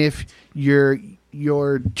 and if you're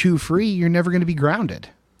too free, you're never going to be grounded.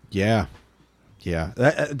 Yeah. Yeah.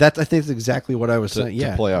 That I think is exactly what I was saying.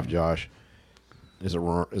 To play off Josh, is it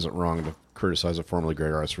wrong to criticize a formerly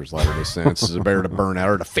great artist for his Latter-day Saints? Is it better to burn out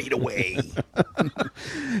or to fade away?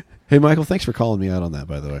 Hey, Michael, thanks for calling me out on that,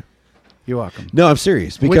 by the way. You're welcome. No, I'm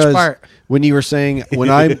serious. Because Which part? When you were saying, when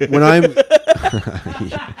I'm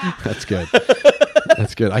that's good.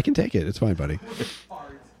 That's good. I can take it. It's fine, buddy.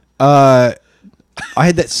 I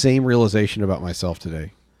had that same realization about myself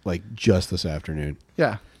today, just this afternoon.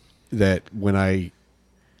 Yeah. That when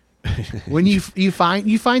when you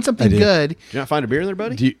find something good, Did you not find a beer there,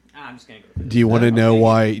 buddy? I'm just gonna go. do you want to know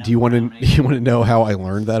why? Do you want to know how I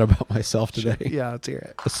learned that about myself today? yeah, let's hear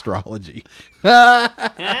it. Astrology.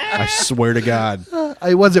 I swear to God.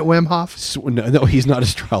 Was it Wim Hof? No, he's not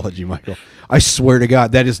astrology, Michael. I swear to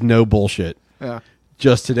God, that is no bullshit. Yeah.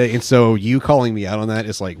 Just today, and so you calling me out on that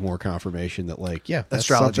is more confirmation that that's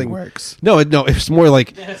Astrology something works. No, it's more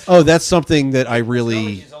that's something that I really.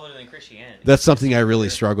 Astrology is older than Christianity. That's something I really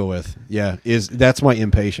struggle with. Yeah, that's my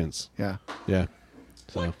impatience. Yeah. Yeah.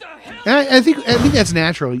 So And I think that's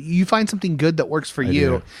natural. You find something good that works for you,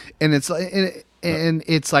 do. and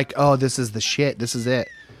it's oh, this is the shit. This is it.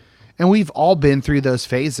 And we've all been through those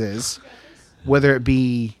phases, whether it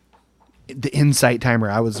be the Insight Timer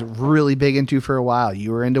I was really big into for a while.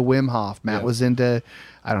 You were into Wim Hof. Matt was into,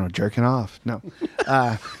 I don't know, jerking off. No.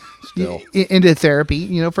 Still. Into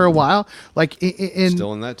therapy, for a while.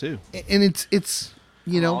 Still in that too. And it's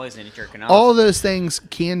I'm always into jerking off. all of those things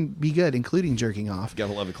can be good, including jerking off.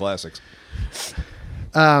 Gotta love the classics.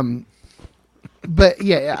 But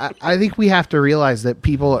yeah, I think we have to realize that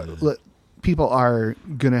people are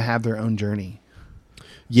going to have their own journey.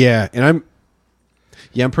 Yeah, and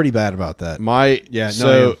I'm pretty bad about that.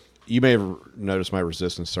 So you may have noticed my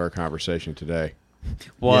resistance to our conversation today.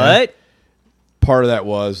 What? Part of that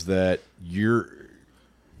was that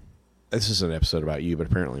this is an episode about you, but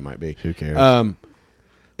apparently it might be. Who cares?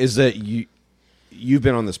 Is that you've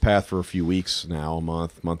been on this path for a few weeks now, a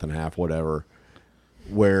month and a half, whatever,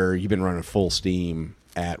 where you've been running full steam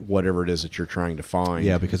at whatever it is that you're trying to find.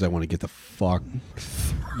 Yeah, because I want to get the fuck.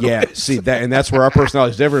 Yeah, see that, and that's where our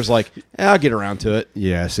personalities differ. Is like, I'll get around to it.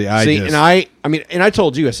 Yeah, and I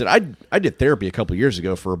told you, I said I did therapy a couple years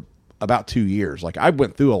ago for about 2 years. Like, I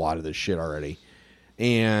went through a lot of this shit already,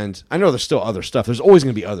 and I know there's still other stuff. There's always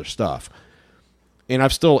going to be other stuff, and I'm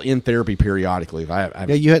still in therapy periodically. Yeah,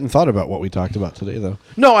 you hadn't thought about what we talked about today, though.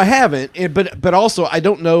 No, I haven't. But also, I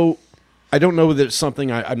don't know that it's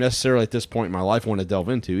something I necessarily at this point in my life want to delve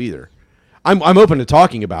into either. I'm open to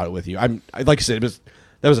talking about it with you. Like I said,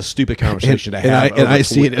 that was a stupid conversation to have. And I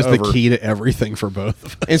see it as the key to everything for both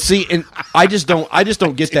of us. And I just don't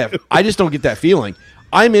get that. I just don't get that feeling.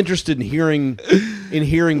 I'm interested in hearing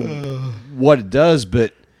what it does,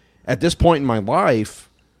 but at this point in my life,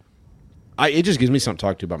 it just gives me something to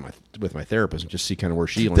talk to with my therapist and just see kind of where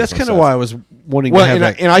she lands. That's kind of why I was wanting to have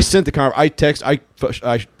that. And I sent I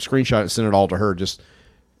screenshot it and sent it all to her. Just,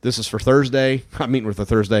 this is for Thursday. I'm meeting with her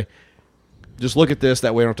Thursday. Just look at this.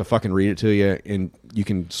 That way I don't have to fucking read it to you, and you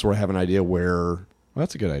can sort of have an idea where. Well,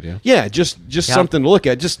 that's a good idea. Yeah, just something to look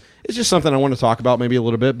at. It's just something I want to talk about maybe a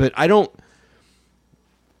little bit, but I don't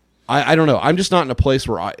know. I'm just not in a place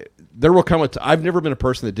where there will come I've never been a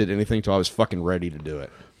person that did anything until I was fucking ready to do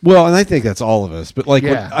it. Well, and I think that's all of us. But like,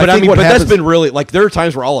 Yeah. That's been really, like, there are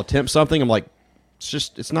times where I'll attempt something. I'm like,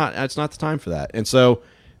 it's not the time for that. And so,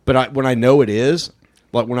 when I know it is,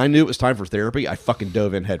 like when I knew it was time for therapy, I fucking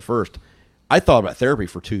dove in head first. I thought about therapy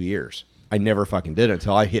for 2 years. I never fucking did it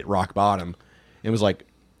until I hit rock bottom. It was like,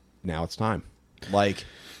 now it's time. Like,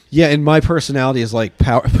 yeah, and my personality is like,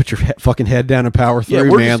 put your fucking head down and power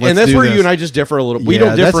through, man. And that's where you and I just differ a little. We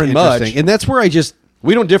don't differ in much, and that's where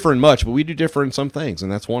we don't differ in much, but we do differ in some things,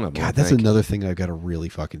 and that's one of them. God, that's another thing I've got to really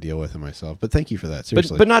fucking deal with in myself. But thank you for that.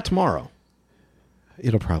 Seriously, but not tomorrow.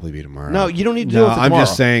 It'll probably be tomorrow. No, you don't need to do it for tomorrow. I'm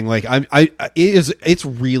just saying, like, it's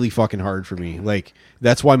really fucking hard for me. Like,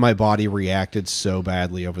 that's why my body reacted so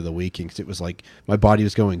badly over the weekend, because it was like my body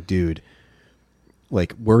was going, dude,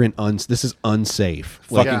 like, we're in this is unsafe.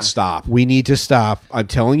 Fucking stop. We need to stop. I'm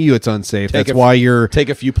telling you, it's unsafe. That's why you're take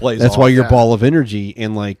a few plays. That's why you're ball of energy,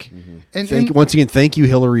 and like, once again, thank you,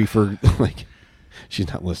 Hillary, for like, she's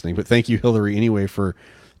not listening, but thank you, Hillary, anyway, for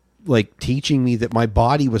like teaching me that my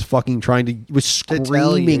body was fucking was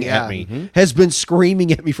screaming at me, has been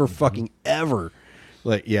screaming at me for fucking ever.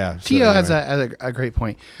 Like, yeah. Tio has a great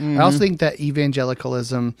point. I also think that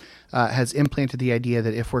evangelicalism has implanted the idea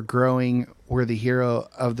that if we're growing, we're the hero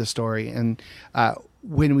of the story, and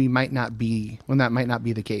when that might not be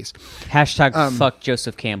the case. Hashtag fuck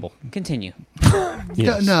Joseph Campbell. Continue.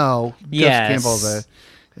 Yes. No. Yes. Joseph Campbell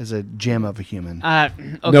is a gem of a human.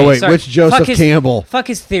 Okay, no, wait, sorry. which Joseph Campbell? Fuck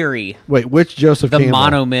his theory. Wait, which Joseph the Campbell?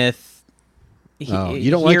 The monomyth. You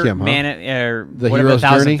don't like him, huh? The whatever, Hero's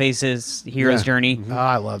Thousand Journey? Faces, Hero's Journey. Oh,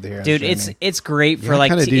 I love the Hero's Dude, Journey. it's great for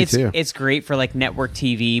it's great for like network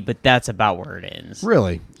TV, but that's about where it ends.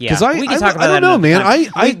 Really? Yeah, we can talk about I that. don't know,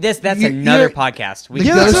 man. That's another podcast.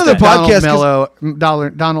 That's another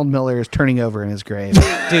podcast. Donald Miller is turning over in his grave.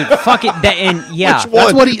 Dude, fuck it. Yeah,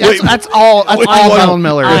 Which one? That's all Donald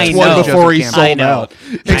Miller. Which one before he sold out?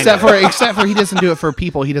 Except for he doesn't do it for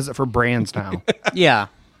people. He does it for brands now. Yeah.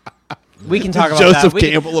 We can talk about Joseph that.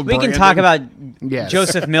 Campbell of we can Brandon. talk about Yes.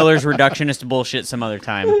 Joseph Miller's reductionist bullshit some other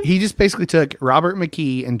time. He just basically took Robert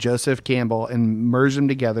McKee and Joseph Campbell and merged them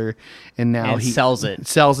together, and now And he sells it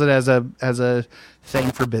as a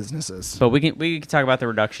thing for businesses. But we can talk about the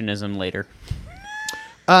reductionism later.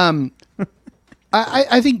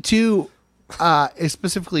 I think too,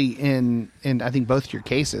 specifically in I think both your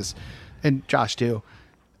cases, and Josh too.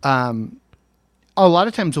 A lot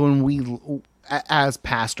of times when we, as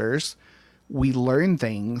pastors, we learn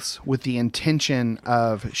things with the intention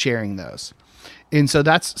of sharing those. And so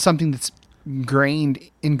that's something that's ingrained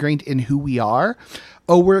in who we are.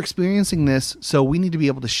 Oh, we're experiencing this, so we need to be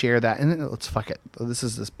able to share that. And then, let's fuck it. This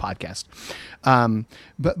is this podcast.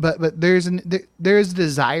 But there's a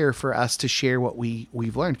desire for us to share what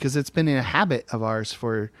we've learned, because it's been a habit of ours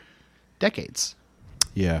for decades.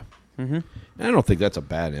 Yeah. Mm-hmm. I don't think that's a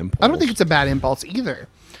bad impulse. I don't think it's a bad impulse either.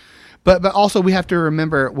 But also we have to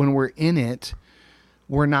remember, when we're in it,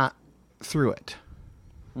 we're not through it.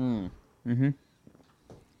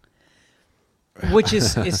 Which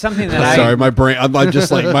is something that I'm sorry, my brain. I'm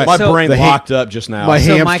just like My So- brain the ha- locked up just now. my So,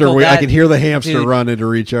 hamster. Michael, I that- can hear the hamster dude, running to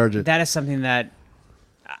recharge it. that is something that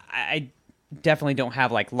I definitely don't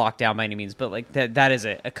have like locked down by any means, but like that is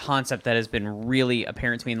a concept that has been really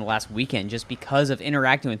apparent to me in the last weekend, just because of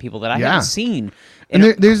interacting with people that I Yeah. haven't seen. And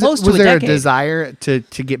In close to was there decade. a desire to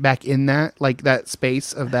get back in that, like that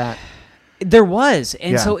space of that? There was,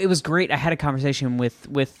 and Yeah. so it was great. I had a conversation with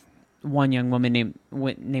one young woman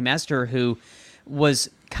named Esther, who was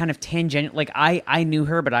kind of tangent. Like I knew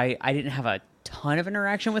her, but I didn't have a ton of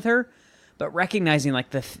interaction with her. But recognizing like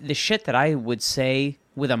the shit that I would say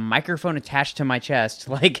with a microphone attached to my chest,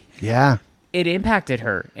 like Yeah. it impacted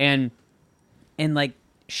her, and like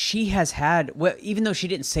she has had, well, even though she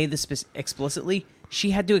didn't say this explicitly,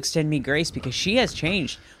 she had to extend me grace because she has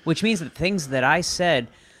changed, which means that things that I said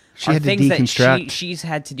She are had to things that deconstruct. she's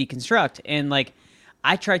had to deconstruct, and like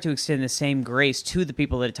I tried to extend the same grace to the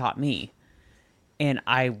people that had taught me, and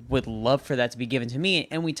I would love for that to be given to me.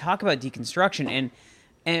 And we talk about deconstruction,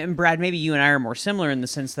 and Brad, maybe you and I are more similar in the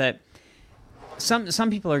sense that some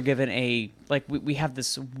people are given a, like, we have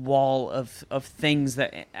this wall of things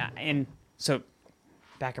that, and so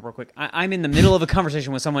back up real quick. I'm in the middle of a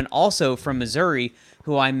conversation with someone also from Missouri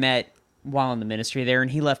who I met while in the ministry there, and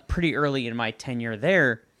he left pretty early in my tenure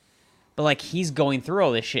there, but like he's going through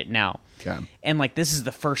all this shit now. Okay. And like this is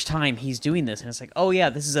the first time he's doing this, and it's like, oh yeah,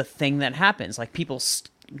 this is a thing that happens. Like people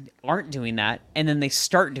aren't doing that, and then they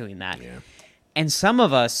start doing that. Yeah. And some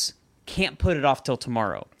of us can't put it off till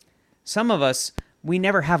tomorrow. Some of us, we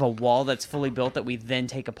never have a wall that's fully built that we then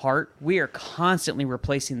take apart. We are constantly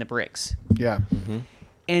replacing the bricks. Yeah.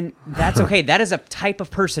 And that's okay. That is a type of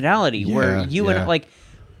personality where you and like,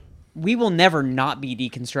 we will never not be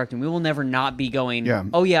deconstructing. We will never not be going, Yeah.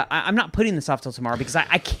 oh yeah, I'm not putting this off till tomorrow because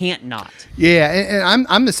I can't not. Yeah, and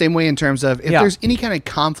I'm the same way in terms of if Yeah. there's any kind of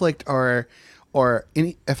conflict or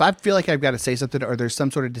any, if I feel like I've got to say something or there's some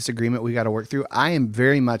sort of disagreement we got to work through, I am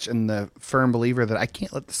very much in the firm believer that I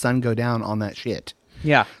can't let the sun go down on that shit.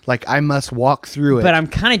 Yeah. Like I must walk through it. But I'm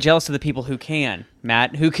kind of jealous of the people who can,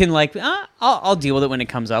 Matt, who can like, I'll deal with it when it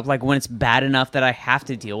comes up. Like when it's bad enough that I have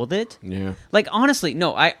to deal with it. Yeah. Like honestly,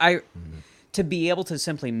 no, I to be able to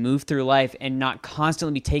simply move through life and not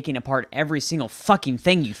constantly be taking apart every single fucking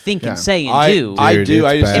thing you think and say and do. I Dude, do.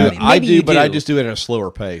 I it's just bad. do. I Maybe do, you but I do. just do it at a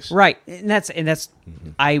slower pace. Right. And that's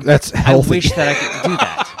I healthy. wish that I could do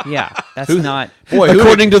that. Yeah. That's not Boy,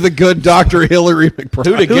 According to the good Dr. Hillary McBride.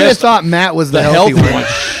 Who'd have Who would have guessed thought Matt was the, the healthy healthy one?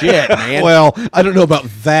 one? Shit, man. Well, I don't know about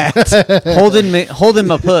that. Holden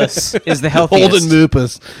my puss is the healthiest. Holden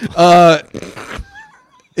Moopus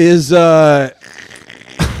is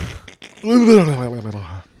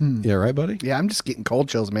yeah, right, buddy. Yeah, I'm just getting cold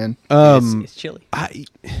chills, man. It's chilly. I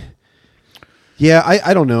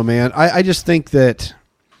don't know, man. I just think that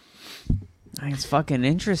It's fucking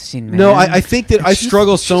interesting, man. no, I think that I It's just-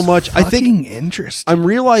 struggle so just much. I think fucking interesting. I'm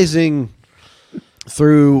realizing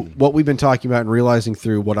through what we've been talking about and realizing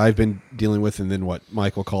through what I've been dealing with and then what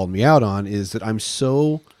Michael called me out on is that I'm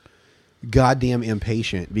so goddamn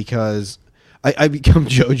impatient because I become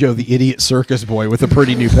JoJo the idiot circus boy with a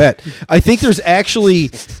pretty new pet. I think there's actually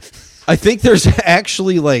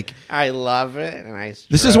like I love it, and I.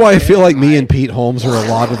 this is why I feel like me and Pete Holmes are a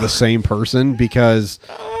lot of the same person because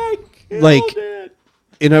like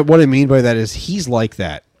and what I mean by that is he's like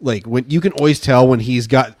that. Like when you can always tell when he's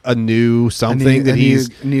got a new something that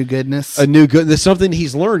he's new goodness. a new good. There's something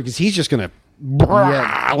he's learned because he's just gonna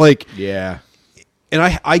like. Yeah. And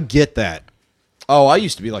I get that. Oh, I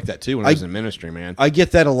used to be like that too when I was in ministry, man. I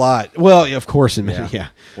get that a lot. Well, of course, yeah.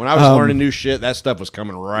 When I was learning new shit, that stuff was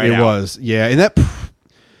coming right it out. was, yeah, and that.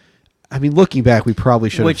 I mean, looking back, we probably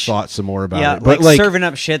should have thought some more about yeah, it. But like serving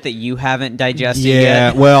up shit that you haven't digested yet.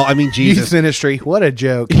 yeah, well, I mean, Jesus. Youth ministry. What a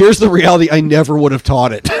joke. Here's the reality: I never would have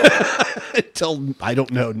taught it until I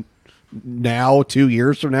don't know. Now, 2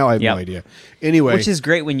 years from now, I have no idea. Anyway, Which is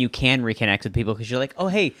great when you can reconnect with people because you're like, oh,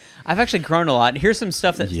 hey, I've actually grown a lot. Here's some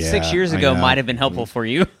stuff that 6 years I ago know. might have been helpful for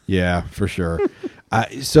you. Yeah, for sure.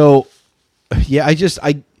 So, yeah,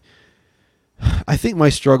 I think my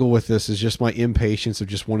struggle with this is just my impatience of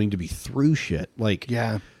just wanting to be through shit. Like,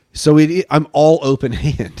 Yeah. So I'm all open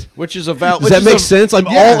hand. Which is about. Does that make sense? I'm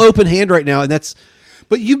yeah. all open hand right now, and that's.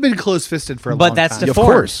 But you've been close fisted for a long But that's time. Of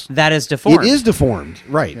deformed. course. That is deformed. It is deformed,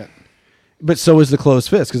 right? Yeah. But so is the closed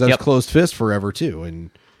fist because I was Yep. closed fist forever too, and.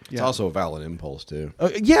 It's also a valid impulse too.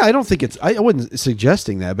 Yeah, I don't think it's. I wasn't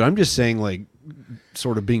suggesting that, but I'm just saying, like,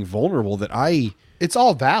 sort of being vulnerable. That It's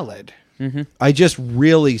all valid. I just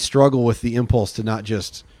really struggle with the impulse to not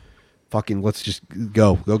just fucking let's just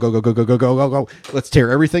go. Let's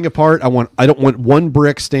tear everything apart. I don't want one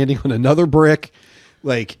brick standing on another brick.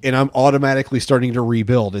 Like, and I'm automatically starting to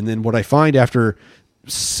rebuild. And then what I find after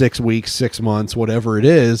 6 weeks, 6 months, whatever it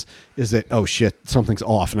is that, oh shit, something's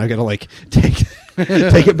off. And I got to like take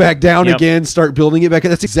it back down again, start building it back.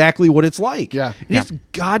 That's exactly what it's like. Yeah. And it's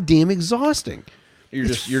goddamn exhausting. You're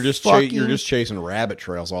just chasing rabbit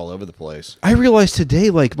trails all over the place. I realized today,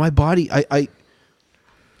 like my body,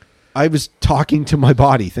 I was talking to my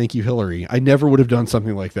body. Thank you, Hillary. I never would have done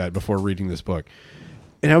something like that before reading this book.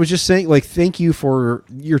 And I was just saying, like, thank you for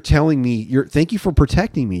thank you for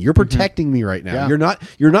protecting me. You're protecting me right now. Yeah.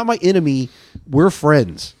 You're not my enemy. We're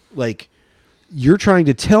friends. Like, you're trying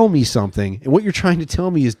to tell me something, and what you're trying to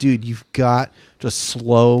tell me is, dude, you've got to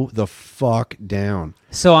slow the fuck down.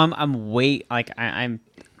 So I'm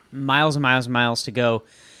miles and miles and miles to go.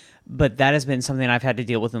 But that has been something I've had to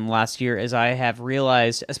deal with in the last year, as I have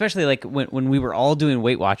realized, especially like when we were all doing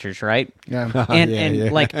Weight Watchers, right? Yeah.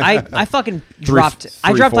 And like I fucking dropped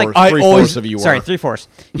like three-fourths of you were. Sorry, 3/4.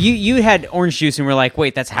 You had orange juice and we're like,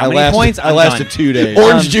 wait, that's how many lasted, points? I lasted 2 days.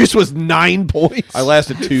 Orange juice was 9 points. I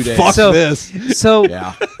lasted 2 days. Fuck this. So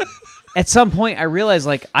Yeah. at some point I realized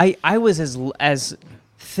like I was as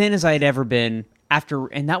thin as I had ever been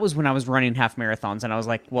and that was when I was running half marathons, and I was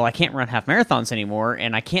like, well, I can't run half marathons anymore,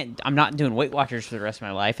 and I'm not doing Weight Watchers for the rest of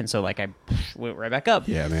my life, and so like I went right back up.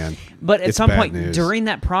 Yeah, man. But at It's some bad point news. during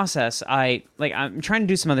that process, I'm trying to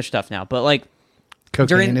do some other stuff now, but like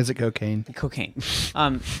Cocaine? Is it cocaine? cocaine.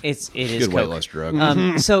 It is Good coke. weight loss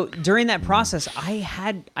drug. So during that process, I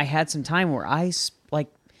had some time where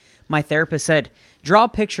my therapist said, draw a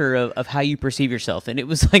picture of how you perceive yourself, and it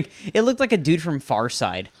was like it looked like a dude from Far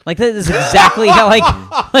Side. Like that is exactly how like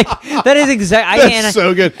that is exactly. That's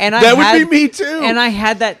so good. And That would be me too. And I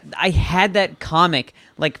had that comic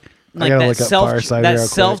like gotta that look up Far Side real quick.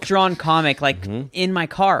 self-drawn comic in my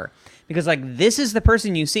car. Because like this is the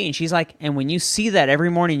person you see, and she's like, and when you see that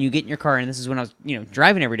every morning you get in your car, and this is when I was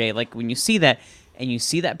driving every day. Like when you see that, and you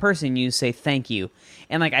see that person, you say thank you,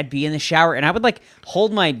 and like I'd be in the shower, and I would like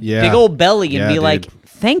hold my big old belly and be like,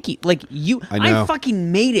 thank you, like I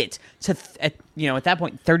fucking made it to at that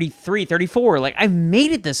point 33, 34. Like I've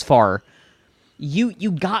made it this far.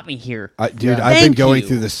 You got me here, Dude. Yeah. I've been going you.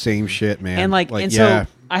 through the same shit, man. And so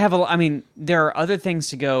I have there are other things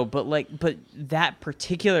to go, but that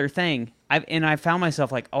particular thing, I found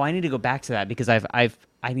myself like, oh, I need to go back to that because I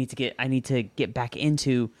need to get back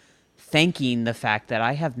into thanking the fact that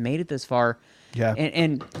I have made it this far. Yeah.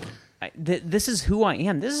 And this is who I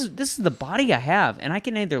am. This is the body I have, and I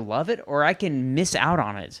can either love it or I can miss out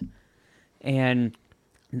on it. And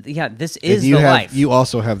yeah, this is the life. You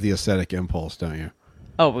also have the aesthetic impulse, don't you?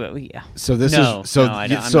 Oh well, yeah. So this No, is so no, I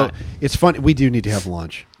don't- I'm so not. it's fun. We do need to have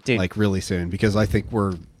lunch, Dude. like really soon, because I think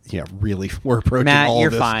we're approaching Matt, all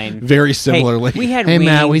you're this fine. very similarly. Hey, we had Hey,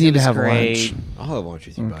 Matt, we wings, need it to was have great. lunch. I'll have lunch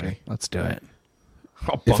with you, buddy. Okay, let's do it.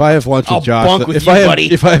 If I have lunch with Josh, bunk with if you, I have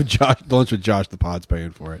buddy. if I have lunch with Josh, the pod's paying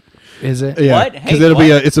for it. Is it? Yeah, What? because Hey, it'll be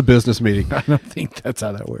what? it's a business meeting. I don't think that's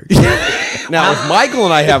how that works. Now, if Michael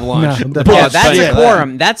and I have lunch, No, the Yeah, pod's that's paying a for that.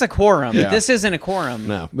 quorum. That's a quorum. Yeah. This isn't a quorum.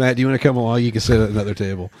 No. Matt, do you want to come along? You can sit at another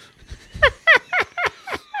table.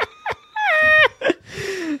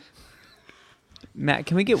 Matt,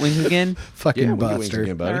 can we get wings again? Fucking Yeah, we'll get wings Buster.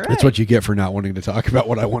 again, buddy. All right. That's what you get for not wanting to talk about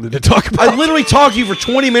what I wanted to talk about. I literally talked to you for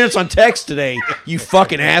 20 minutes on text today, you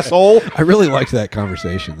fucking asshole. I really liked that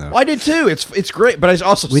conversation, though. I did too. It's great, but I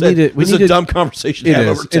also We said need to- we this need is a to- dumb conversation to It have is,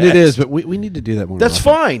 over text. and it is, but we need to do that more. That's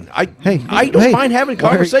often. fine. I Hey, don't mind having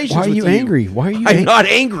conversations. Why are with you angry? Why are you? I'm not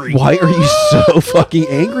angry. Why are you so fucking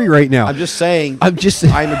angry right now? I'm just saying. I'm just.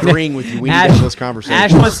 I'm agreeing with you. We need to have this conversation.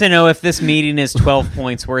 Ash wants to know if this meeting is 12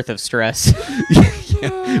 points worth of stress.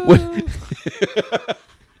 What-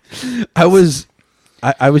 I was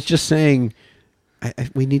just saying,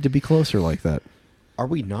 we need to be closer like that. Are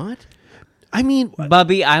we not? I mean,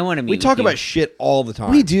 Bubby, I want to meet We talk with you. about shit all the time.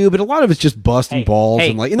 we do, but a lot of it's just busting Hey, balls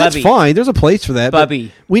hey, and and Bubby. that's fine. There's a place for that, Bubby.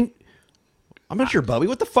 But we I'm not your Bubby.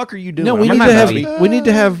 What the fuck are you doing? no, we I'm need not to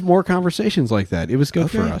your have Bubby. more conversations like that. It was good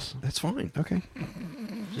for Okay, us. That's fine. Okay.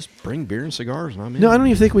 Just bring beer and cigars, and I'm in. No, I don't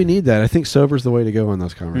even think we need that. I think sober's the way to go in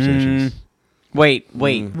those conversations. Wait,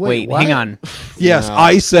 Wait, what? hang on. Yes, No.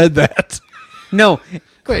 I said that. No,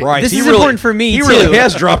 Christ, this he is really- important for me, He too. really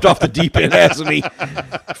has dropped off the deep end, hasn't he?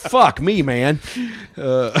 Fuck me, man.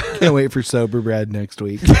 Can't wait for sober Brad next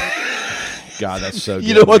week. God, that's so good.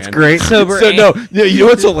 You know what's man. great? Sober So and- no, you know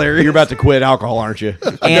what's hilarious? You're about to quit alcohol, aren't you?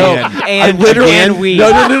 and literally and weed. No.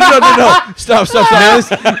 Stop. I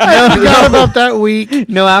forgot about that week.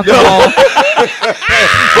 No alcohol.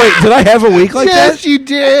 Wait, did I have a week like Yes, that? you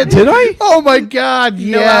did. Did I? Oh my God! No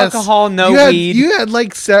Yes. alcohol, no you had, weed. You had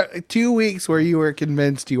like 2 weeks where you were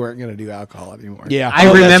convinced you weren't going to do alcohol anymore. Yeah, I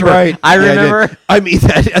that's remember. right. I Yeah, remember. did. I mean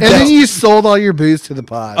that. And then you sold all your booze to the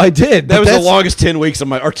pod. I did. That but was the that's- longest 10 weeks of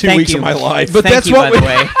my, or 2 Thank weeks you. of my life. But Thank that's you, what by the we-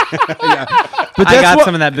 way. But I that's got what-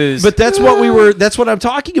 some of that booze. But that's what we were. That's what I'm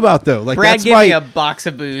talking about, though. Like Brad that's gave my. me a box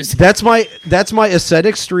of booze. That's my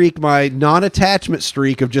ascetic streak, my non-attachment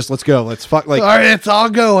streak of just let's go, let's fuck. Like all right, it's all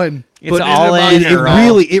going. It's but all it, in. or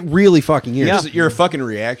all- it really fucking is. Yeah. You're a fucking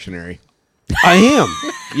reactionary. I am.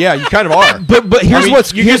 Yeah, you kind of are. But here's I mean,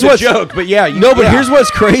 what's you here's get the what's joke, but yeah, no. But yeah. here's what's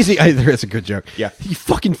crazy. That's a good joke. Yeah. You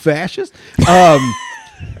fucking fascist.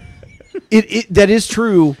 It that is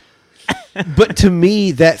true. But to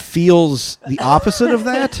me, that feels the opposite of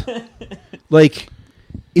that. Like,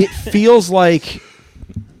 it feels like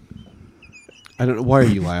I don't know. Why are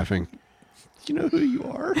you laughing? You know who you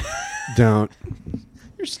are? Don't.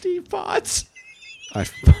 You're Steve Potts. I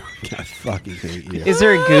fucking hate you. Is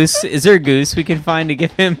there a goose? Is there a goose we can find to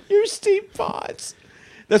give him? You're Steve Potts.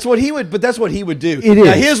 That's what he would. But that's what he would do. It Now,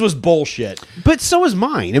 is. his was bullshit. But so is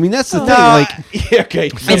mine. I mean, that's the thing. Nah, Like, yeah, okay.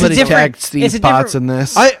 Somebody different- tagged it's Steve a Potts different- in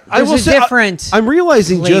this. I There's will a say, different I'm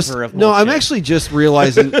realizing just flavor of no. I'm bullshit. actually just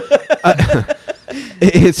realizing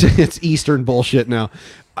it's Eastern bullshit now.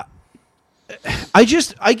 I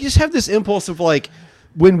just have this impulse of like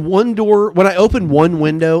when I open one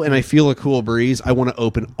window and I feel a cool breeze, I want to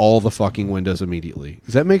open all the fucking windows immediately.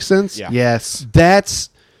 Does that make sense? Yeah. yes.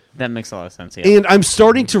 That makes a lot of sense. Yeah. And I'm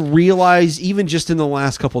starting to realize, even just in the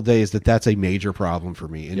last couple of days, that that's a major problem for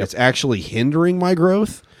me, and it's actually hindering my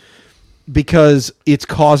growth because it's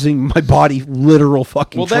causing my body literal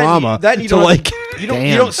fucking trauma. That you to don't like. you don't Damn.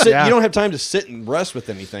 you don't sit Yeah. you don't have time to sit and rest with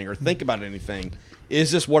anything or think about anything.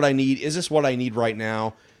 Is this what I need? Is this what I need right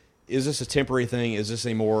now? Is this a temporary thing? Is this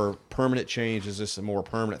a more permanent change? Is this a more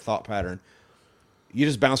permanent thought pattern? You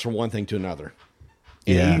just bounce from one thing to another.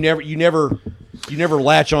 And Yeah. you never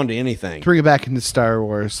latch onto anything. To bring it back into Star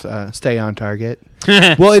Wars, stay on target.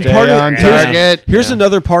 Well, and part on of target. here's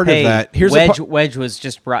another part hey, of that. Here's Wedge was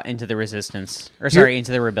just brought into the resistance, or sorry,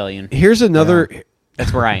 into the rebellion. here's another.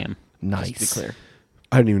 That's where I am. Nice. Just to be clear.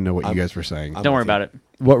 I don't even know what you guys were saying. Don't worry about it.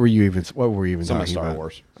 What were you even talking Some of Star about?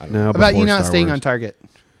 Wars. I don't know. No, About you before not Star staying Wars. on target.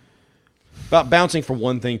 About bouncing from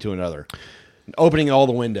one thing to another. Opening all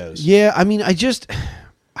the windows. Yeah, I mean, I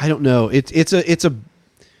don't know.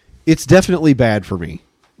 It's definitely bad for me.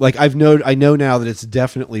 Like I know now that it's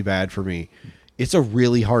definitely bad for me. It's a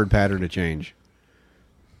really hard pattern to change.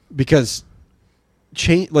 Because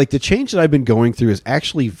the change that I've been going through is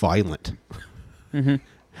actually violent. Mm-hmm.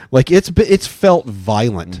 Like it's felt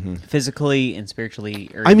violent. Physically and spiritually.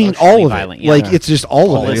 Or I mean, emotionally all of violent. it. Yeah. Like it's just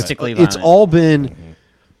all of it. Holistically It's violent. all been.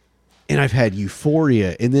 And I've had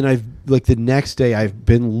euphoria, and then the next day I've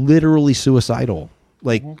been literally suicidal.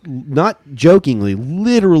 Like not jokingly,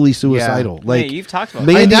 literally suicidal. Like Yeah, you've talked about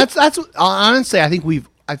Mandy- I mean, that's honestly, I think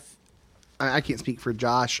I can't speak for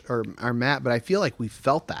Josh or Matt, but I feel like we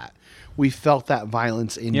felt that. We felt that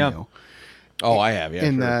violence in Yeah. you. Oh, I have. Yeah.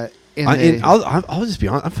 In sure. the I'll just be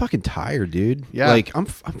honest. I'm fucking tired, dude. Yeah. Like I'm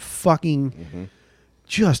fucking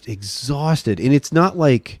just exhausted, and it's not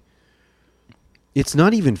like it's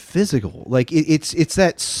not even physical. Like it's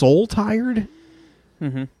that soul tired.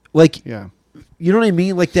 Mm-hmm. Like yeah. you know what I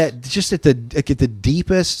mean? Like that. Just at the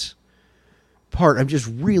deepest part, I'm just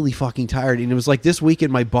really fucking tired, and it was like this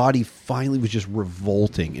weekend, my body finally was just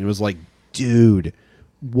revolting, and it was like, dude.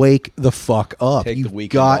 Wake the fuck up! Take the You've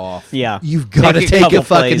weekend got, off. Yeah. You've got to Take a take couple a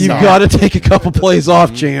fucking. plays You've off. got to take a couple plays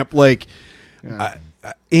off, champ. Like,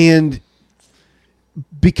 and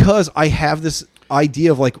because I have this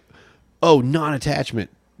idea of like, oh, non-attachment.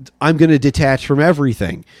 I'm going to detach from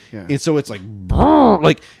everything, Yeah. and so it's like,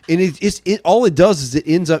 like, and it all it does is it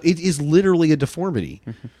ends up. It is literally a deformity.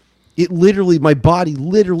 It literally, my body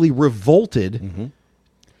literally revolted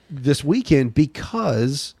this weekend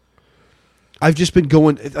because. I've just been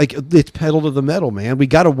going like it's pedal to the metal, man. We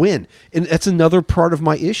got to win, and that's another part of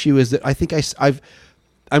my issue is that I think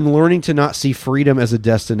I'm learning to not see freedom as a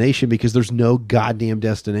destination because there's no goddamn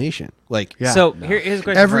destination. Like, Yeah. So here's a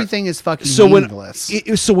question. Everything is fucking so meaningless.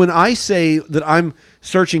 when I say that I'm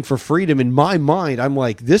searching for freedom in my mind, I'm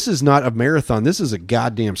like, this is not a marathon. This is a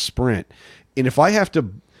goddamn sprint, and if I have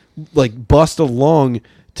to like bust a lung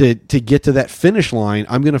to get to that finish line,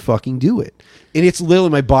 I'm gonna fucking do it. And it's literally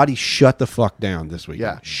my body shut the fuck down this week.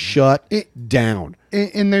 Yeah. Shut it down.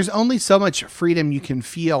 And there's only so much freedom you can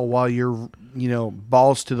feel while you're,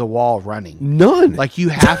 balls to the wall running. None. Like you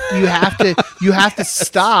have to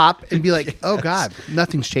stop and be like, oh God,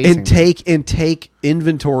 nothing's chasing. And take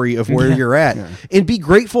inventory of where you're at, and be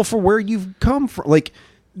grateful for where you've come from. Like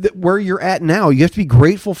where you're at now, you have to be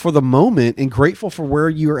grateful for the moment and grateful for where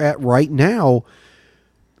you're at right now.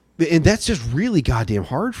 And that's just really goddamn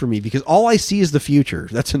hard for me because all I see is the future.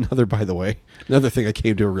 That's another thing I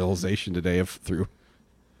came to a realization today through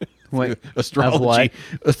astrology.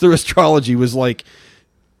 Through astrology was like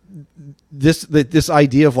this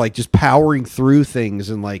idea of like just powering through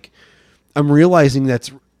things, and like I'm realizing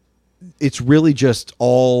it's really just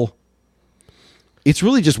well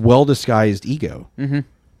disguised ego. Mm-hmm.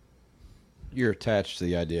 You're attached to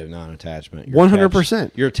the idea of non-attachment.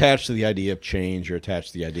 100%. You're attached to the idea of change. You're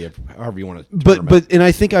attached to the idea of however you want to. But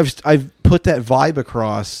I think I've put that vibe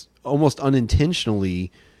across almost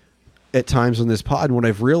unintentionally at times on this pod. And what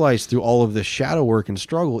I've realized through all of this shadow work and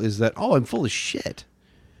struggle is that I'm full of shit.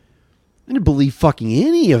 I didn't believe fucking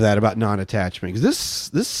any of that about non-attachment because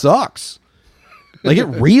this sucks. Like it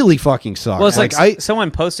really fucking sucks. Well, it's like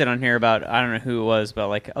someone posted on here about, I don't know who it was, but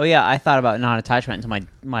like, oh yeah, I thought about non-attachment until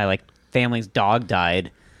my like family's dog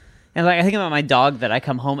died. And like I think about my dog that I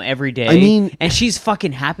come home every day, and she's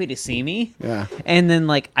fucking happy to see me. Yeah. And then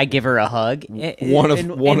like I give her a hug. One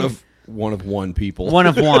of one people. One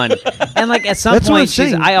of one. And like at some That's what I'm point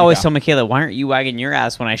saying. I always tell Michaela, why aren't you wagging your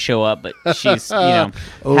ass when I show up? But she's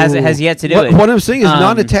has yet to do it. What I'm saying is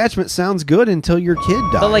non-attachment sounds good until your kid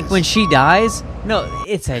dies. But like when she dies, no,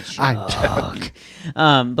 it's a joke.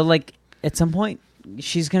 But like at some point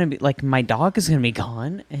she's gonna be like, my dog is gonna be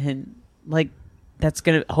gone, and like that's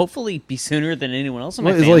gonna hopefully be sooner than anyone else in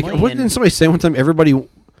my family. Like, what didn't somebody say one time? Everybody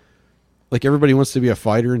wants to be a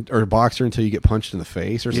fighter or a boxer until you get punched in the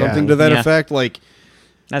face or something to that effect. Like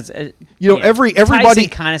that's everybody Tyson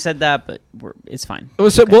kind of said that, but it's fine.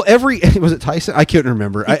 Was it Tyson? I can't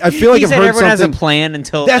remember. I feel like he I've said heard everyone something. has a plan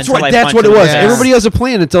until That's until right. I That's punch what it him in was. the face. Everybody has a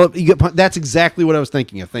plan until you get punched. That's exactly what I was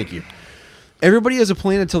thinking of. Thank you. Everybody has a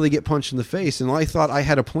plan until they get punched in the face, and I thought I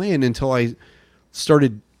had a plan until I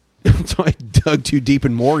started. So I dug too deep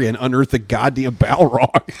in Moria and unearthed the goddamn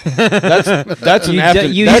Balrog. That's an apt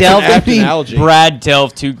analogy. Brad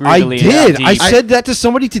delved too greedily. I did. I said that to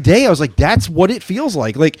somebody today. I was like, "That's what it feels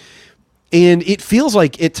like." And it feels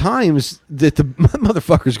like at times that the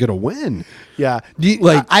motherfucker's gonna win. Yeah.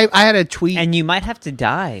 I had a tweet, and you might have to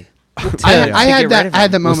die. I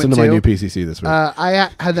had that moment Listen to too. my new PCC this week.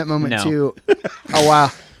 I had that moment too.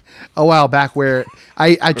 A while back where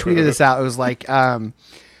I tweeted this out. It was like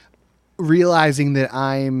realizing that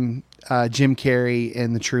I'm Jim Carrey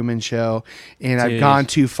in the Truman Show, and I've gone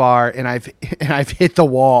too far, and I've hit the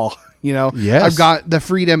wall. Yes. I've got the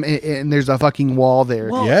freedom, and there's a fucking wall there.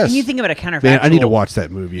 Well, yes. And you think about a counterfactual. Man, I need to watch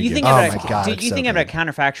that movie again. Think about a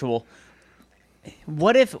counterfactual.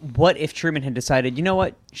 What if Truman had decided, you know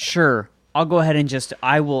what? Sure, I'll go ahead and just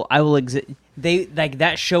I will exit.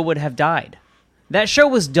 That show would have died. That show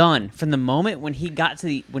was done from the moment when he got to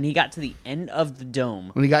the end of the dome.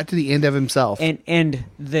 When he got to the end of himself. And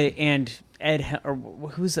Ed, or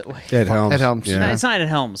who's it? Ed Helms. Ed Helms. Yeah. No, it's not Ed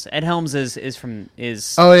Helms. Ed Helms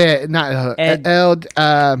is. Oh yeah, not Ed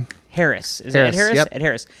Harris. Is Harris, it Ed Harris? yep. Ed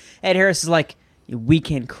Harris. Ed Harris is like, we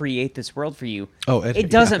can create this world for you. Oh, Ed, it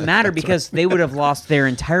doesn't matter because they would have lost their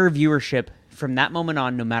entire viewership from that moment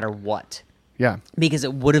on, no matter what. Yeah. Because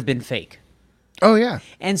it would have been fake. Oh yeah.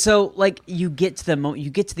 And so like you get to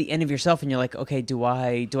the end of yourself and you're like, okay, do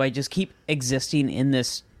I just keep existing in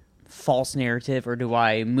this false narrative, or do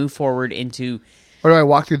I move forward into, or do I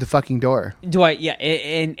walk through the fucking door?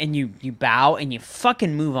 And you bow and you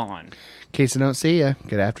fucking move on. In case I don't see you.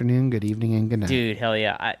 Good afternoon, good evening, and good night. Dude, hell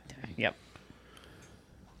yeah. Yep.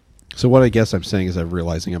 So what I guess I'm saying is I'm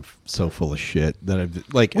realizing I'm so full of shit that I'm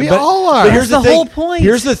like. We all are. But here's That's the whole point.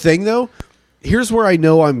 Here's the thing, though. Here's where I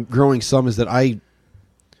know I'm growing some is that I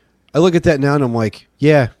look at that now and I'm like,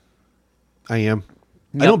 yeah, I am.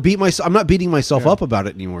 Yep. I don't beat myself. I'm not beating myself up about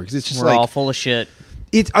it anymore because it's just we're all full of shit.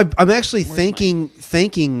 I'm actually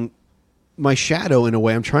thanking my shadow in a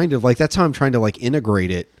way. I'm trying to that's how I'm trying to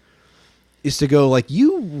integrate it. Is to go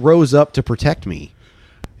you rose up to protect me.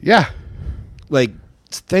 Yeah.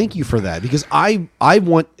 Thank you for that, because I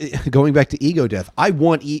want, going back to ego death, I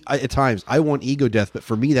want at times I want ego death, but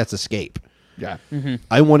for me that's escape. Yeah. Mm-hmm.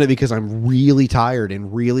 I want it because I'm really tired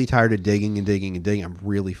of digging and digging and digging. I'm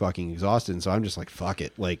really fucking exhausted, and so I'm just like, fuck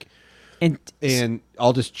it, and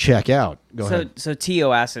I'll just check out. Go ahead. So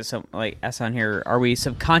T.O. asks on here, are we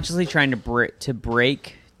subconsciously trying to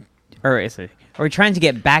break or are we trying to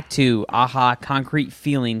get back to aha concrete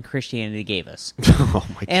feeling Christianity gave us? Oh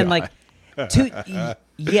my god! And like,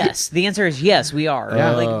 yes, the answer is yes, we are.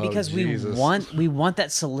 Yeah. Like because Jesus. we want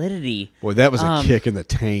that solidity. Boy, that was a kick in the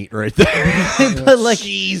taint right there. But like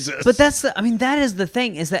Jesus. But that is the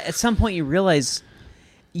thing, is that at some point you realize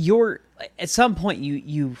at some point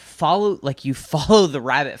you follow the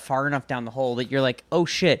rabbit far enough down the hole that you're like, oh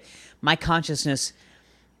shit, my consciousness,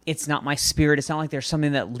 it's not my spirit. It's not like there's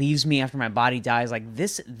something that leaves me after my body dies. Like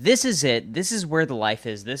this is it. This is where the life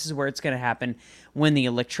is. This is where it's going to happen. When the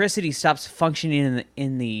electricity stops functioning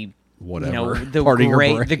in the Whatever. the Part of your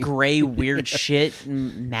gray brain. the gray weird shit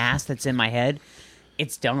mass that's in my head,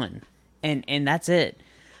 it's done. And that's it.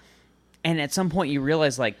 And at some point you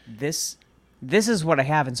realize like this is what I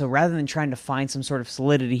have. And so rather than trying to find some sort of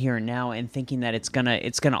solidity here and now and thinking that it's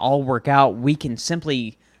gonna all work out, we can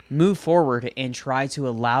simply move forward and try to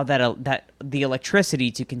allow that the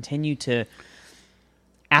electricity to continue to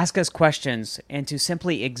ask us questions and to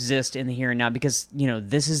simply exist in the here and now, because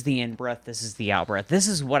this is the in breath, this is the out breath, this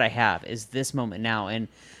is what I have, is this moment now. And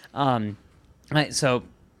so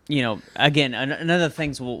again, another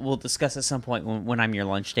things we'll discuss at some point when I'm your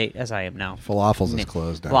lunch date, as I am now. Falafels is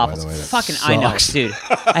closed now, by Falafels, the way. That fucking sucks. I know, dude.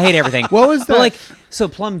 I hate everything. What was But that? like, so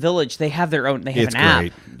Plum Village, they have their own. They have It's an app.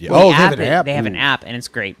 great. Yeah. Well, Oh, the they have an app? They have an Ooh. app, and it's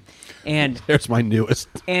great. And There's my newest.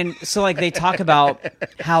 and so like they talk about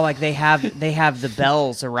how like they have the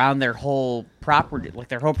bells around their whole property, like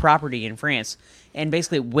their whole property in France. And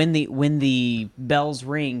basically when the bells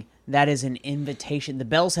ring, that is an invitation. The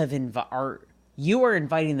bells you are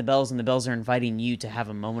inviting the bells, and the bells are inviting you to have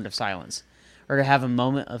a moment of silence, or to have a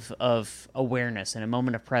moment of awareness and a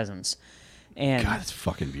moment of presence. And God, it's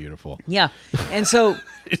fucking beautiful. yeah, and so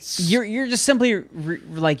you're just simply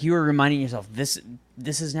like you are reminding yourself, this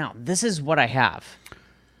is now, this is what I have,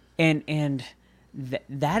 and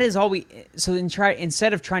that is all we. So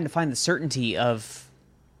instead of trying to find the certainty of,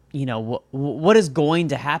 what is going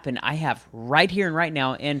to happen, I have right here and right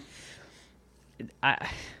now, and I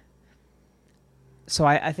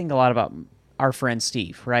think a lot about our friend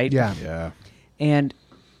Steve, right? Yeah. Yeah. And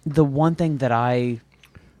the one thing that I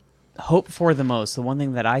hope for the most, the one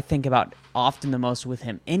thing that I think about often the most with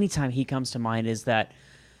him, anytime he comes to mind, is that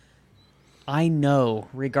I know,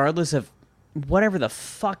 regardless of whatever the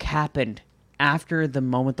fuck happened after the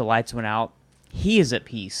moment the lights went out, he is at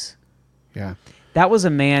peace. Yeah. That was a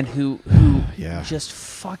man who Yeah. just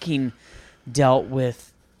fucking dealt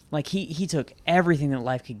with, like, he took everything that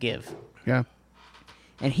life could give, Yeah.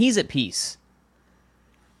 and he's at peace.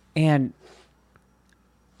 And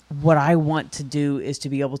what I want to do is to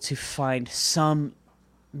be able to find some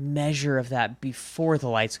measure of that before the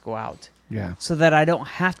lights go out, Yeah. so that I don't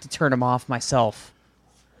have to turn them off myself,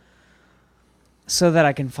 so that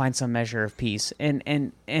I can find some measure of peace.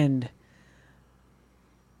 And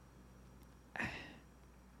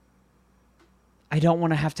I don't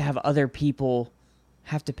want to have other people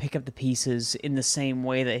have to pick up the pieces in the same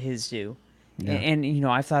way that his do. Yeah. And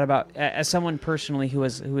I've thought about, as someone personally who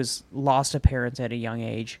has lost a parent at a young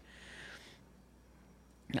age,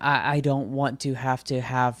 I don't want to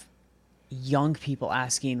have young people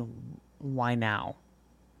asking why now,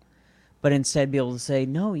 but instead be able to say,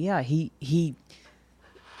 no, yeah, he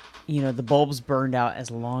the bulbs burned out as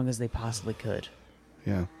long as they possibly could,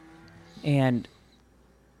 Yeah. and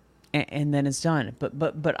then it's done.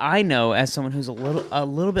 But I know, as someone who's a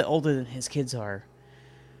little bit older than his kids are,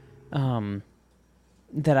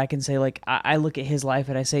 that I can say, like, I look at his life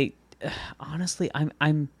and I say, honestly,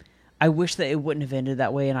 I wish that it wouldn't have ended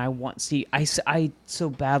that way, and I so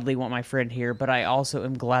badly want my friend here, but I also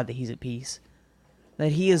am glad that he's at peace,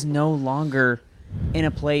 that he is no longer in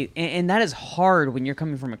a place, and that is hard when you're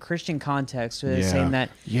coming from a Christian context, saying that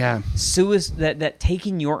Yeah. that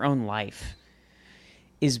taking your own life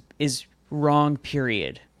is wrong,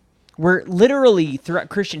 period. Where literally throughout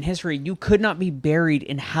Christian history, you could not be buried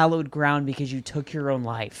in hallowed ground because you took your own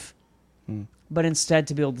life. But instead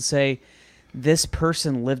to be able to say, this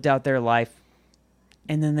person lived out their life,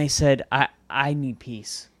 and then they said, I need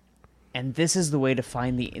peace. And this is the way to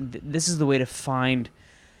find the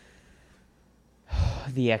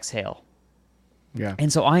exhale. Yeah.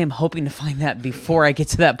 And so I am hoping to find that before I get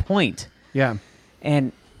to that point. Yeah.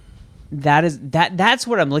 And that's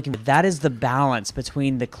what I'm looking for. That is the balance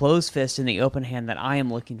between the closed fist and the open hand that I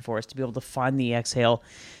am looking for, is to be able to find the exhale,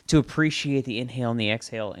 to appreciate the inhale and the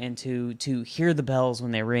exhale, and to hear the bells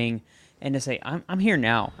when they ring, and to say, I'm here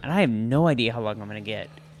now, and I have no idea how long I'm going to get.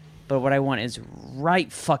 But what I want is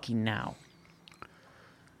right fucking now.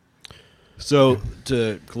 So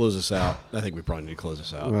to close this out, I think we probably need to close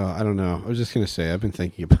this out. Well, I don't know. I was just gonna say I've been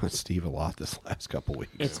thinking about Steve a lot this last couple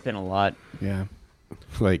weeks. It's been a lot. Yeah.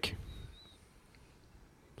 like,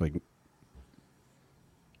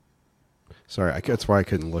 sorry, that's why I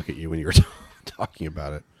couldn't look at you when you were talking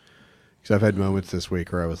about it. Because I've had moments this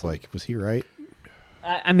week where I was like, was he right?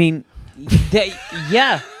 I mean,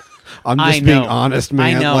 yeah. I'm I just being know. honest,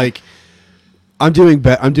 man. I know. Like, I'm doing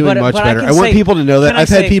much But I better. can I want say- people to know that can I I've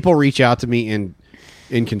had say- people reach out to me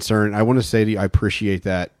in concern. I want to say to you, I appreciate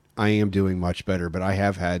that. I am doing much better, but I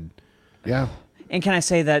have had. Yeah. And can I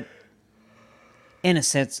say that, in a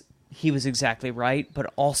sense, he was exactly right,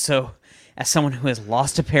 but also, as someone who has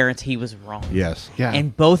lost a parent, he was wrong. Yes. Yeah.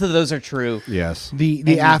 And both of those are true. Yes. The And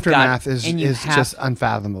you've aftermath got- is and you have- just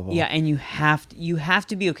unfathomable. Yeah, and you have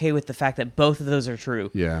to be okay with the fact that both of those are true.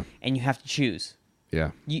 Yeah. And you have to choose.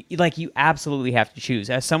 Yeah. You absolutely have to choose.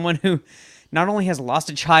 As someone who not only has lost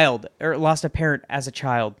a child or lost a parent as a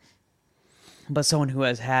child, but someone who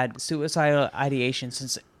has had suicidal ideation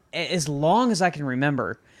since as long as I can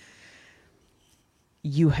remember,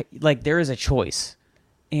 there is a choice,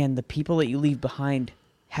 and the people that you leave behind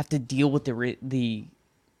have to deal with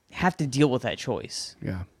have to deal with that choice.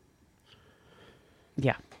 Yeah.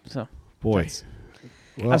 Yeah. So Boy.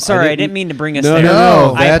 Well, I'm sorry, I didn't mean to bring us No, there.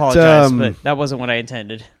 no, I that, apologize, but that wasn't what I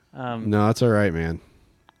intended. No, that's all right, man.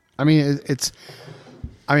 I mean, it's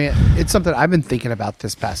something I've been thinking about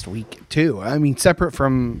this past week too. I mean, separate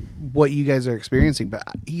from what you guys are experiencing, but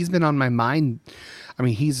he's been on my mind. I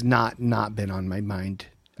mean, he's not been on my mind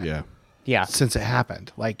Yeah. Yeah. since it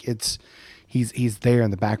happened. Like he's there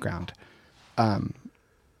in the background.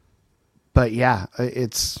 But yeah,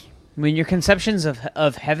 it's When your conceptions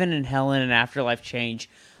of heaven and hell and an afterlife change,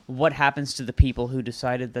 what happens to the people who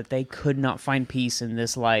decided that they could not find peace in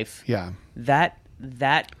this life? yeah. That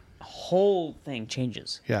whole thing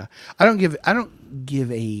changes. Yeah. I don't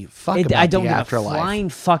give a fuck about I don't the give afterlife. a flying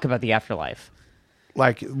fuck about the afterlife.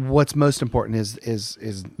 Like what's most important is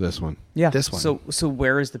This one. Yeah. This one. So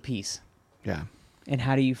where is the peace? yeah. And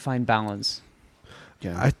how do you find balance?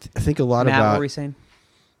 Yeah. I think a lot Matt, what about. were you saying?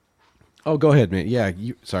 Oh, go ahead, man. Yeah.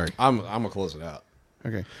 Sorry. I'm gonna close it out.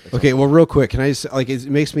 Okay. Okay, well, real quick, can I just, it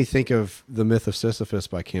makes me think of The Myth of Sisyphus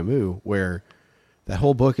by Camus, where that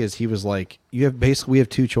whole book is he was like, we have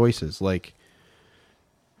two choices, like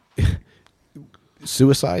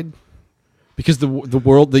suicide, because the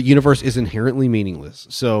world, the universe is inherently meaningless.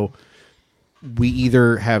 So we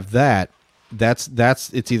either have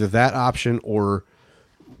it's either that option, or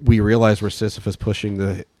we realize we're Sisyphus pushing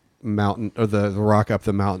the mountain or the rock up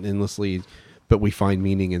the mountain endlessly, but we find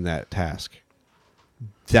meaning in that task.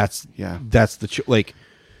 That's the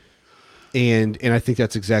and I think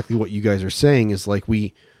that's exactly what you guys are saying is like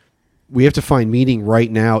we have to find meaning right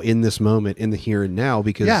now in this moment, in the here and now,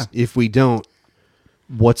 because if we don't,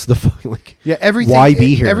 what's the like? Yeah, everything. Why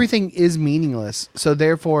be here? Everything is meaningless. So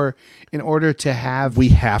therefore, in order to have, we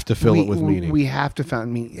have to fill it with meaning. We have to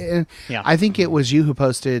find meaning. And Yeah. I think it was you who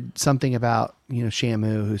posted something about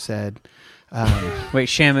Shamu, who said, Wait,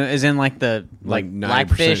 Shamu is in like the Like 9%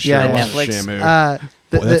 Blackfish Yeah, on yeah. Netflix. Shamu.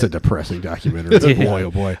 Boy, that's a depressing documentary. Boy,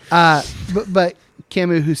 oh boy. but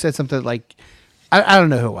Camus who said something like, I don't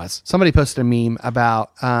know who it was. Somebody posted a meme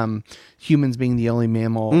about humans being the only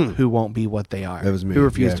mammal who won't be what they are. That was me, Who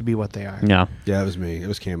refuse yeah. to be what they are. No, Yeah, it was me. It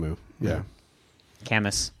was Camus. Yeah.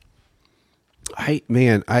 Camus.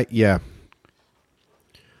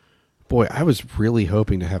 Boy, I was really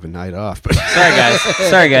hoping to have a night off, but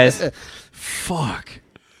Sorry, guys. fuck.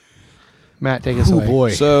 Matt, take us Oh away. boy.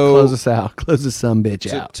 So Close us out. Close this some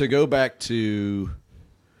bitch out. to go back to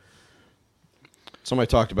somebody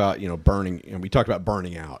talked about burning. We talked about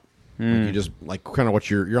burning out. Like you just like kind of what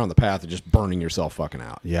you're on the path of just burning yourself fucking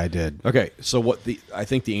out. Yeah, I did. Okay, so I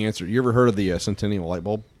think the answer. You ever heard of the Centennial light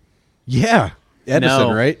bulb? Yeah. Edison,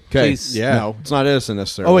 No. right? Okay, Please. Yeah. No, it's not Edison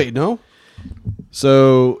necessarily. Oh wait, no.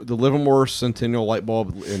 So the Livermore Centennial light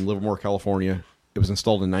bulb in Livermore, California, it was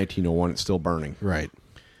installed in 1901. It's still burning. Right.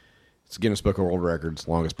 It's Guinness Book of World Records,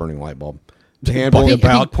 longest burning light bulb. I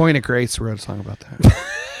think Point of Grace wrote a song about that.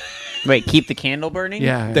 Wait, keep the candle burning?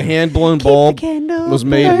 Yeah. The hand blown bulb was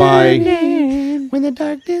made by When the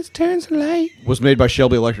darkness turns to light.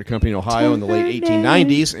 Shelby Electric Company in Ohio in the late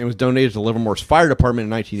 1890s and was donated to Livermore's fire department in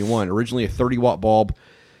 1981. Originally a 30-watt bulb,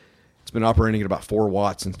 it's been operating at about 4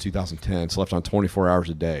 watts since 2010. It's left on 24 hours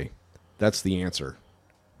a day. That's the answer.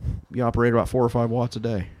 You operate about 4 or 5 watts a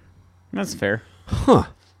day. That's fair.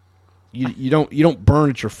 You don't burn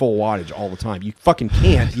at your full wattage all the time. You fucking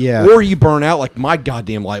can't. Yeah. Or you burn out like my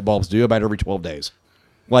goddamn light bulbs do about every 12 days.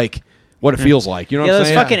 Like what it feels like. You know what I'm those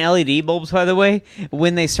saying? fucking LED bulbs, by the way,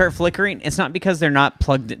 when they start flickering, it's not because they're not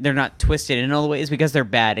plugged, they're not twisted in all the way. It's because they're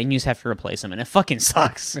bad, and you just have to replace them, and it fucking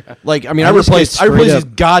sucks. Like, I mean, I I just get replaced straight these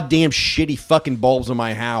up- goddamn shitty fucking bulbs in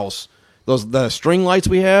my house. The string lights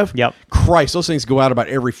we have. Yep. Christ, those things go out about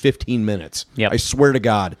every 15 minutes. Yep. I swear to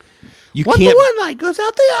God. You When can't. the one light goes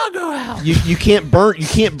out, they all go out. You can't burn. You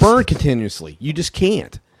can't burn continuously. You just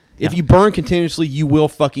can't. If you burn continuously, you will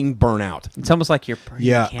fucking burn out. It's almost like you're.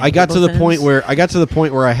 Yeah, can't I got do to the both point ends.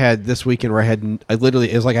 where I had this weekend where I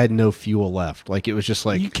literally, it was like I had no fuel left. Like it was just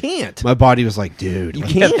like You can't. my body was like, dude, You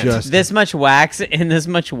like, can't. just this much wax and this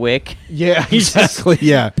much wick. yeah, exactly,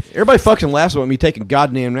 yeah. Everybody fucking laughs about me taking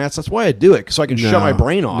goddamn naps. That's why I do it, so I can shut my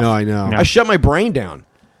brain off. No, I know. I shut my brain down.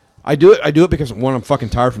 I do it because one, I'm fucking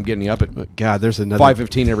tired from getting up at God, there's another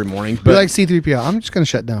 5:15 every morning. Be But like C-3PO. I'm just going to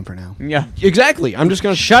shut down for now. Yeah. exactly, I'm just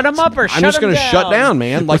gonna Shut 'em up or I'm shut just 'em gonna down. shut down,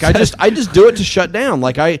 man. Like I just do it to shut down.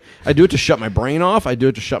 Like I do it to shut my brain off. I do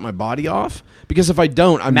it to shut my body off. Because if I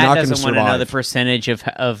don't, I'm Matt not going to doesn't want to know survive. the percentage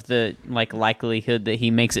of the like likelihood that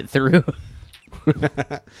he makes it through.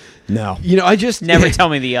 No, You know, I just Never tell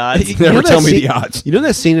me the odds. You Never know that tell me scene- the odds. You know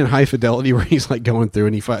that scene in High Fidelity where he's like going through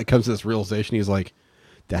and he comes to this realization. He's like,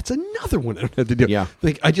 "That's another one I don't have to do." Yeah.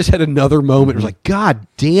 like I just had another moment. It was like, God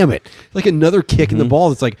damn it! Like another kick in the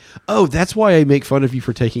ball. It's like, oh, that's why I make fun of you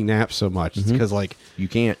for taking naps so much. It's because like you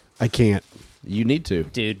can't. I can't. You need to,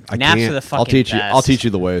 Dude, I naps can't. are the fucking I'll teach you. best. I'll teach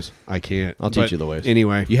you the ways. I can't. I'll teach But you the ways.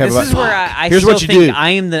 Anyway, You have This about, is where I Here's still what you think do.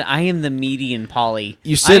 I am the median Polly.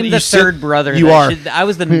 You sit- I'm the you sit- third brother. you that are. I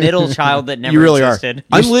was the middle child that never really are. existed.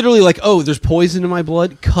 I'm literally like, oh, there's poison in my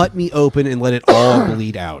blood. Cut me open and let it all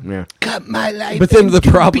bleed out. Yeah. Cut my life. But then the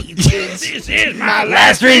problem, My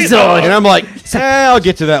last resort. And I'm like, I'll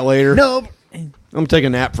get to that later. No. I'm gonna take a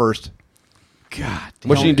nap first. God,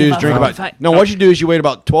 What you Don't can do give is a drink fuck. about what you do is you wait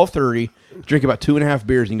about 12:30, drink about 2.5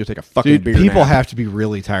 beers, and you go take a fucking dude, beer. people nap. have to be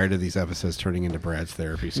really tired of these episodes turning into Brad's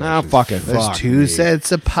therapy sessions. Nah, fuck it. There's Fuck two me.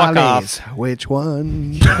 sets of Fuck polys. Which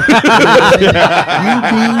one? All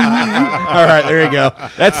right, there you go.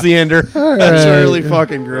 That's the ender. That's really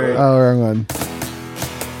fucking great. Oh, wrong one.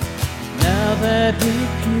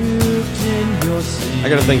 I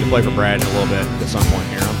got a thing to play for Brad in a little bit at some point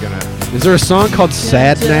here. I'm gonna. Is there a song called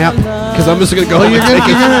 "Sad Nap"? Because I'm just gonna go. Oh, home you're and gonna, take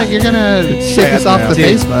you're it. gonna, you're gonna take us off the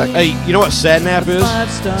Dude, Facebook. Hey, you know what sad nap is?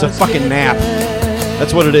 It's a fucking nap.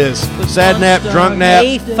 That's what it is. Sad nap, drunk nap,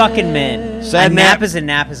 Hey, fucking men. Sad a nap nap. is a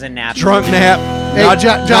nap is a nap. drunk nap. Hey, not,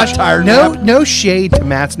 Josh, not tired no, nap. no shade to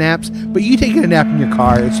Matt's naps, but you taking a nap in your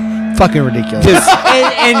car is fucking ridiculous.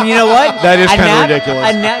 and you know what? That is A kinda nap- ridiculous.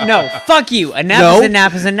 A nap, no, fuck you. A nap No. is a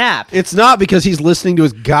nap is a nap. It's not because he's listening to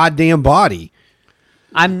his goddamn body.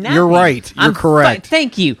 I'm napping. You're right. You're I'm correct.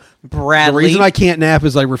 Thank you, The Bradley. reason I can't nap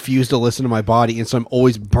is I refuse to listen to my body, and so I'm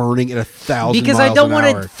always burning at 1,000 because miles I don't want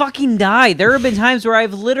want to fucking die. There have been times where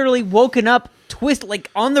I've literally woken up, like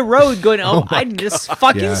on the road, going, "Oh, I just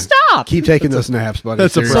fucking Yeah. stop." Keep taking those naps, buddy.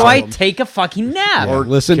 That's a Seriously. so I take a fucking nap. Or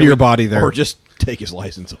listen Can to your we- body there. Or just take his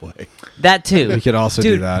license away. That too. We could also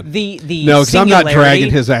do Dude, that. The no, because I'm not singularity-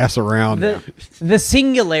 dragging his ass around. the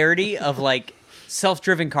singularity of like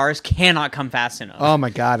self-driven cars cannot come fast enough. Oh my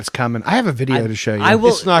God, it's coming! I have a video to show you. I will.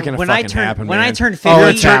 It's not gonna when I fucking turn, happen, When I man. turn 50, Oh,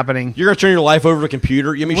 it's happening. You're gonna turn your life over to a computer.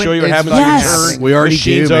 Let me When- show you what it's happens when you yes. turn We already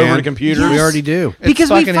machines do, over man. to computers. We already do. because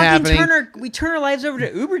we fucking fucking happening. we turn our lives over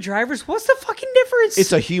to Uber drivers. What's the fucking difference?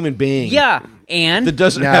 It's a human being. yeah, and That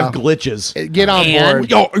doesn't No. have glitches. Get on And-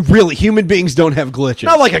 board. Yo, really, human beings don't have glitches.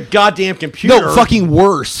 Not like a goddamn computer. no, fucking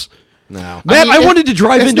worse. No. Matt, mean, I wanted to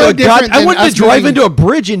drive it's into no a god. different I than wanted us to drive moving- into a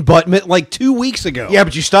bridge in Buttman like 2 weeks ago. Yeah,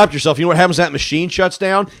 but you stopped yourself. You know what happens when that machine shuts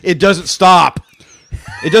down? It doesn't stop.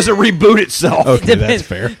 It doesn't reboot itself. Okay, that's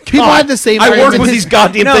fair. People have the same. I work argument. with these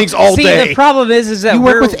goddamn No, things all see, day. the problem is that You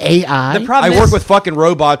work we're- with AI. The problem I work is- with fucking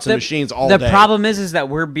robots and the- machines all the day. problem is that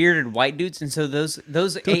we're bearded white dudes, and so those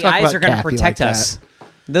talk AIs about are going to Kathy protect like us.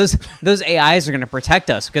 Those AIs are going to protect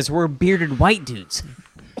us because we're bearded white dudes.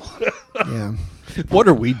 Yeah. What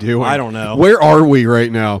are we doing? I don't know. Where are we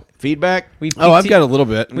right now? Feedback? We've Oh, I've peeked got a little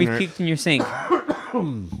bit. We've peeked in your sink.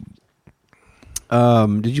 Did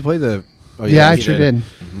you play the? Oh, Yeah, I you sure did.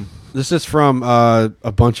 This is from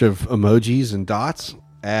a bunch of emojis and dots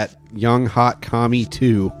at Young Hot Commie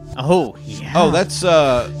 2. Oh yeah. Oh, that's,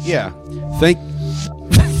 yeah. Thank.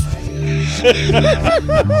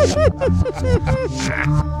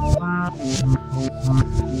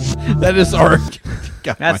 That is our.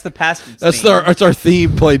 God, That's the past. That's our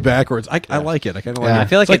theme played backwards. I like it. I kind of like Yeah. it. I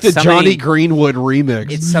feel like it's it's the Johnny summoning- Greenwood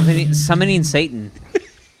remix. It's summoning Satan.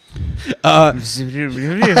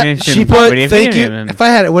 She put thank you. If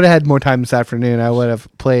I would have had more time this afternoon, I would have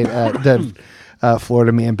played the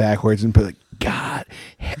Florida Man backwards and put like, God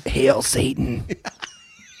Hail Satan.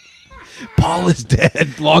 Paul is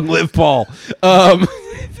dead. Long live Paul.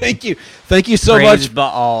 Thank you so Praise much.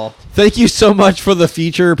 Baal. Thank you so much for the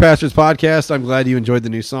feature, Pastors Podcast. I'm glad you enjoyed the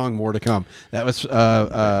new song. More to come. That was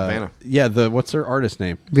Vanna. Yeah, what's her artist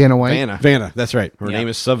name? Vanna White. Vanna. That's right. Her name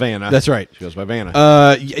is Savannah. That's right. She goes by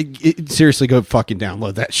Vanna. Seriously, go fucking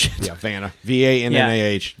download that shit. Yeah, Vanna.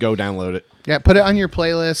 VANNAH. Go download it. Yeah, put it on your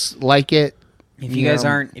playlist. Like it. If you guys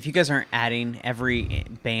aren't adding every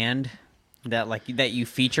band that you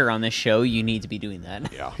feature on this show, you need to be doing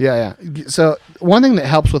that. Yeah. Yeah. So one thing that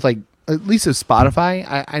helps with, like, at least with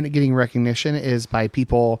Spotify, I'm getting recognition is by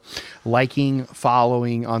people liking,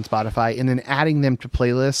 following on Spotify, and then adding them to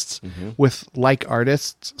playlists with like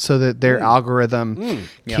artists, so that their algorithm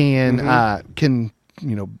can Add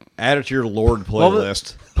it to your Lord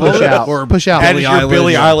playlist. push out. Add it to your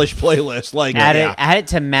Billie Eilish playlist. Like Add it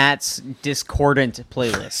to Matt's discordant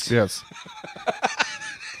playlist. Yes.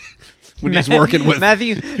 When he's working with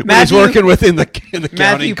Matthew, he's working with in the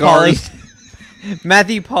county cars.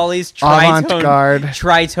 Matthew Pauly's Avant-garde.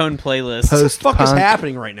 tritone playlist. What the fuck is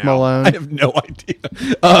happening right now? Malone. I have no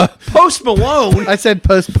idea. Post Malone. I said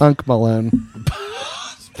post-punk Malone.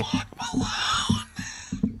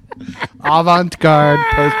 Avant-garde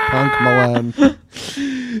post-punk Malone.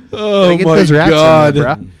 Oh get my those raps in god. there,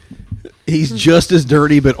 bruh. He's just as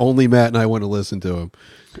dirty, but only Matt and I want to listen to him.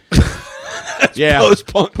 Yeah.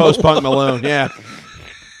 Post-punk Malone. Yeah.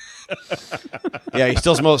 Yeah, he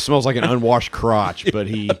still smells like an unwashed crotch, but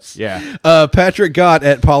yeah. Patrick Gott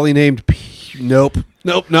at Polynamed.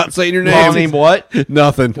 Nope, not saying your name. Polynamed what?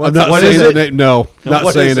 Nothing. I'm not what saying is that it? name. No, not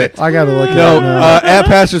what saying is it. it? I gotta look it No, up now. at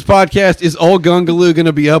Pastors Podcast, is Old Gungaloo going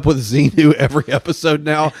to be up with Xenu every episode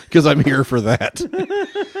now? Because I'm here for that.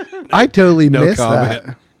 I totally No missed comment.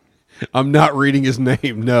 that. I'm not reading his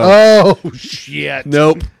name. No. Oh shit!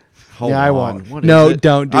 Nope. Hold Yeah, I on. won't. What No, is it?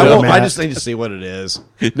 don't do I it, won't. Matt. I just need to see what it is.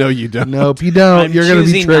 No, you don't. Nope, you don't. I'm You're gonna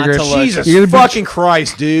be choosing not triggered. to look. Jesus You're gonna be fucking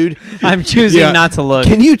Christ, dude! I'm choosing Yeah. not to look.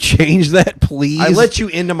 Can you change that, please? I let you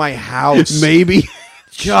into my house. Maybe.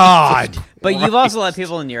 God. But you've also let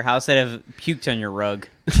people in your house that have puked on your rug.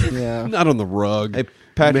 Yeah. Not on the rug. Hey,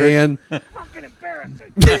 Patrick. Man. Fucking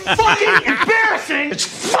embarrassing. It's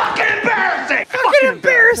fucking embarrassing. Fucking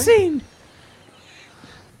embarrassing.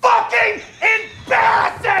 Fucking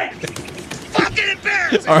embarrassing. Fucking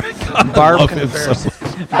embarrassing. All right.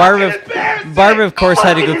 Barb, of course,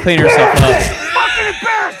 had to go clean herself up. Fucking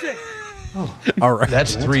embarrassing. All right.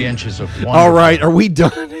 That's 3 inches of wonder. All right. Are we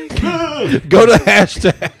done? Go to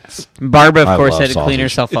hashtags. Barb, of I course, love had to clean sausage.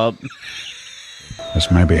 herself up. This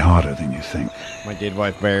may be harder than you think. My dead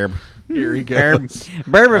wife, Barb. Here he Barb, goes.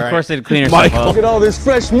 of course, had to clean herself Michael. up. Look at all this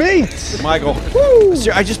fresh meat. Michael.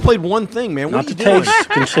 Sir, I just played one thing, man. What are you doing?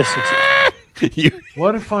 Consistency.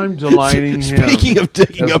 What if I'm delighting him Speaking of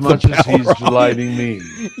digging as up much the as he's power delighting me?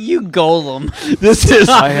 You golem. This is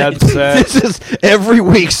I had sex. This is every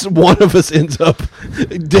week one of us ends up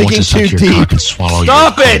digging too deep.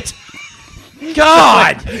 Stop it!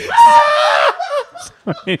 God!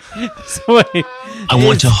 I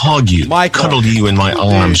want to hug you, Michael. cuddle you in my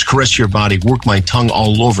arms, caress your body, work my tongue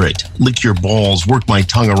all over it, lick your balls, work my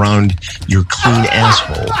tongue around your clean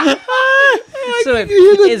asshole. So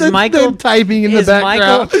is Michael them typing in the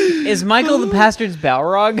background? Is Michael the bastard's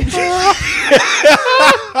Balrog?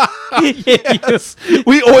 Yes.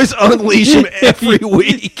 We always unleash him every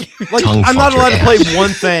week. Like, Tongue I'm not fuck your allowed to play ass. one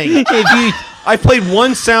thing. I played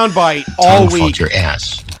one soundbite all Tongue week. fuck your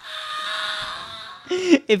ass.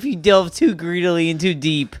 If you delve too greedily and too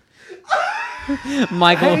deep,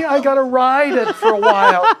 Michael. Hey, I gotta ride it for a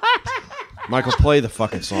while. Michael, play the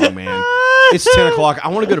fucking song, man. It's 10 o'clock. I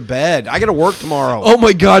want to go to bed. I got to work tomorrow. Oh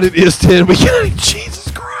my God! It is 10. We got Jesus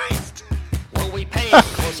Christ.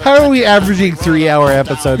 How are we averaging 3-hour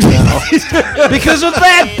episodes now? Because of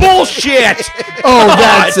that bullshit. Oh,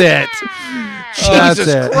 that's it. That's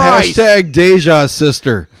Jesus it. Christ. Hashtag Deja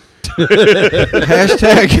sister.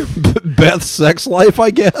 Hashtag Beth's sex life, I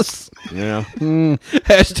guess. Yeah.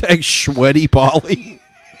 Hashtag Sweaty Polly.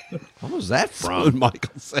 What was that That's what from?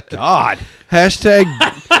 Michael said. God. Hashtag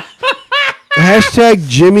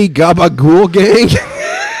Jimmy Gabagool Gang.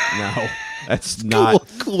 No. That's not.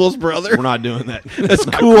 Cool's brother. We're not doing that. That's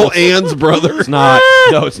Cool Ann's brother. It's not.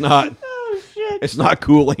 No, it's not. It's not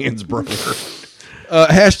Cool Ann's brother.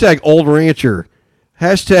 Hashtag Old Rancher.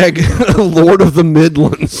 Hashtag Lord of the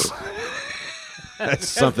Midlands. That's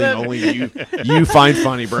something only you find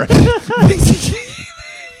funny, Brett.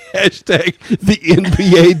 Hashtag the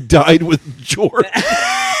NBA died with Jordan.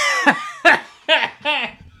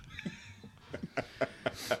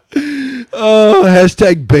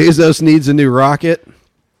 Hashtag Bezos needs a new rocket.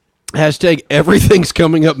 Hashtag everything's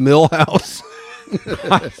coming up Millhouse.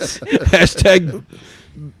 Hashtag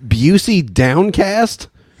Busey Downcast.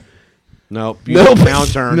 Nope. Nope.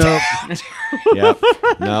 Downturn. Nope. Yep.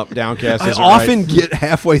 Nope. Downcast I isn't often right. get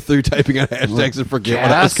halfway through typing out hashtags and forget what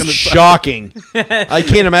I was That's going to say. shocking. I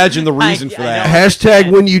can't imagine the reason for that. Hashtag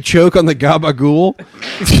when you choke on the gabagool.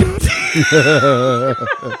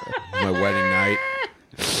 My wedding night.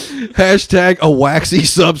 Hashtag a waxy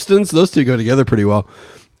substance. Those two go together pretty well.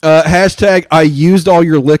 Hashtag I used all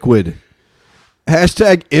your liquid.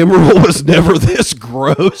 Hashtag Emerald was never this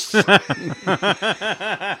gross. Bam.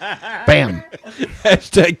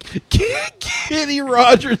 Hashtag Kenny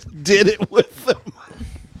Rogers did it with them.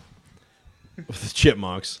 With the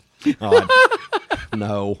chipmunks. Oh,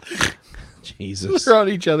 no. Jesus. They're on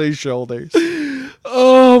each other's shoulders.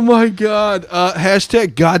 Oh my God.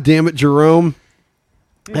 Hashtag goddamn it, Jerome.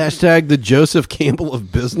 Hashtag the Joseph Campbell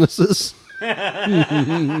of businesses.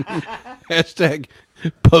 Hashtag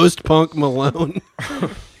post-punk Malone.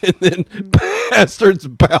 And then Bastards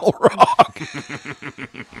Balrog.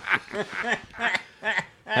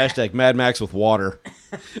 Hashtag Mad Max with water.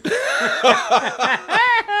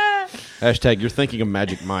 Hashtag you're thinking of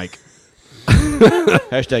Magic Mike.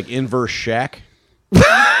 Hashtag inverse Shaq.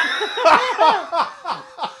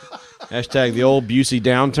 Hashtag the old Busey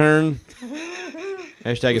downturn.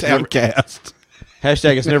 Hashtag it's Downcast.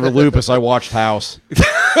 Hashtag it's never lupus. I watched House.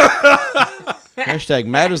 Hashtag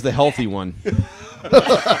Matt is the healthy one.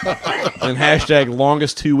 And hashtag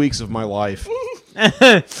longest 2 weeks of my life.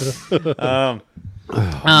 Man.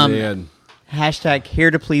 Hashtag here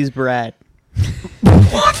to please Brad.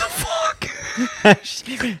 What the fuck?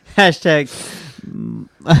 Hashtag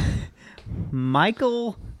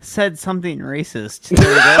Michael said something racist.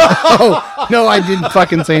 Oh, no, I didn't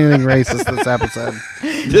fucking say anything racist this episode.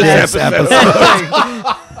 This episode.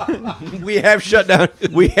 We have shut down.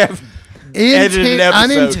 We have edited an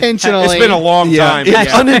episode. Unintentionally. It's been a long time.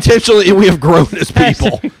 It's unintentionally, we have grown as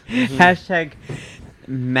people. Hashtag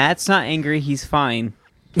Matt's not angry. He's fine.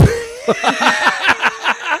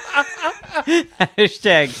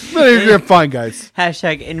 Hashtag. You're fine, guys.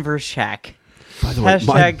 Hashtag inverse Shaq. By the way,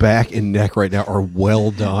 my back and neck right now are well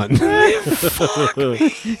done.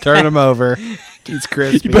 Turn him over. He's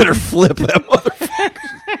crispy. You better flip that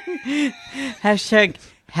motherfucker. Hashtag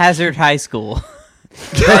Hazard High School.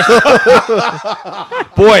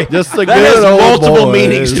 Boy, Just the that good has old multiple boys.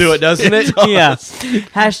 meanings to it, doesn't it? Yeah.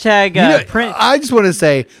 Hashtag print. I just want to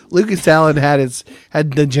say, Lucas Allen had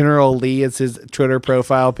the General Lee as his Twitter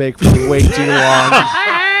profile pic for way too long.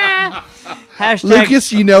 Hashtag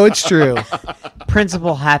Lucas, you know it's true.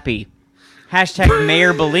 Principal Happy. Hashtag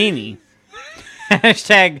Mayor Bellini.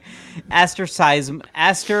 Hashtag Aster Sizemore.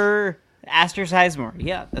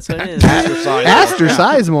 Yeah, that's what it is. Aster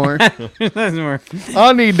Sizemore. Sizemore.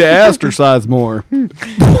 I need to astercize more.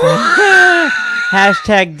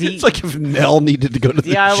 Hashtag It's like if Nell needed to go to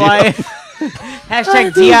the DIY. gym.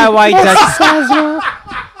 Hashtag DIY Dutch.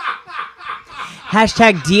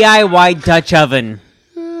 Hashtag DIY Dutch oven.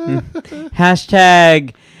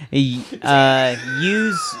 Hashtag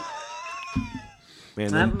use.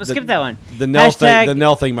 Man, skip that one. The Nell Hashtag- thing. The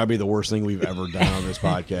Nell thing might be the worst thing we've ever done on this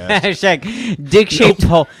podcast. Hashtag dick-shaped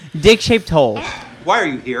hole. Dick-shaped hole. Why are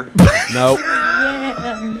you here? Nope.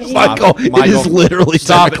 Michael, it is literally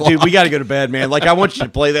Stop 10 it, dude. o'clock. We got to go to bed, man. Like, I want you to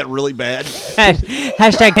play that really bad.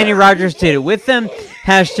 Hashtag Kenny Rogers did it with them.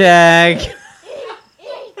 Hashtag.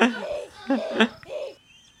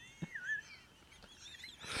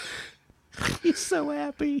 He's so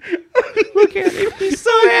happy. Look at him. He's so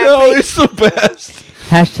happy. No, it's the best.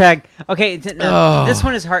 Hashtag. Okay, this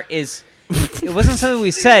one is hard. It wasn't something we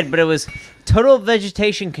said, but it was total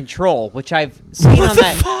vegetation control, which I've seen on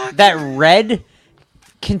that red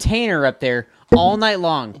container up there all night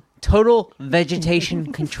long. Total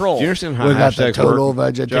vegetation control. Do you understand how We got the hashtags total work?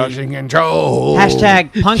 vegetation control.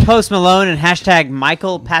 Hashtag Punk Post Malone and hashtag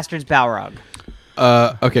Michael Bastards Balrog.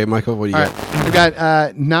 Okay, Michael, what do you All got? right. We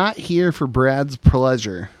got not here for Brad's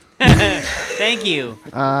pleasure. Thank you.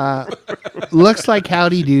 Looks like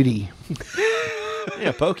Howdy Doody.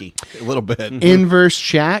 Yeah, pokey. A little bit. Inverse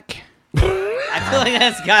Shack. I feel like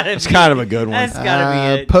that's gotta It's be. kind of a good one. That's gotta be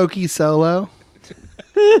it. Pokey Solo.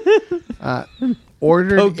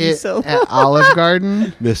 Ordered Pokey it Solo. at Olive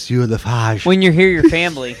Garden. Monsieur Lafage. When you're here, your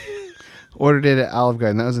family. Ordered it at Olive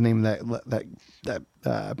Garden. That was the name of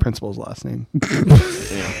that principal's last name.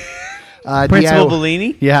 Principal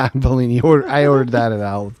Bellini? Yeah, Bellini. I ordered that at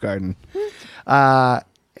Olive Garden.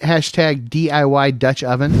 Hashtag DIY Dutch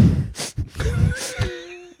oven.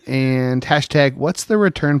 And hashtag what's the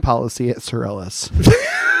return policy at Sorellis?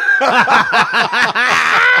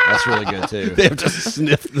 That's really good too. They have to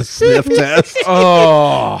sniff the sniff test.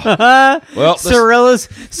 Oh, well,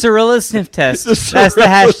 Cirilla sniff test. That's the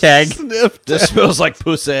hashtag. Sniff this smells like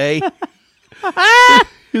pussy.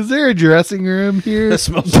 Is there a dressing room here? This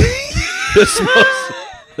smells.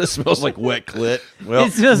 This smells like wet clit. Well,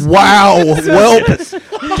 It smells, Wow. Well, guess we're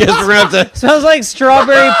gonna have to. smells like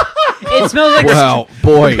strawberry. It smells like wow,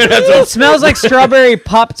 boy. it smells like strawberry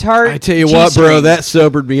Pop Tart. I tell you what, bro, that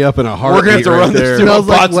sobered me up in a heartbeat. We're gonna have to right run this there. through Smells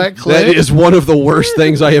like Watson. wet clit. That is one of the worst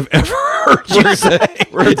things I have ever heard you say,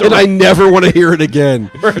 and I never want to hear it again.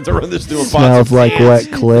 We're gonna have to run this through a Smells like wet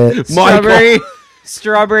clit.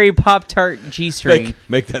 Strawberry Pop Tart G-string.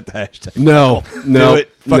 Make that the hashtag. No, Do it.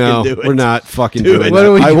 Fucking do it. We're not fucking Do doing it. that.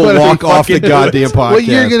 I will what are we walk off the fucking goddamn doing? podcast. Well,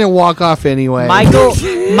 you're gonna walk off anyway.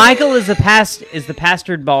 Michael is the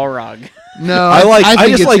pastured Balrog. No, I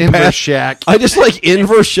think just it's like Inverse Shack. I just like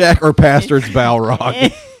Inverse Shack or Pastor's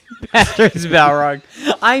Balrog. Pastor's Balrog.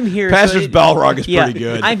 I'm here. Pastor's Balrog is pretty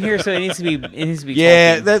good. I'm here, so it needs to be. It needs to be.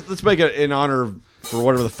 Yeah, talking. let's make it in honor of for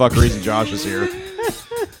whatever the fuck reason Josh is here.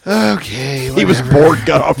 Okay, He was whatever. bored,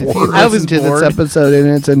 got off work. I listened to this episode in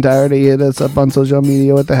its entirety. Hit us up on social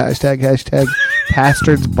media with the hashtag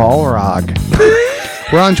Pastards Balrog.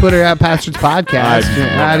 We're on Twitter at Pastards Podcast,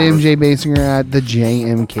 at MJ Basinger, at the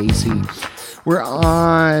JMKC. We're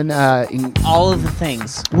on all of the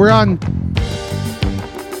things. We're on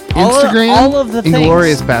Instagram. all of the things.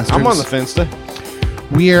 Inglorious Bastards. I'm on the Finsta.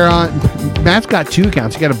 We are on. Matt's got 2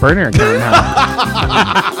 accounts. You got a burner account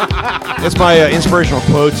now. It's my inspirational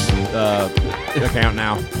quotes account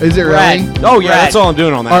now. Is it really? Oh yeah, that's all I'm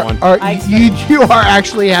doing on that one. You are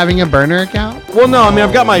actually having a burner account? Well, no, I mean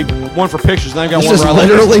I've got my one for pictures, then I've got This one is where I like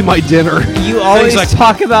literally my dinner. You always like-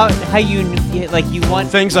 talk about how you want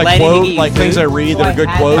things I Lenny to quote, get you like things food. I read that Oh, are good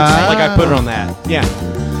I had quotes. that. Like I put it on that. Yeah,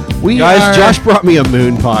 We Guys, are, Josh brought me a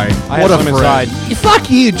moon pie. I What have a some friend. inside. Fuck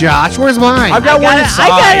you, Josh. Where's mine? I've got one inside. I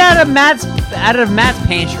got it out of Matt's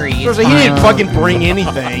pantry. It's He fine. didn't fucking bring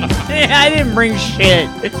anything. I didn't bring shit.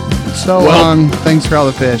 So long. Thanks for all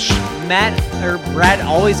the fish. Matt or Brad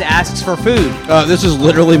always asks for food. This is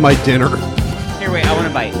literally my dinner. Here, wait, I want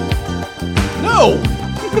to bite. No.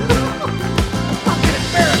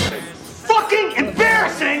 Fucking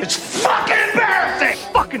embarrassing! It's fucking embarrassing!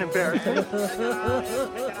 Fucking embarrassing!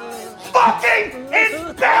 Fucking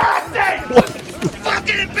embarrassing!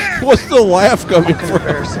 Fucking embarrassing! What's the laugh coming from?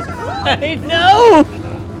 I know.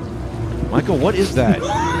 Michael, what is that?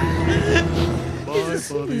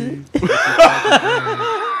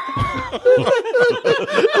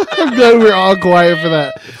 I'm glad we're all quiet for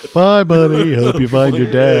that. Bye, buddy. Hope you find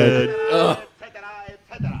your dad.